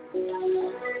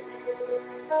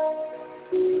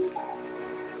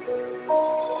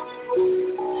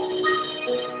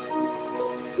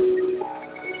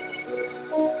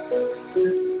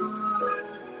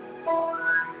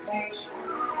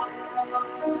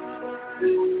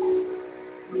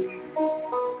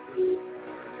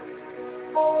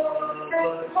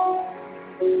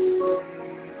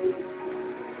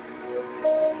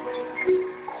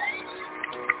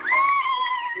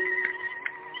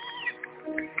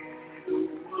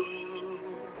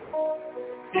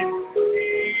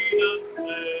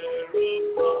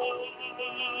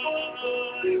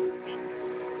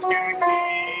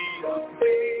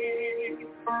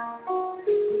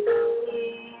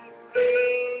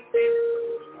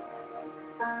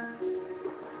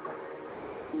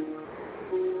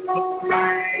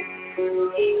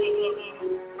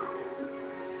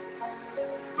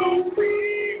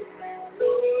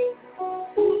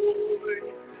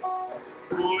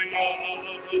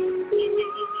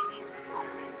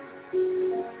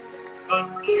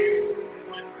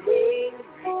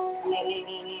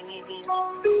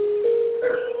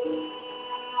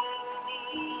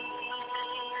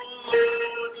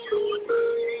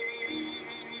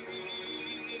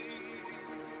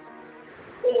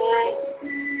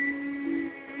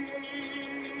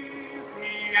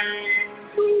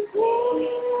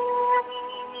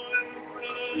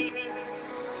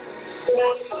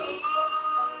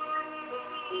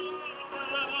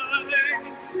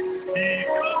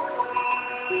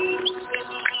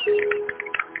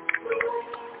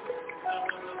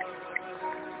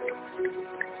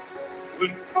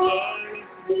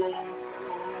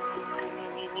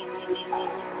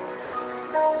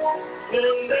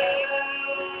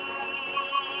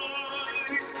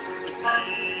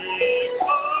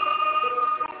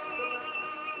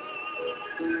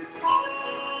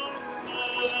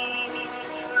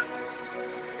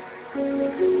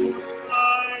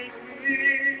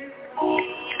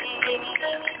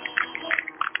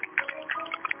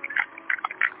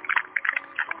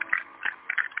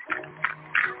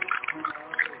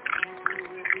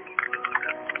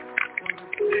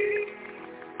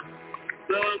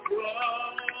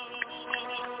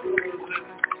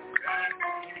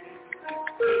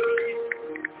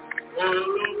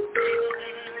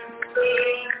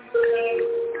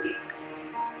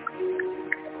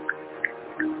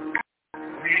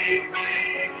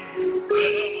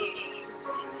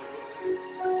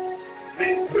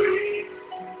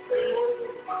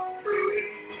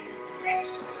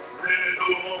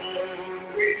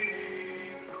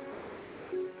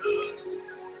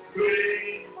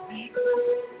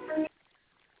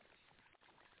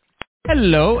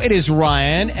 Hello, it is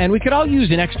Ryan, and we could all use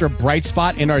an extra bright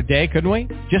spot in our day, couldn't we?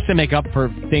 Just to make up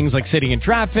for things like sitting in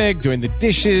traffic, doing the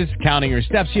dishes, counting your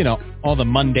steps, you know, all the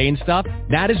mundane stuff.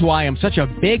 That is why I'm such a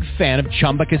big fan of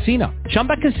Chumba Casino.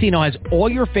 Chumba Casino has all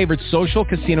your favorite social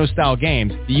casino-style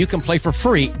games that you can play for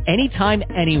free anytime,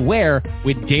 anywhere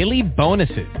with daily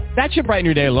bonuses. That should brighten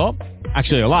your day a little.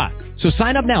 Actually, a lot. So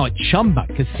sign up now at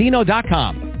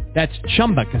ChumbaCasino.com. That's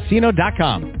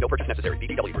ChumbaCasino.com. No purchase necessary.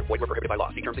 VGW Group. Void where prohibited by law.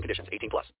 See terms and conditions. 18+.